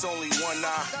Fetty. It's only one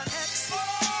eye.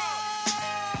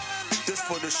 This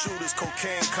for the shooters,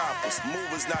 cocaine coppers,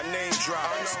 movers, not name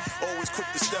droppers. Always quick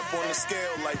to step on the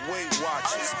scale like Weight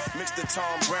Watchers. Mix the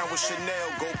Tom Brown with Chanel,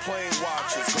 go plane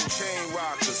watchers, go chain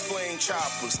rockers, flame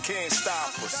choppers, can't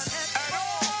stop us.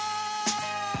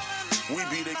 We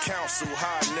be the council,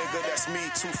 high nigga, that's me,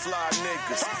 two fly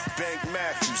niggas. Bank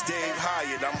Matthews, Dave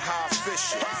Hyatt, I'm high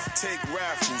fishing. Take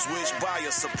raffles, wish buy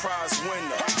a surprise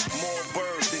winner. More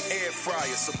birds than air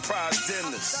fryer, surprise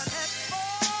dinners.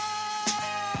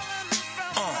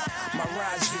 My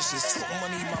ride's vicious, talk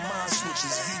money, my mind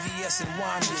switches. VVS and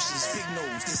wine wishes, big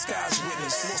nose, disguise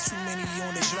witness. Lost too many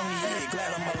on the journey, yeah,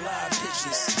 glad I'm alive,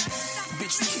 bitches.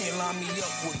 Bitch, you can't line me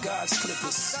up with God's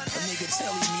clippers. A nigga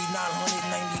telling me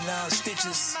 999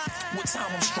 stitches. What time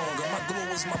I'm stronger, my glow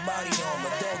is my body armor.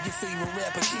 Dog, your favorite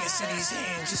rapper can't see these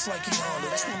hands just like he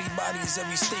Honda. 20 bodies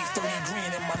every state, 30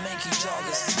 grand in my Nike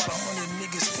joggers. About 100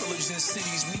 niggas pillaged in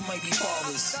cities, we might be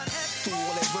fathers. Through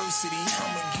all adversity,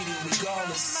 I'ma get it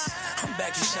regardless. I'm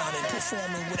back to shining,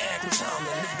 performing with accurate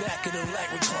timing. Look back at the lack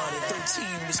reclining.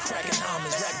 13 was cracking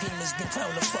diamonds. Rap demons been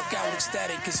clowning the fuck out.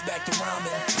 Ecstatic, it's back to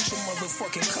rhyming. Put your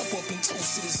motherfucking cup up and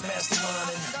toast to this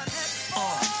masterminding.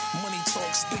 Money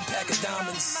talks, big pack of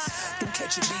diamonds. Don't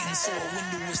catch a beating sore.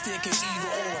 Window is thick as either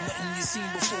or. Nothing you seen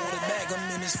before. The bag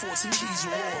I'm in is 14 keys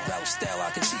or raw. About style, I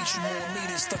can teach you more.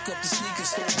 Meters stuck up the sneaker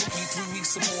store. Book me 3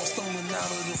 weeks or more. Stolen out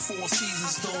of the Four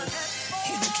Seasons store.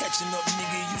 Ain't no catching up,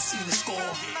 nigga. You see the score.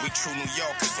 We true New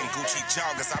Yorkers and Gucci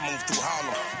joggers. I move through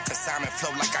Harlem. Consignment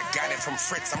flow like I got it from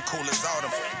Fritz. I'm cool as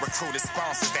autumn. Recruited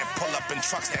sponsors that pull up in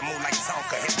trucks that move like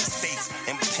Tonka. Hit the States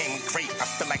and became great. I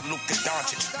feel like Luka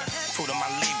Doncic. Fruit of my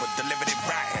labor, delivered it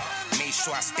rotten. Made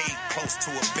sure I stayed close to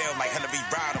a bill like Hillary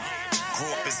Rodham. Grew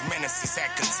up as menaces,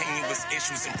 had continuous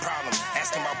issues and problems.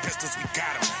 Asking about pistols, we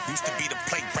got them. Used to be the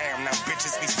playground, now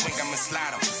bitches, we swing them and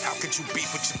slide them. How could you beef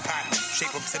with your partner?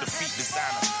 Shape up to the feet,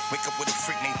 designer. Wake up with a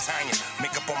freak named Tanya.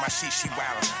 Make up on my sheet, she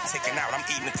wildin'. Taking out, I'm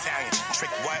eating Italian.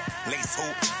 Trick what? Lace who?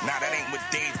 Nah, that ain't what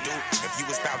Dave do. If you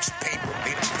was about your paper,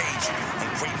 they'd have paid you.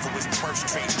 Ungrateful is the worst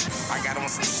trait. I got on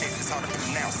some shit, it's hard to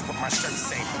pronounce what my shirt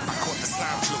say. I caught the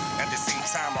slime flu. At the same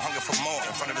time, I hunger for more.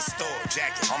 In front of the store,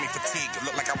 jacket, army fatigue. It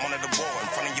looked like I wanted a war. In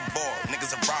front of your board,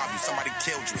 niggas will rob you. Somebody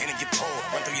killed you, hitting your pole.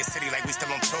 Run through your city like we still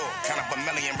on tour. Count up $1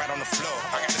 million right on the floor.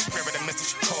 I got the spirit of Mr.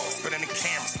 Shakur. Spit in the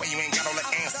camera, swear you ain't got all the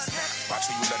answers. Watch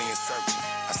who you let in your circle.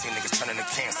 I see niggas turning to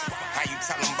cancer. How you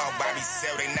tell them about Bobby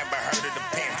Sell? They never heard of the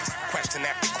Panthers. Question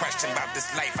after question about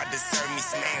this life, I deserve me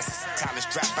some answers. College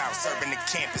dropout, serving the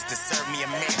campus, deserve me a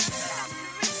mansion.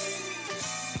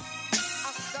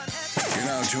 You're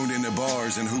now tuned into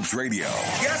Bars and Hoops Radio.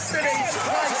 Yesterday's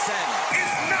price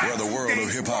is not where the world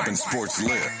of hip hop and sports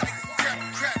live.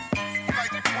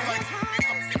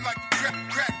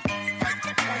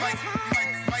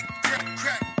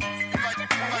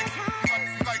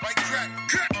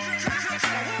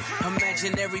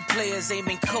 Imaginary players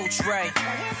aiming coach right.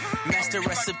 Master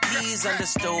recipes under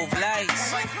stove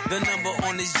lights. The number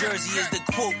on his jersey is the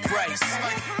quote price.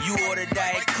 You order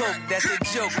Diet Coke, that's a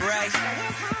joke, right?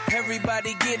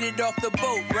 Everybody get it off the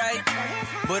boat, right?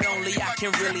 But only I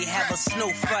can really have a snow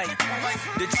fight.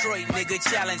 Detroit nigga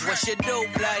challenge, what's your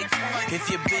dope like? If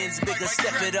your bin's bigger,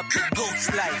 step it up to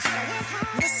ghost life.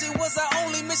 Missing was our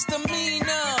only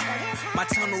misdemeanor. My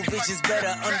tunnel vision's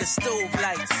better under stove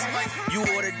lights. You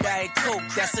order Diet Coke,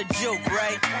 that's a joke,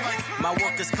 right? My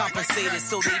workers compensated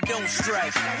so they don't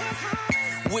strike.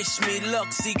 Wish me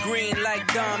luck, see green like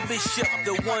Don Bishop.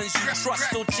 The ones you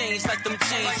trust don't change like them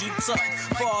chains you tuck.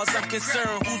 Far as I'm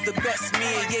concerned, who's the best? Me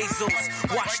and Jesus.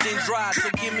 Washed and dried, so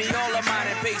give me all of mine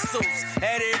in pesos.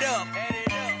 Add it up.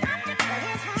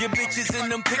 Your bitches in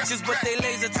them pictures, but they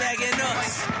laser tagging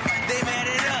us. They mad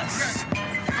at us.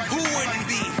 Who wouldn't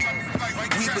be?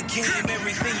 We became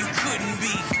everything you couldn't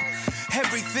be.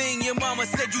 Everything your mama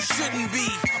said you shouldn't be.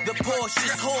 The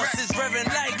Porsche's horse is revving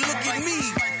like, look at me.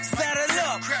 Saddle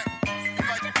up.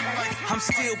 I'm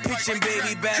still pitching,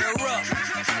 baby, batter up.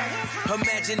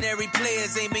 Imaginary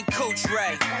players aiming coach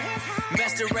right.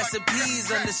 Master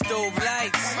recipes under stove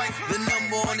lights. The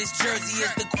number on his jersey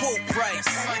is the quote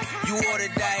price. You order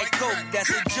Diet Coke, that's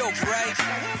a joke, right?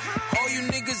 All you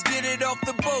niggas get it off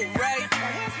the boat, right?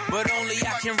 But only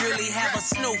I can really have a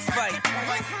snow fight.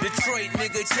 Detroit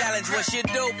nigga challenge, what's your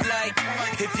dope like?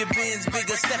 If your bin's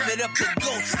bigger, step it up to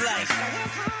ghost life.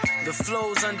 The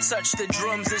flow's untouched, the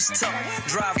drums is tough.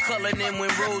 Drive colored in when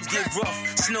roads get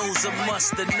rough. Snow's a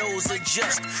must, the nose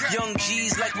adjust. Young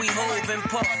G's like we Hove and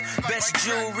Puff. Best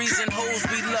jewelries and hoes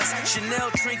we lust.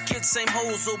 Chanel trinkets, same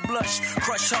hoes will blush.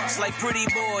 Crush hearts like pretty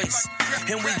boys.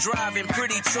 And we driving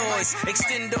pretty toys.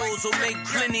 Extendos will make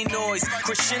plenty noise.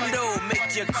 Crescendo,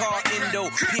 make your car endo.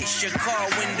 Pierce your car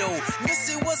window.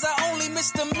 Missy was our only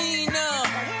misdemeanor.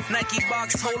 Nike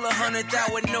box hold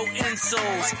 100,000 with no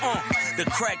insoles. The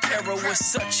crack era was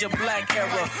such a black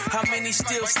era. How many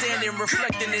still standing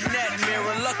reflecting in that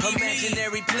mirror? Lucky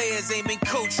imaginary players ain't been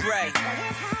coached right.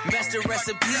 Master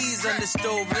recipes under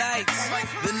stove lights.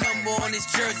 The number on his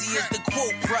jersey is the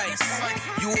quote price.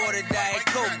 You order Diet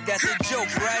Coke, that's a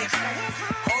joke, right?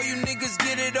 All you niggas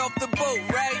get it off the boat,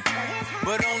 right?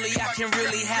 But only I can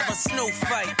really have a snow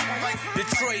fight.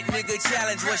 Detroit nigga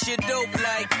challenge, what's your dope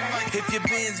like? If your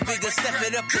bin's bigger, step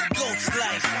it up to ghost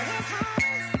life.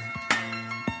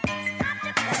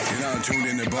 You're now tuned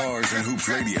into Bars and Hoops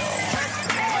Radio,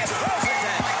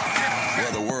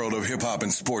 where the world of hip-hop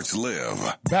and sports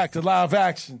live. Back to live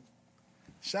action.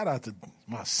 Shout out to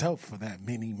myself for that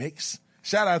mini mix.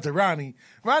 Shout out to Ronnie.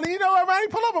 Ronnie, you know what, Ronnie?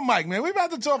 Pull up a mic, man. We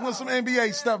about to talk on some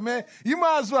NBA stuff, man. You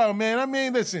might as well, man. I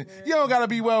mean, listen, you don't got to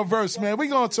be well-versed, man. We're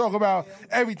going to talk about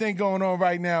everything going on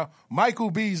right now.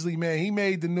 Michael Beasley, man, he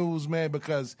made the news, man,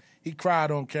 because he cried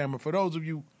on camera. For those of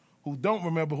you who don't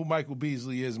remember who Michael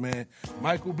Beasley is, man,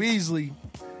 Michael Beasley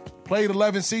played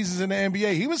 11 seasons in the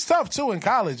NBA. He was tough, too, in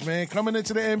college, man. Coming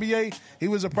into the NBA, he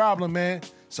was a problem, man.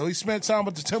 So he spent time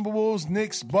with the Timberwolves,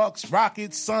 Knicks, Bucks,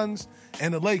 Rockets, Suns,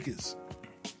 and the Lakers.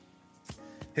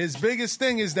 His biggest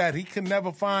thing is that he can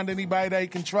never find anybody that he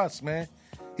can trust, man.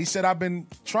 He said, I've been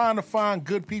trying to find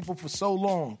good people for so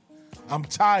long. I'm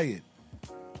tired.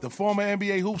 The former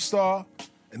NBA hoop star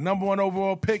and number 1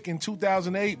 overall pick in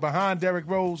 2008 behind Derrick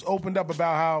Rose opened up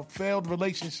about how failed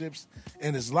relationships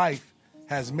in his life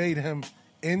has made him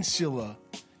insular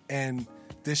and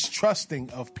distrusting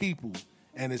of people,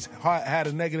 and it's had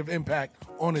a negative impact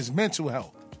on his mental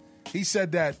health. He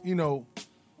said that, you know,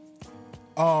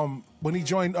 when he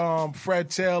joined Fred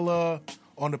Taylor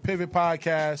on the Pivot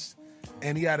podcast,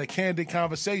 and he had a candid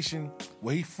conversation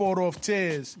where he fought off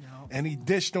tears, and he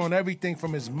dished on everything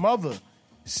from his mother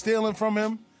stealing from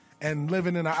him and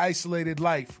living in an isolated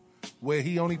life where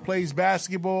he only plays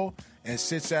basketball and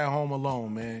sits at home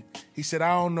alone, man. He said,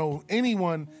 I don't know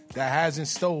anyone that hasn't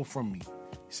stole from me.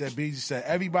 He said, Beasley said,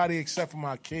 everybody except for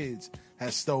my kids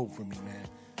has stole from me, man.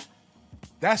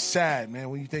 That's sad, man,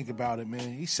 when you think about it,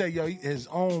 man. He said, yo, his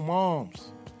own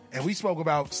moms. And we spoke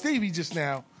about Stevie just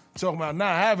now, talking about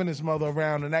not having his mother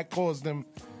around, and that caused him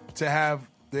to have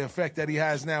the effect that he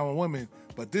has now on women.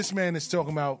 But this man is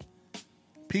talking about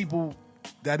people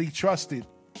that he trusted,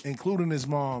 including his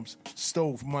moms,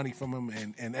 stole money from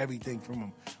him and everything from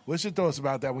him. What's your thoughts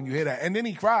about that when you hear that? And then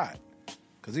he cried.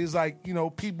 Because he was like, you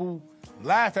know, people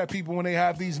laugh at people when they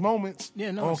have these moments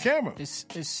on camera. It's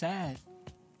sad.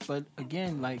 But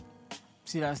again, like,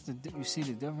 you see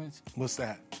the difference? What's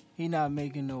that? He not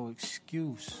making no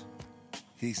excuse.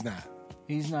 He's not.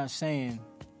 He's not saying,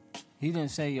 he didn't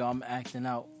say, yo, I'm acting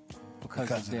out because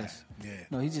of this. That. Yeah.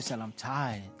 No, he just said, I'm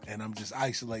tired. And I'm just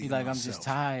isolating He's like, myself. I'm just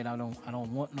tired. I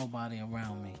don't want nobody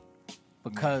around me.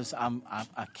 Because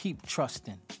I keep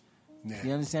trusting. Yeah.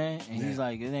 You understand? And he's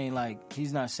like, it ain't like,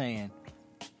 he's not saying,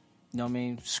 you know what I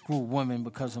mean, screw women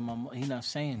because of my mom. He's not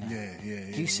saying that. Yeah.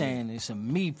 He's saying it's a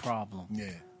me problem. Yeah.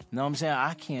 You know what I'm saying?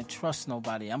 I can't trust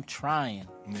nobody. I'm trying.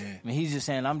 Yeah. I mean, he's just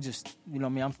saying, I'm just, you know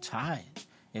what I mean, I'm tired.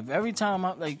 If every time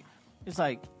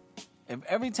if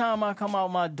every time I come out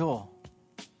my door,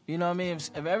 you know what I mean?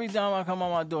 If every time I come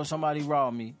out my door, somebody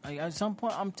rob me, like at some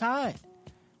point, I'm tired.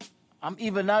 I'm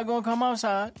either not going to come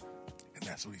outside. And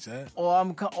that's what he said. Or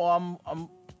I'm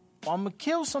going to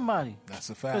kill somebody. That's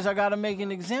a fact. Because I got to make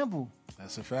an example.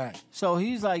 That's a fact. So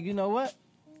he's like, you know what?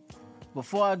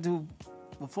 Before I do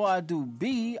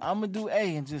B, I'm going to do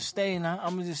A and just stay. And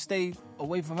I'm going to just stay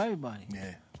away from everybody.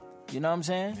 Yeah. You know what I'm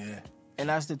saying? Yeah. And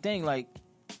that's the thing. Like,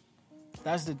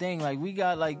 we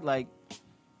got like,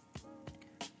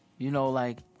 you know,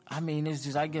 like, I mean, it's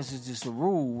just, I guess it's just a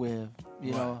rule where,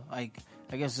 you know, like,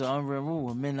 I guess it's an unwritten rule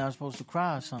where men not supposed to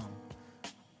cry or something.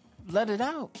 Let it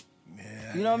out.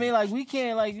 Yeah. You know what I mean? Like, we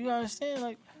can't, like, you understand?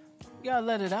 Like, you gotta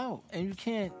let it out. And you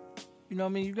can't, you know what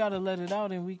I mean? You gotta let it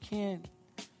out, and we can't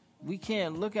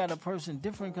look at a person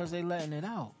different because they letting it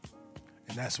out.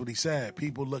 And that's what he said.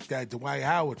 People looked at Dwight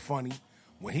Howard funny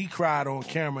when he cried on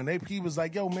camera, and he was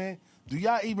like, yo, man, do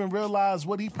y'all even realize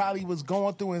what he probably was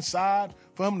going through inside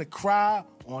for him to cry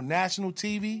on national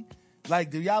TV?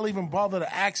 Like, do y'all even bother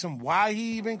to ask him why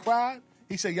he even cried?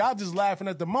 He said, y'all just laughing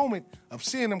at the moment of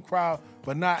seeing him cry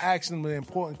but not asking him the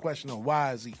important question of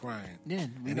why is he crying. Yeah,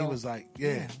 and he was like,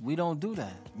 yeah. We don't do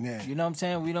that. Yeah. You know what I'm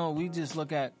saying? We just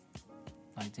look at,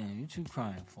 like, damn, you too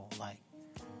crying for? Like,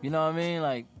 you know what I mean?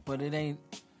 Like, but it ain't,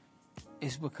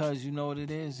 it's because you know what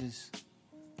it is,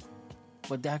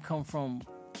 but that come from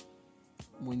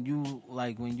when you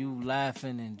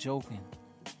laughing and joking,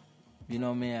 you know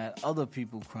what I mean, at other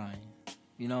people crying,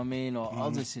 you know what I mean, or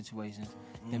other situations,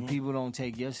 then people don't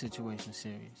take your situation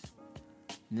serious.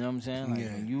 You know what I'm saying?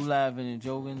 Like, when you laughing and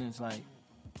joking, it's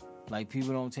like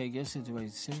people don't take your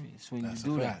situation serious when That's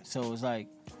you do a that. fact. So it's like,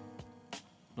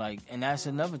 and that's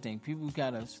another thing. People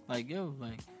gotta,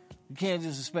 you can't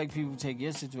just expect people to take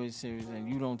your situation serious and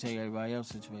you don't take everybody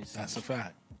else's situation serious. That's a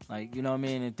fact. Like, you know what I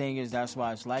mean? The thing is, that's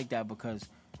why it's like that, because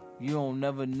you don't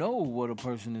never know what a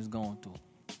person is going through.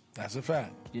 That's a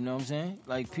fact. You know what I'm saying?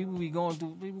 Like, people going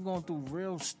through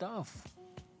real stuff.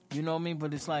 You know what I mean?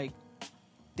 But it's like,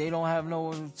 they don't have no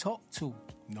one to talk to.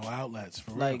 No outlets,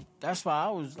 for real. Like, that's why I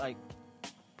was like,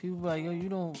 people be like, yo,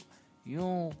 you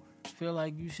don't feel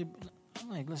like you should. I'm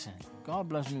like, listen, God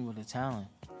bless me with a talent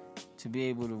to be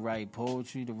able to write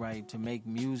poetry, to make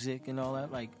music and all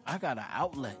that. Like, I got an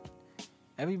outlet.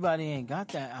 Everybody ain't got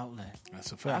that outlet.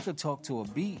 That's a fact. I could talk to a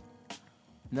beat.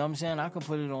 You know what I'm saying? I could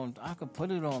put it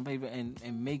on paper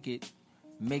and make it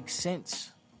make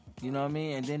sense. You know what I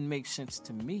mean? And then make sense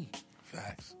to me.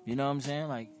 Facts. You know what I'm saying?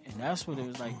 Like, and that's what it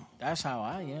was like. That's how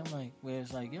I am. Like, where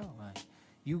it's like, yo, like,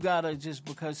 you gotta just,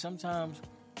 because sometimes,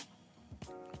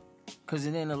 because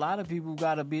then a lot of people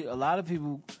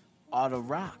are the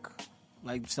rock.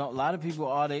 Like, a lot of people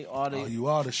are they. Oh, you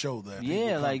are the show that.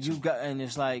 Yeah, like you got, and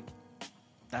it's like,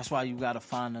 that's why you gotta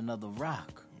find another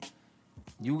rock.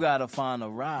 You gotta find a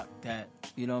rock that,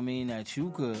 you know what I mean, that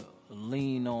you could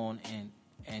lean on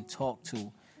and talk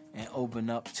to and open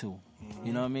up to.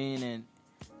 You know what I mean?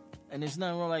 And it's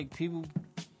nothing wrong, like, people,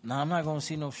 I'm not gonna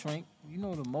see no shrink. You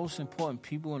know, the most important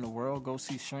people in the world go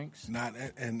see shrinks.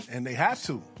 And they have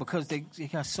to. Because they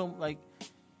got so, like,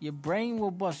 your brain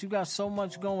will bust. You got so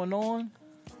much going on.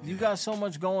 You got so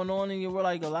much going on in your world.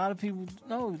 Like, a lot of people,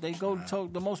 no, they go to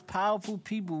talk. The most powerful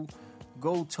people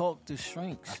go talk to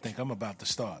shrinks. I think I'm about to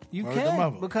start. You Word can, them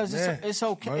up. because Yeah. it's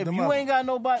okay. Word If them you up. ain't got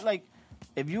nobody, like,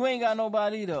 if you ain't got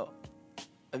nobody to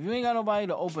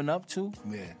open up to,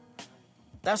 yeah.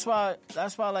 That's why,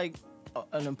 like,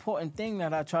 an important thing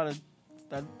that I try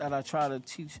to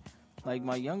teach, like,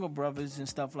 my younger brothers and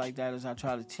stuff like that, is I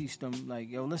try to teach them, like,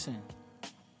 yo, listen,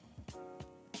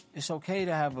 it's okay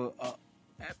to have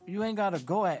you ain't got to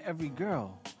go at every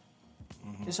girl.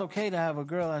 It's okay to have a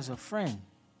girl as a friend.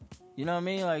 You know what I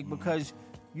mean? Like, because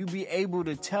you be able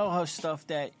to tell her stuff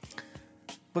that,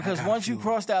 because once you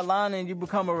cross that line and you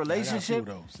become a relationship,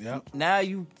 Yep. now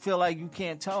you feel like you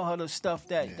can't tell her the stuff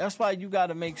that, that's why you got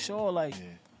to make sure, like,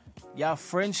 y'all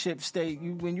friendship stay,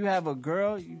 when you have a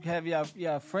girl, you have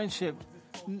your friendship.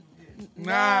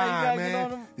 Nah,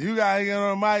 man. You gotta get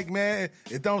on the mic, man.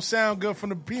 It don't sound good from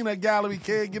the peanut gallery,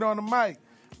 kid. Get on the mic.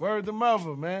 Word the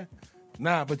mother, man.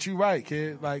 Nah, but you right,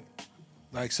 kid. Like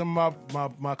some of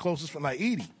my closest friends, like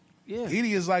Edie. Yeah.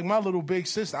 Edie is like my little big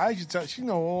sister. I used to tell, she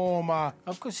know all my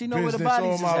Of course, she know where the business, bodies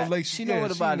all is my at. relations. She know where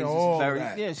the bodies all is buried.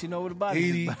 that. Yeah, she know where the bodies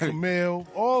Edie, is buried. Camille,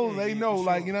 all they know,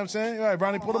 like, you know what I'm saying? All right,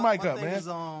 Bronny, pull the mic up, thing man. is,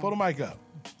 Pull the mic up.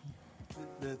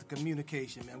 The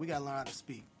communication, man. We gotta learn how to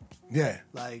speak. Yeah.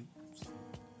 Like,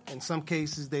 in some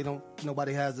cases,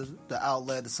 nobody has the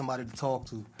outlet to somebody to talk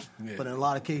to. Yeah. But in a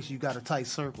lot of cases, you got a tight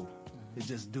circle. It's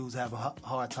just dudes have a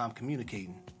hard time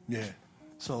communicating. Yeah.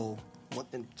 So,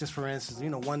 just for instance,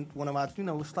 one of my,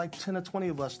 it's like 10 or 20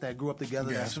 of us that grew up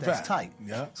together. Yeah, that's that's a fact. tight.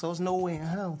 Yeah. So there's no way in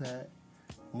hell that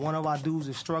one of our dudes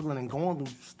is struggling and going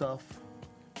through stuff,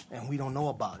 and we don't know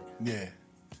about it. Yeah.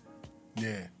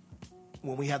 Yeah.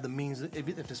 When we have the means, if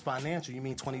it's financial, you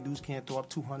mean 20 dudes can't throw up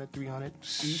 200, 300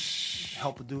 each,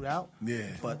 help a dude out? Yeah.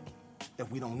 But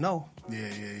if we don't know,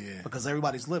 because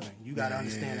everybody's living, you got to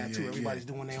understand that too. Everybody's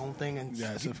doing their own thing and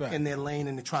that's a fact. in their lane,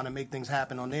 and they're trying to make things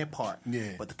happen on their part.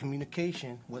 Yeah. But the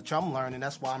communication, which I'm learning,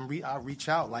 that's why I reach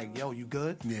out like, yo, you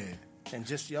good? Yeah. And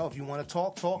just, if you want to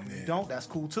talk. If you don't, that's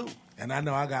cool too. And I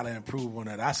know I got to improve on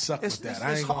that. I suck with that.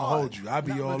 I it's ain't going to hard. hold you. I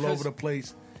be all over the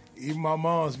place. Even my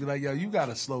moms be like, yo, you got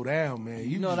to slow down, man.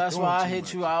 You know, that's why I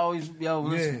hit you. I always,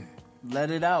 listen,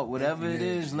 let it out. Whatever it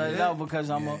is, let it out, because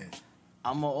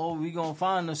we gonna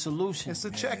find a solution. It's a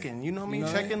check-in, you know what I mean?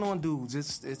 Check-in on dudes.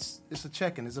 It's a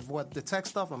check-in. It's avoid the tech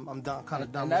stuff. I'm done, kind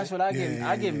of done. And that's with what it.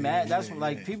 I get mad. That's what,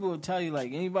 like, people will tell you,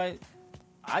 like, anybody.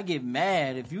 I get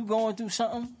mad if you going through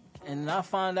something and I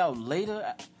find out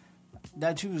later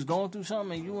that you was going through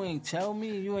something and you ain't tell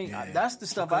me. You ain't. That's the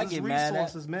stuff Because I get it's mad at.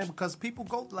 resources, man. Because people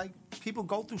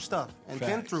go through stuff and been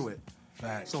Facts. through it.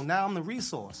 Facts. So now I'm the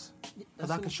resource. Because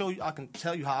I can show you, I can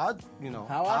tell you how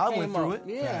How I I went came through up.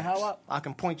 it. Yeah, how I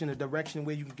can point you in a direction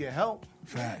where you can get help.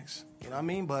 Facts. You know what I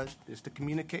mean? But it's the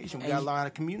communication. We And- gotta learn how to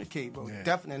communicate, bro. Yeah.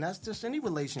 Definitely, and that's just any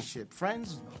relationship,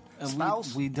 friends, And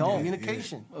spouse. we don't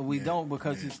communication. We don't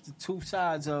because it's the two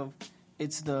sides of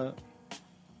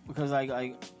because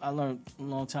I learned a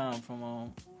long time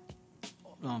from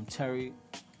Terry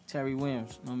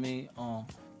Williams. You know what I mean?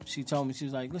 She told me, she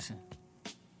was like, listen,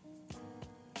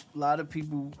 a lot of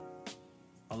people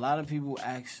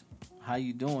ask how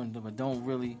you doing, but don't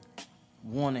really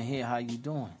want to hear how you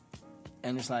doing.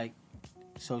 And it's like,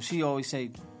 so she always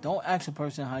say, don't ask a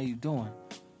person how you doing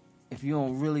if you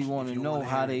don't really want to know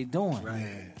how they doing.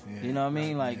 Right. Yeah, You know what I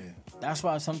mean? Like, that's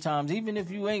why sometimes, even if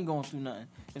you ain't going through nothing,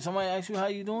 if somebody asks you how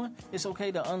you doing, it's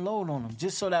okay to unload on them,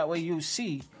 just so that way you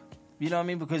see. You know what I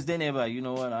mean? Because then they're like, you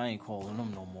know what? I ain't calling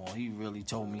him no more. He really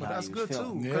told me But how that's he was good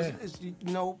feeling. too, because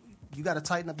you got to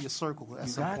tighten up your circle at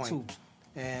You some got point.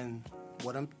 And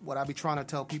what I be trying to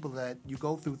tell people that you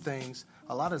go through things.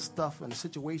 A lot of stuff and the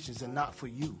situations are not for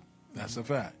you. That's a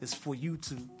fact. It's for you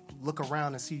to look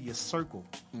around and see your circle.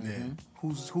 Yeah.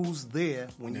 Who's there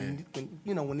when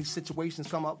when these situations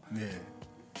come up. Yeah.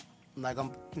 Like I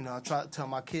try to tell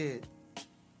my kid,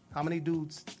 how many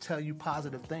dudes tell you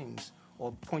positive things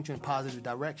or point you in positive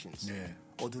directions? Yeah.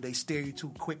 Or do they steer you to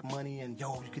quick money and you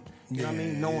could, you know what I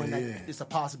mean? Knowing that it's a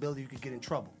possibility you could get in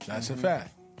trouble. That's a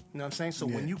fact. You know what I'm saying? So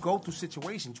when you go through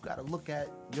situations, you got to look at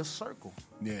your circle.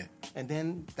 Yeah. And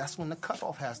then that's when the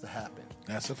cutoff has to happen.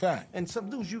 That's a fact. And some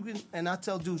dudes and I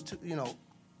tell dudes to,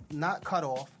 not cut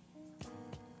off.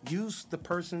 Use the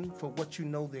person for what you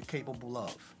know they're capable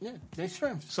of. Yeah, they're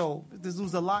strengths. So if this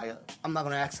dude's a liar, I'm not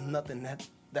going to ask him nothing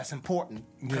that's important.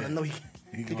 Because I know he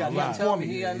got lie. nothing for me.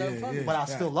 He got nothing for me. But I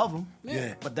still love him.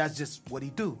 Yeah. But that's just what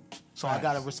he do. So I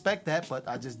got to respect that, but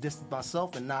I just distance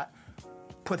myself and not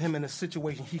put him in a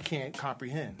situation he can't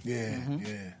comprehend. Yeah,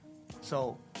 yeah.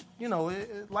 So,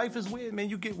 life is weird,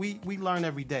 man. We learn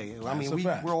every day. I mean, That's a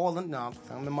fact. we're all I'm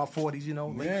in my 40s,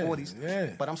 late 40s.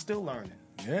 Yeah. But I'm still learning.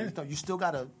 Yeah. You still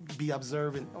got to be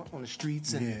observant on the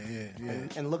streets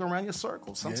and look around your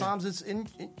circle. Sometimes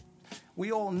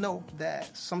we all know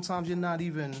that sometimes you're not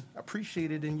even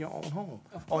appreciated in your own home.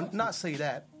 Or not say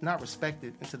that, not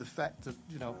respected into the fact that,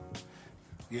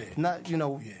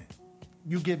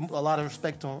 you give a lot of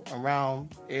respect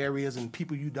around areas and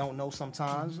people you don't know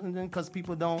sometimes. And then because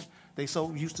people they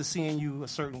so used to seeing you a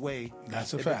certain way.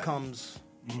 That's a it fact. becomes,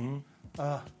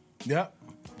 Yep.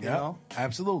 You know?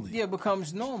 Absolutely. Yeah, it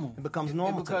becomes normal. It becomes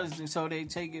normal. So they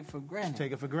take it for granted.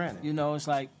 Take it for granted. It's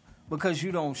like, because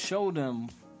you don't show them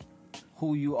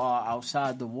who you are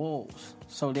outside the walls,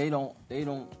 so they don't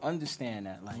understand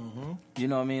that. Like, you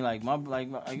know what I mean? Like like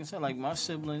I said, like my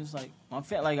siblings, like my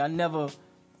family, like I never,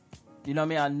 you know what I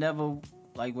mean? I never,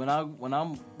 like when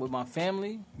I'm with my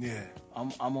family,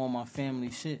 I'm on my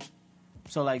family shit.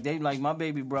 So like my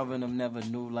baby brother and them never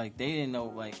knew, like they didn't know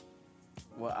like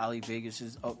what Ali Vegas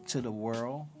is up to the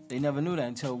world. They never knew that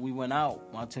until we went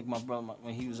out. When I took my brother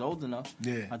when he was old enough.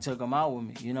 Yeah. I took him out with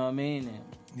me. You know what I mean?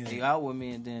 And they out with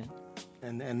me, and then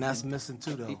and that's missing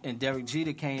too though. And Derek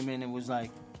Jeter came in and was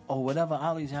like, "Oh, whatever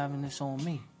Ali's having, this on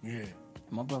me." Yeah. And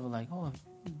my brother like, "Oh,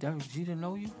 Derek Jeter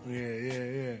know you?"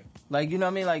 Yeah. Like, you know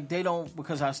what I mean? Like they don't,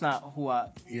 because that's not who I.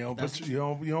 You don't portray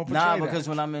Nah, that. because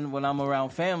when I'm around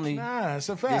family, that's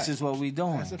a fact. This is what we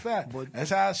doing. That's a fact. That's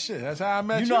how That's how I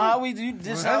met you. You know how we do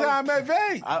this? That's how I met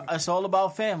Vay. It's all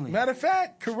about family. Matter of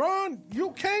fact, Karan,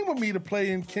 you came with me to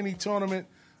play in Kenny tournament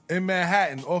in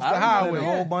Manhattan off the highway. A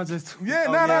whole bunch of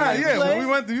When we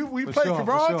went through, we played. Sure,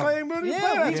 Karan sure. came with me.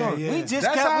 We just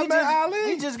That's how I met Ali.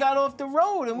 We just got off the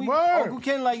road and Uncle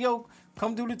Ken like, yo,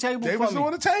 come do the table. They for was me.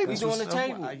 doing the table. We doing the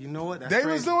table. You know what? That's They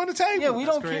crazy. was doing the table. Yeah, we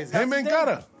don't care. Him and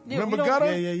Gutter. Remember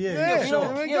Gutter? Yeah.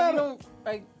 We don't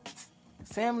like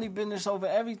family business over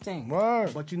everything.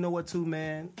 Word. But you know what, too,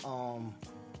 man?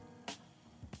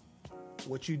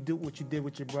 What you did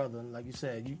with your brother, like you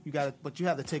said, you got to, but you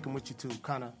have to take him with you too.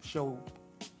 Kind of show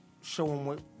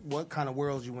him what kind of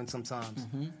world you in sometimes.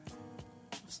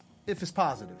 If it's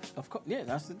positive, of course, yeah,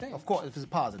 that's the thing. Of course, if it's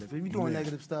positive. If you're doing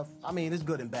negative stuff, I mean, it's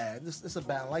good and bad. It's a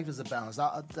balance. Life is a balance.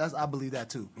 I believe that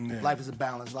too. Yeah. Life is a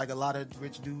balance. Like a lot of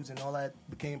rich dudes and all that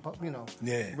became,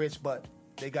 rich, but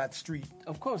they got the street.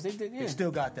 Of course, they did. Yeah. They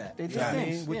still got that. They did You know what I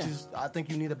things, mean? Which is, I think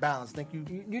you need a balance. I think you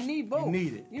need both. You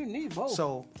need it. You need both.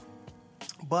 So,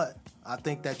 but I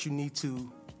think that you need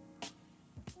to.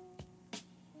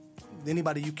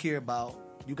 Anybody you care about,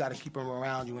 you got to keep them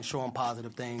around you and show them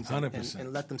positive things, 100%.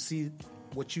 and let them see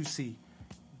what you see,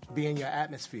 be in your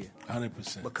atmosphere.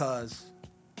 100%. Because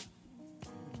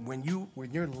when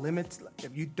you're limited,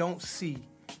 if you don't see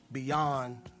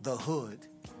beyond the hood,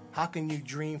 how can you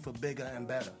dream for bigger and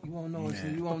better? You won't know. Yeah.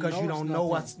 You won't Because you don't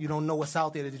know nothing. you don't know what's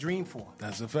out there to dream for.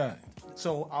 That's a fact.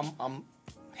 So I'm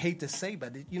hate to say,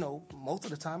 but you know, most of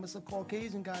the time it's a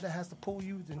Caucasian guy that has to pull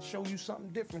you and show you something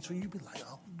different. So you be like,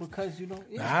 oh, because you don't.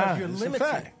 Yeah. because you're it's a limited.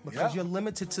 fact. Because Yeah. you're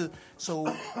limited to.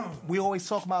 So we always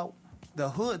talk about the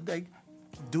hood.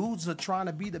 Dudes are trying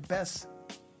to be the best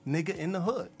nigga in the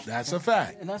hood. That's a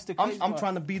fact. And that's the I'm crazy part.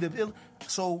 trying to be the.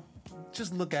 So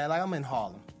just look at it, like I'm in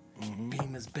Harlem.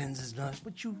 Beamers, Benzes,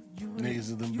 but you Niggas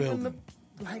in the you building.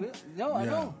 like, Yo, I Yeah.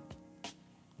 know.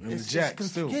 In the it's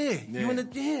Jacks, too. Yeah, you in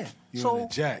the You so in the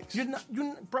Jacks. you're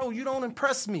not, bro. You don't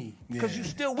impress me because Yeah. you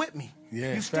still with me.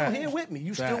 Yeah, you still fact. here with me.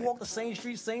 You still Fact. walk the same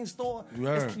street, same store.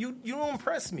 Word. You don't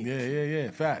impress me. Yeah.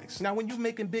 Facts. Now when you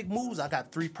making big moves, I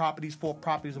got 3 properties, 4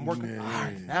 properties. I'm working. Yeah, All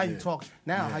right, yeah, now you yeah. talk.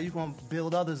 Now how you gonna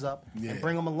build others up Yeah. and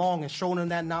bring them along and show them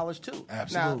that knowledge too?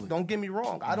 Absolutely. Now don't get me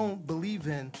wrong. I don't believe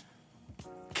in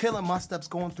killing my steps,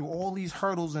 going through all these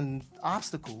hurdles and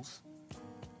obstacles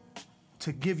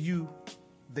to give you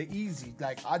the easy.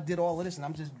 Like I did all of this, and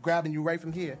I'm just grabbing you right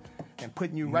from here and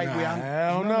putting you right where I'm.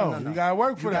 Hell no. You gotta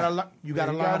work for that. You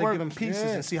gotta Yeah, learn how to work. give them pieces Yeah.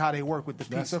 and see how they work with the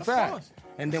That's pieces. a fact.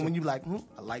 And then when you like,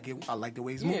 I like it. I like the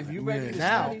way he's Yeah, moving. if you ready to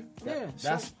now, study, yeah,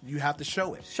 that's you have to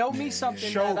show it. Show me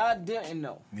something that I didn't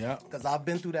know. Yeah. Because I've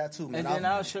been through that too, man. And then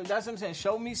I'll show. That's what I'm saying.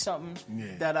 Show me something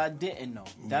Yeah. that I didn't know.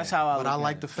 That's how I. But look I at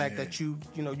like it. the fact that you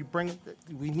bring it.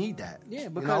 We need that. Yeah, I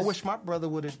because- wish my brother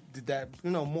would have did that.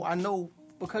 More. I know.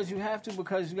 Because you have to.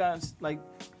 Because you got like.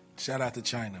 Shout out to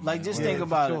China. Like man. just Yeah, think for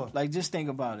about sure. it. Like just think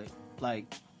about it.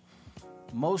 Like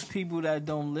most people that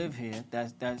don't live here,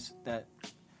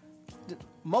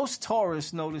 most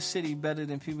tourists know the city better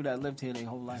than people that lived here their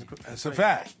whole life. That's a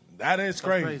fact. That is That's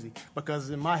crazy. Because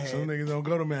in my head, Some niggas don't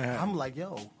go to Manhattan. I'm like,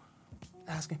 yo,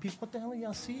 asking people, what the hell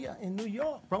y'all see in New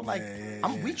York, bro? Like,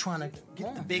 we trying to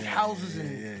get the big houses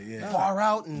and far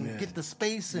out and get the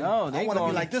space. And No, I they want to be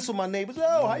going- like this with my neighbors. Yo,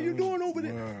 how you doing over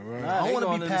there? Nah, I they want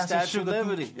going to to be the passing Statue of sugar.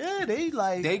 Liberty. Yeah, they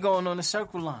like. They going on the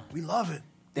Circle Line. We love it.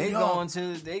 They are. going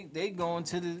to they going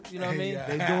to the you know what I mean?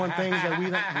 They doing things that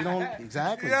we don't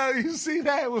exactly. Yeah, you see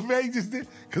that what Meg just did?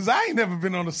 Because I ain't never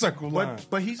been on the circle line.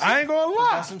 But he's. I ain't gonna lie.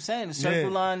 That's what I'm saying. The Circle Yeah.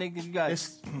 Line,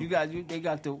 nigga, they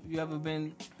got the. You ever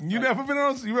been? You never been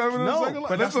on? You ever been on the No, circle line?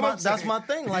 but that's what my I'm that's saying. my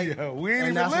thing. Like, Yeah, we ain't and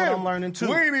even that's live. what I'm learning too.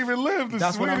 We ain't even lived.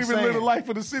 That's We what ain't I'm even lived the saying. life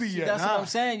of the city yet. That's what I'm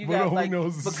saying. You But got all we like know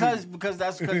is the because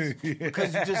that's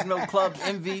because you just know Club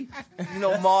Envy, you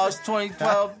know Mars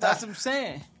 2012. That's what I'm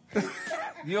saying.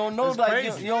 You don't know It's like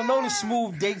crazy. you don't know the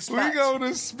smooth date spots. We go to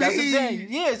That's what I'm speed. saying.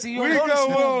 Yeah, so you We don't know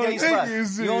the go on smooth date spots.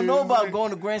 niggas, You don't know yeah. about going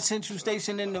to Grand Central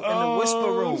Station in the Whisper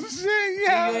Room. Shit,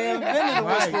 yeah. You ain't been to the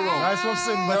Whisper Room. That's what I'm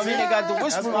saying. You know what I mean? They got the Whisper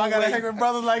That's Room why I gotta where hang with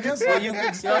brothers like this. where you know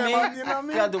what I mean? You know what I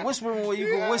mean? You got the whisper room where you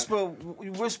can whisper.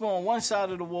 You whisper on one side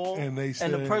of the wall, And they the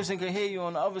say- person can hear you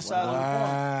on the other side of the wall.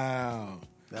 Wow.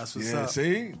 That's what's Yeah, up.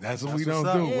 see? That's what we That's don't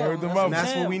what's do. up. Yeah, Word them that's up. what I'm That's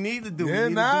saying. what we need to do. Yeah, we need to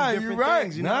nah, do you different right.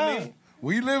 things, you know nah. what I mean?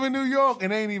 We live in New York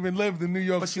and ain't even lived in New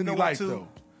York But you City know what, life, too? though.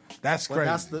 That's But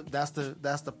crazy.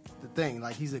 that's the thing.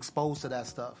 Like he's exposed to that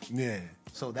stuff. Yeah.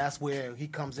 So that's where he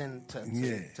comes in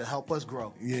Yeah. to help us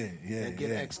grow. Yeah, yeah, And get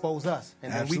yeah. expose us.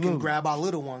 And then we Absolutely. can grab our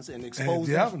little ones and expose And,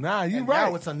 yep, them. nah, you and right.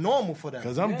 Now it's a normal for them.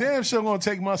 Because I'm damn sure going to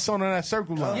take my son on that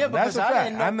circle line. Yeah, That's because a I fact.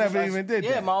 didn't know. I never because even did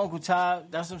yeah, that. my Uncle Ty.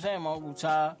 That's what I'm saying. My Uncle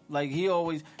Ty. Like he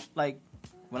always like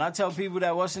when I tell people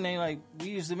that what's the name. Like we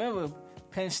used to remember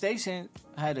Penn Station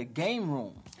had a game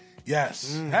room.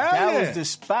 Yes. Hell That yeah. was the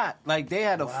spot. Like they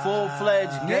had a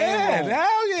full-fledged game Yeah, room.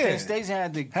 hell yeah. Penn Station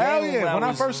had the game Hell room. yeah. When I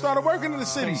was- first started working in the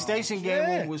city. Penn Station game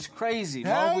Yeah. room was crazy.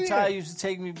 Hell My Uncle Ty yeah. used to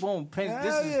take me, boom. Penn,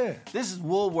 Hell this is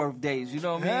Woolworth days. You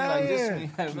know what I mean? Hell Like this. yeah.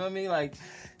 You know what I mean? Like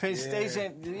Penn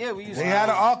Station. Yeah, we used They to had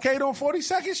an arcade on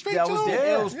 42nd Street, That too. was the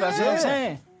ill spot. That's what I'm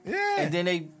saying. Yeah. And then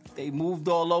they moved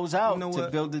all those out know to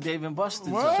what? build the Dave and Buster's.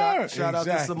 Word. Shout out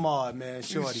to Exactly. Samad, man.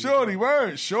 Shorty. Shorty,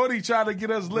 word. Shorty tried to get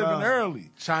us living Bruh.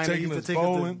 early. China Taking used to us take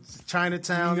bowling. us to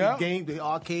Chinatown, Yep. the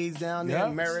arcades down there,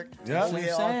 Yep. Merrick. Yep. Over here,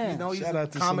 That's what I'm you know, he Shout used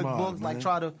out to to comic Samad, books, man. like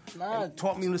try to Nah.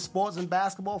 taught me the sports and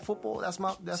basketball, football. That's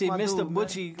my See, my Mr. dude, man.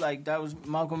 Butchie, like that was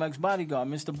Malcolm X's bodyguard,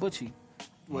 Mr. Butchie.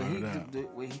 What he,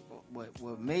 Word up.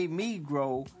 what made me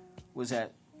grow was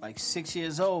at like 6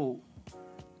 years old.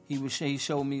 He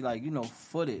showed me like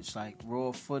footage, like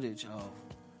raw footage of,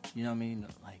 you know what I mean,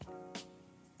 like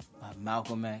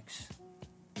Malcolm X.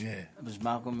 Yeah. It was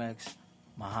Malcolm X,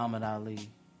 Muhammad Ali,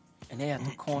 and they had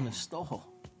the corner store.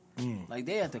 Like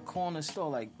they had the corner store,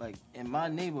 like in my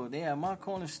neighborhood, they had my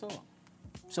corner store.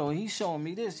 So he's showing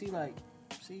me this. He like,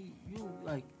 see, you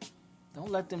like, don't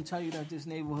let them tell you that this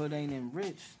neighborhood ain't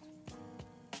enriched.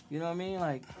 You know what I mean?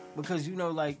 Like, because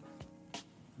like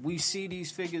we see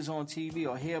these figures on TV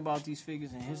or hear about these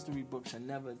figures in history books and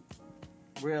never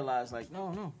realize, like,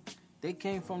 no, they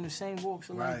came from the same walks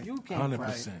of life you came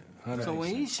 100%. from. 100%. So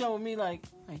when he showed me, like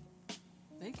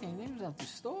they was out the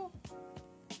store,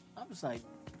 I was like,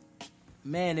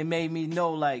 man, it made me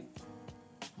know, like,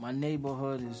 my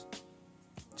neighborhood is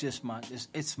just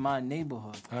it's my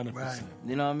neighborhood. 100%.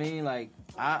 You know what I mean? Like,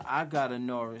 I gotta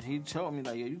nourish. He told me,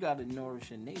 like, yo, you gotta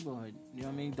nourish your neighborhood. You know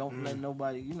what I mean? Don't let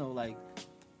nobody, you know, like,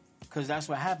 because that's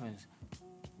what happens.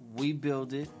 We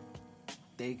build it,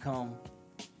 they come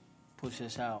push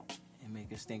us out and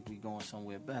make us think we going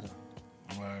somewhere better.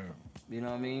 Word. You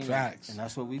know what I mean? Facts. And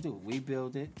that's what we do. We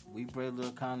build it. We build the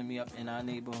economy up in our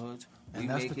neighborhoods. And we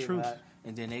that's make the it truth. right,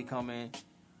 and then they come in.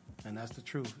 And that's the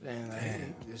truth.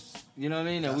 And you know what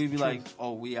I mean? And we be like,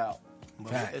 oh, we out.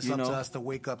 But it's up to us to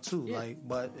wake up too. Yeah. Like,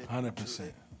 but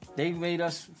 100%. They made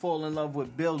us fall in love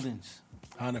with buildings.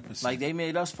 100%. Like, they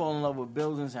made us fall in love with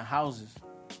buildings and houses,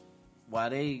 while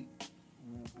they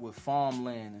with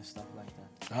farmland and stuff like that.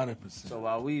 100%. So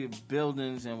while we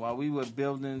were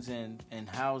buildings and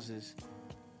houses,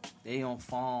 they on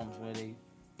farms where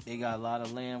they got a lot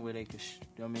of land where they could,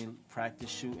 you know what I mean,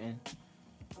 practice shooting.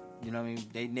 You know what I mean?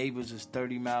 They neighbors is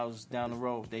 30 miles down the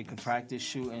road. They can practice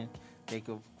shooting. They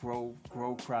could grow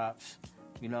crops.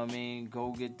 You know what I mean?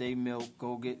 Go get their milk.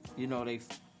 Go get, you know, they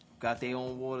got their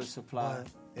own water supply.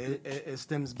 It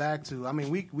stems back to, I mean,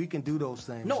 we can do those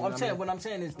things. No, you know I'm saying, what I'm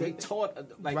saying is they taught,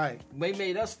 like, right. They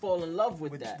made us fall in love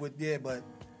with that. But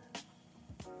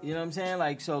you know what I'm saying?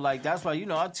 Like, so, like, that's why, you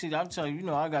know, I'm telling you, you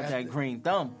know, I got that green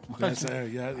thumb. That's I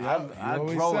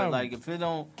grow it. Like, if it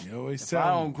don't, if I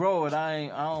don't grow it, I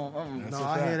don't. No,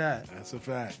 I hear that. That's a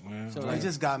fact, man. So it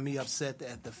just got me upset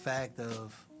at the fact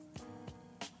of,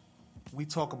 we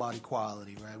talk about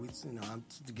equality, right? I'm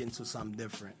getting to something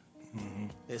different. Mm-hmm.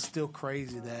 It's still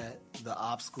crazy that the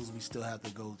obstacles we still have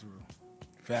to go through.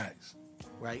 Facts.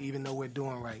 Right? Even though we're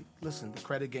doing right. Listen, the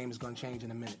credit game is going to change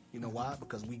in a minute. You know why?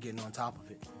 Because we getting on top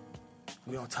of it.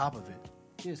 We on top of it.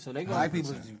 Yeah, so they Black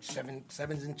people do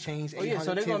sevens and change. Oh yeah,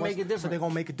 so they're gonna make it different. So they're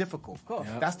gonna make it difficult. Of course.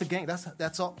 That's the game.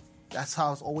 That's all. That's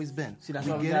how it's always been. See, that's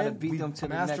why we gotta beat them to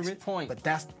the next point. But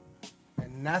that's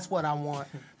what I want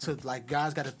to, like,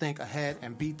 guys got to think ahead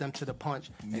and beat them to the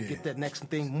punch and get that next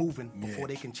thing moving before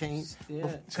they can change.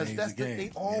 Because that's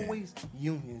they always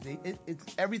unions. It's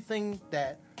everything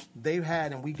that they've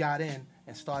had and we got in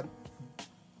and start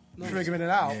figuring it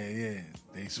out. Yeah.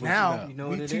 They switch now it up. You know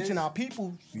we what it teaching is? our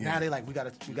people. Now they like we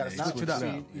gotta switch it up.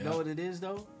 See, you know what it is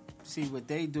though? See, what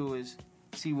they do is,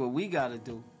 see, what we gotta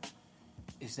do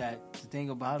is that the thing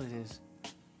about it is,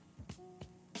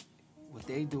 what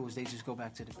they do is they just go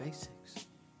back to the basics.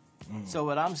 So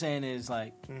what I'm saying is,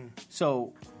 like,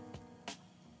 so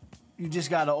you just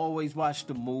gotta always watch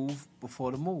the move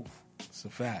before the move. It's a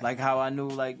fact. Like how I knew,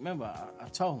 like, remember I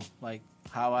told him, like,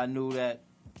 how I knew the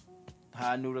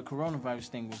coronavirus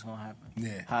thing was gonna happen.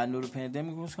 Yeah. How I knew the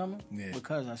pandemic was coming. Yeah.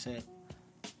 Because I said,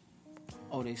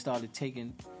 oh, they started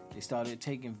taking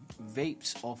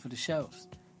vapes off of the shelves.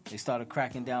 They started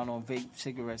cracking down on vape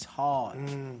cigarettes hard.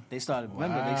 They started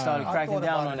cracking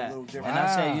down on that. And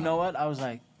I said, you know what? I was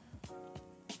like,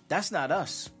 that's not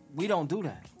us. We don't do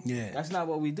that. Yeah. That's not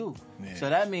what we do. Yeah. So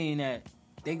that means that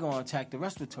they gonna attack the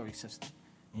respiratory system.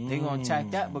 They gonna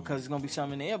attack that because it's gonna be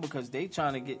something in the air because they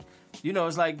trying to get, you know,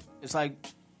 it's like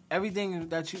everything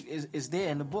that is there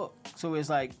in the book. So it's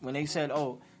like when they said,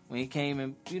 oh, when he came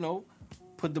and, you know,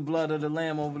 put the blood of the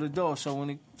lamb over the door.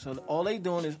 So all they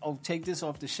doing is, oh, take this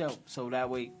off the shelf, so that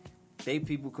way they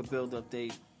people could build up their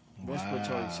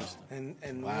respiratory system.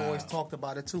 And we always talked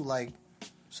about it too, like,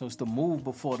 so it's the move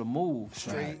before the move.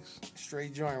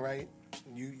 Straight joint, right?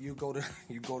 You go to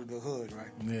the hood,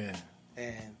 right? Yeah.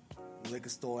 And liquor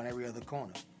store in every other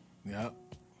corner. Yep.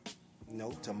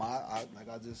 No, to I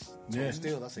just told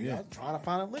Still, I said, y'all trying to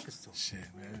find a liquor store. Shit,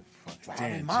 man. Fuck.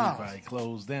 Driving Damn, miles. she probably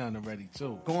closed down already,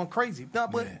 too. Going crazy. No,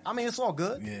 but, I mean, it's all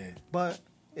good. Yeah. But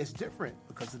it's different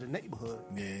because of the neighborhood.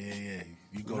 Yeah.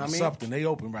 You go know to something, they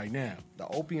open right now. The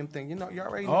opium thing, you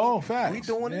already know. Oh, facts. We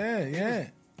doing it. Yeah.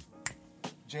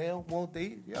 Jail, won't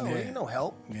they? Ain't no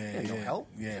help. Yeah, no help.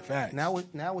 Yeah, facts. Now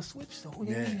it switched. So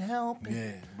you need help.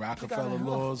 Yeah, Rockefeller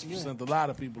laws sent a lot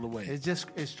of people away.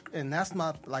 And that's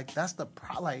not, like, that's the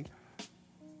problem. Like,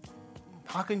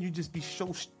 how can you just be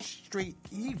so straight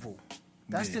evil?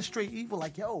 That's just straight evil.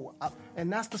 Like,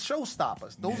 and that's the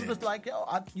showstoppers. Those are the, like,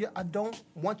 I don't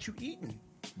want you eating.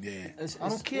 Yeah. I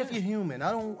don't care if you're human.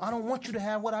 I don't want you to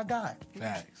have what I got.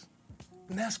 Facts.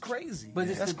 And that's crazy. But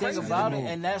it's the thing about it,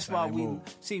 and that's why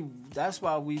that's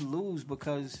why we lose,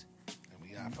 because we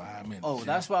got 5 minutes.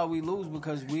 That's why we lose,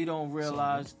 because we don't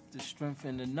realize the strength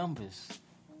in the numbers.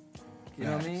 You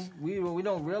know what I mean? We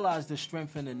don't realize the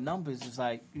strength in the numbers. It's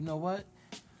like, you know what?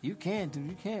 You can't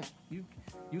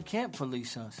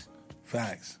police us.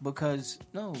 Facts. Because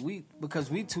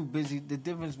we too busy. The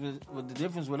difference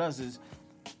with us is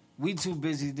we too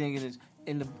busy thinking is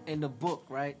in the book,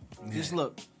 right? Yeah. Just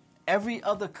look, every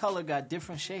other color got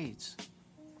different shades.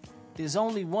 There's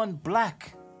only one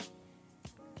black.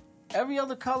 Every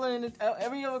other color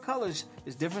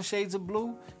is different shades of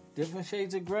blue, different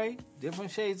shades of gray,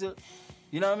 different shades of,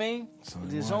 you know what I mean? So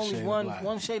there's only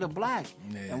one shade of black,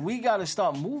 Yeah. and we got to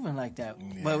start moving like that.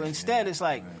 But instead, it's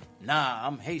like, nah,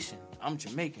 I'm Haitian, I'm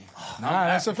Jamaican. Nah,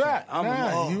 that's a fact. You're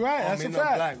right. That's a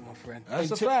fact. Black, my friend.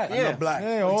 That's a fact. Yeah, I'm black.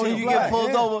 Yeah, all until the you black, get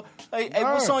pulled yeah. over. Hey,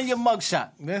 what's on your mugshot?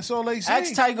 That's all they say.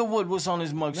 Ask Tiger Wood what's on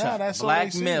his mugshot. Nah, that's all Black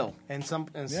they say. male. And some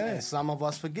of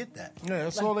us forget that. Yeah,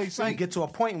 that's all they say. We get to a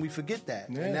point and we forget that.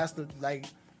 Yeah. And that's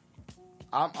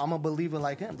I'm a believer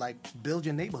like him. Like, build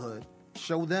your neighborhood.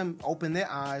 Show them, open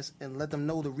their eyes, and let them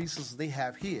know the resources they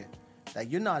have here. That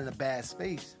you're not in a bad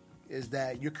space. Is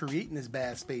that you're creating this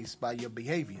bad space by your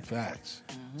behavior. Facts.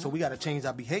 So we got to change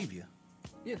our behavior.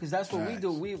 Yeah, because that's what we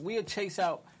do. We'll chase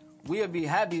out. We'll be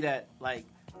happy that, like,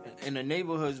 in the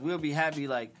neighborhoods, we'll be happy,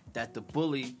 like, that the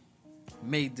bully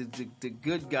made the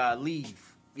good guy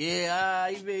leave. Yeah,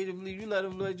 he made him leave. You let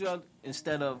him let you out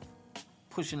instead of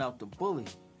pushing out the bully.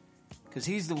 Because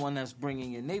he's the one that's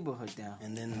bringing your neighborhood down.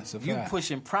 And then That's a you fact.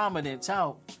 pushing prominence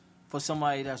out for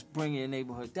somebody that's bringing your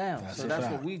neighborhood down. That's so a that's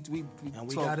fact. what we And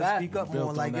we talk got to back. speak up Built more.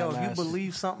 on Like, that yo, if you last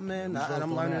believe something, man, built and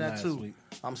I'm on learning that that last too. week.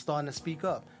 I'm starting to speak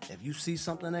up. If you see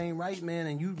something ain't right, man,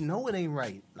 and you know it ain't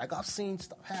right, like I've seen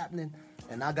stuff happening,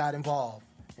 and I got involved,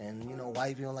 and you know,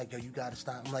 wifey, like, yo, you got to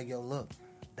stop. I'm like, yo, look,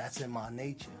 that's in my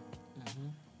nature.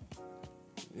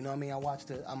 You know what I mean? I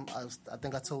watched it. I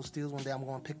think I told Steels one day I'm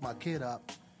going to pick my kid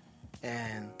up,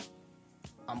 and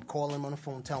I'm calling him on the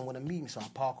phone, telling him where to meet me. So I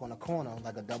park on the corner,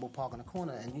 like a double park on the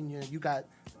corner, and you got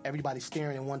everybody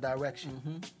staring in one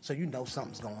direction. So you know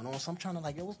something's going on. So I'm trying to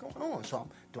like, yo, what's going on? So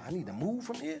do I need to move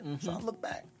from here? So I look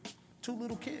back, 2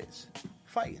 little kids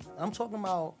fighting. I'm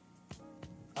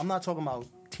not talking about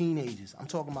teenagers. I'm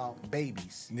talking about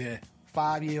babies. Yeah.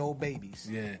 5-year-old babies.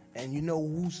 Yeah. And you know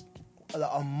who's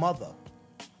a mother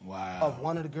Wow. of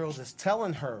one of the girls is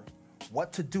telling her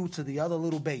what to do to the other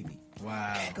little baby.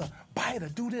 Wow. Kick her, bite her,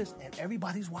 do this, and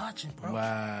everybody's watching, bro.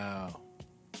 Wow.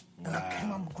 And I came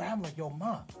up, grab him like, yo,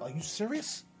 Ma, are you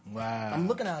serious? Wow. I'm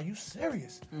looking at her, are you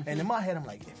serious? And in my head, I'm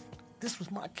like, if this was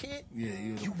my kid, Yeah,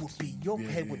 you would be, your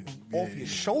head would be yeah, off your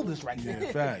shoulders right Yeah,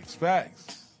 now. facts.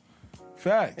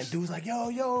 And dude's like,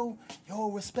 yo,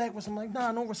 respect. I'm like,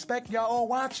 nah, no respect. Y'all all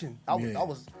watching. I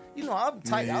was, you know, I'm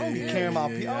tight. I don't be caring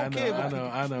about people. I don't care about people.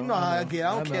 I know. You know how I get.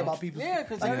 I don't care about people. Yeah,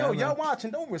 because like, yo, y'all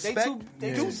watching. Don't respect.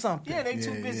 They do something. Yeah, they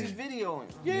too busy videoing.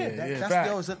 Yeah, that's fact.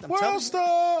 yo, I'm World telling you.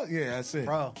 star. Yeah, that's it.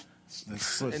 Bro.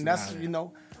 And that's, you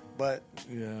know, but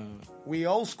we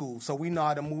old school, so we know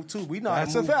how to move too. We know how to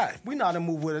move. That's a fact. We know how to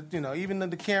move with it. You know, even though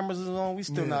the cameras is on, we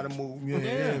still know how to move.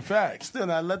 Yeah, facts. Still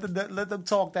not let them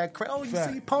talk that crap. Oh, you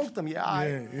see, he punked them. Yeah, all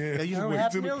right. Yeah. You heard what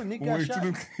happened to him? He got shot.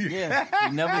 Yeah,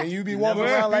 you never. And you be walking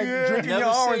around like drinking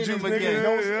your orange juice, nigga.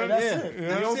 Yeah, That's it. You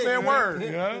don't say a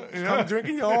word. Come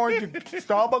drinking your orange,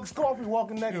 Starbucks coffee,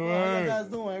 walking next door. How you guys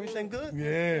doing? Everything good?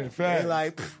 Yeah, facts. They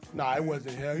like, nah, it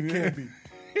wasn't him. It can't be.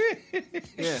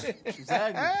 Yeah,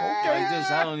 exactly. Like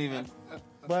this, I don't even.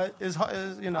 But it's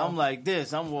you know. I'm like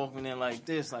this. I'm walking in like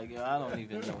this. Like, yo, I don't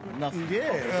even know nothing.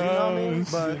 Yeah, you know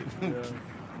what I mean? But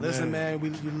listen, man,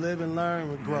 you live and learn,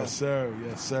 we grow. Yes,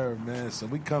 sir, man. So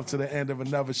we come to the end of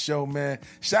another show, man.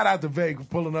 Shout out to Veg for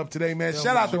pulling up today, man.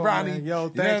 Shout out to sure, Ronnie. man. Yo, you know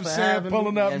thanks what I'm for saying? having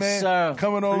Pulling me. up, Yes, man. sir.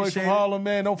 Coming all the way Appreciate from it. Harlem,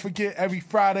 man. Don't forget, every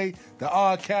Friday, the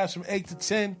Oddcast from 8 to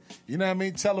 10. You know what I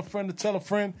mean? Tell a friend to tell a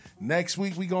friend. Next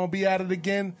week, we going to be at it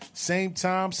again. Same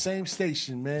time, same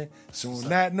station, man. So on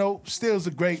that note, Stills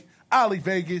are great. Ollie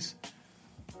Vegas.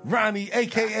 Ronnie,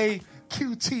 a.k.a.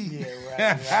 QT.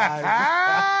 Yeah,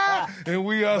 right. And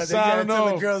we are But they gotta signing tell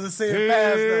the off. girls to say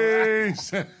it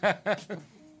fast, Peace.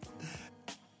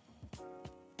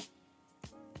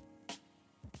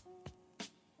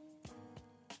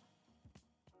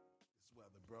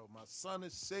 Bro, my son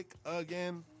is sick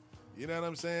again. You know what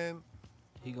I'm saying?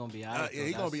 He gonna be alright. Yeah,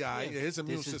 he gonna be all right. Yeah. His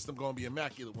immune This is- system gonna be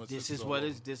immaculate once This this is all what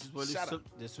over.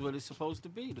 this is what it's supposed to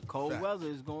be. The cold Fact. weather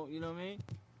is going. You know what I mean?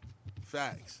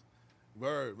 Facts.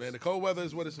 Word, man. The cold weather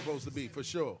is what it's supposed to be, for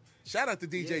sure. Shout out to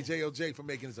DJ JLJ for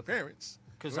making his appearance.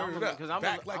 Because Word up.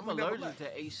 Back like I'm we never allergic left.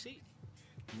 to AC.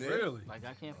 Yeah. Really? Like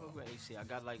I can't fuck with AC. I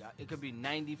got like it could be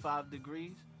 95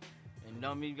 degrees, and you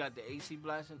know me, you got the AC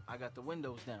blasting. I got the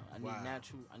windows down. I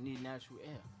need natural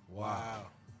air. Wow.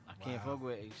 I can't fuck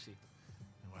with AC.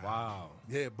 Wow.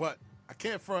 Yeah, but I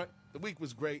can't front. The week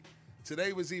was great.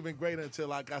 Today was even greater until,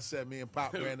 like I said, me and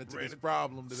Pop ran into this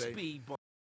problem today. Speed bump.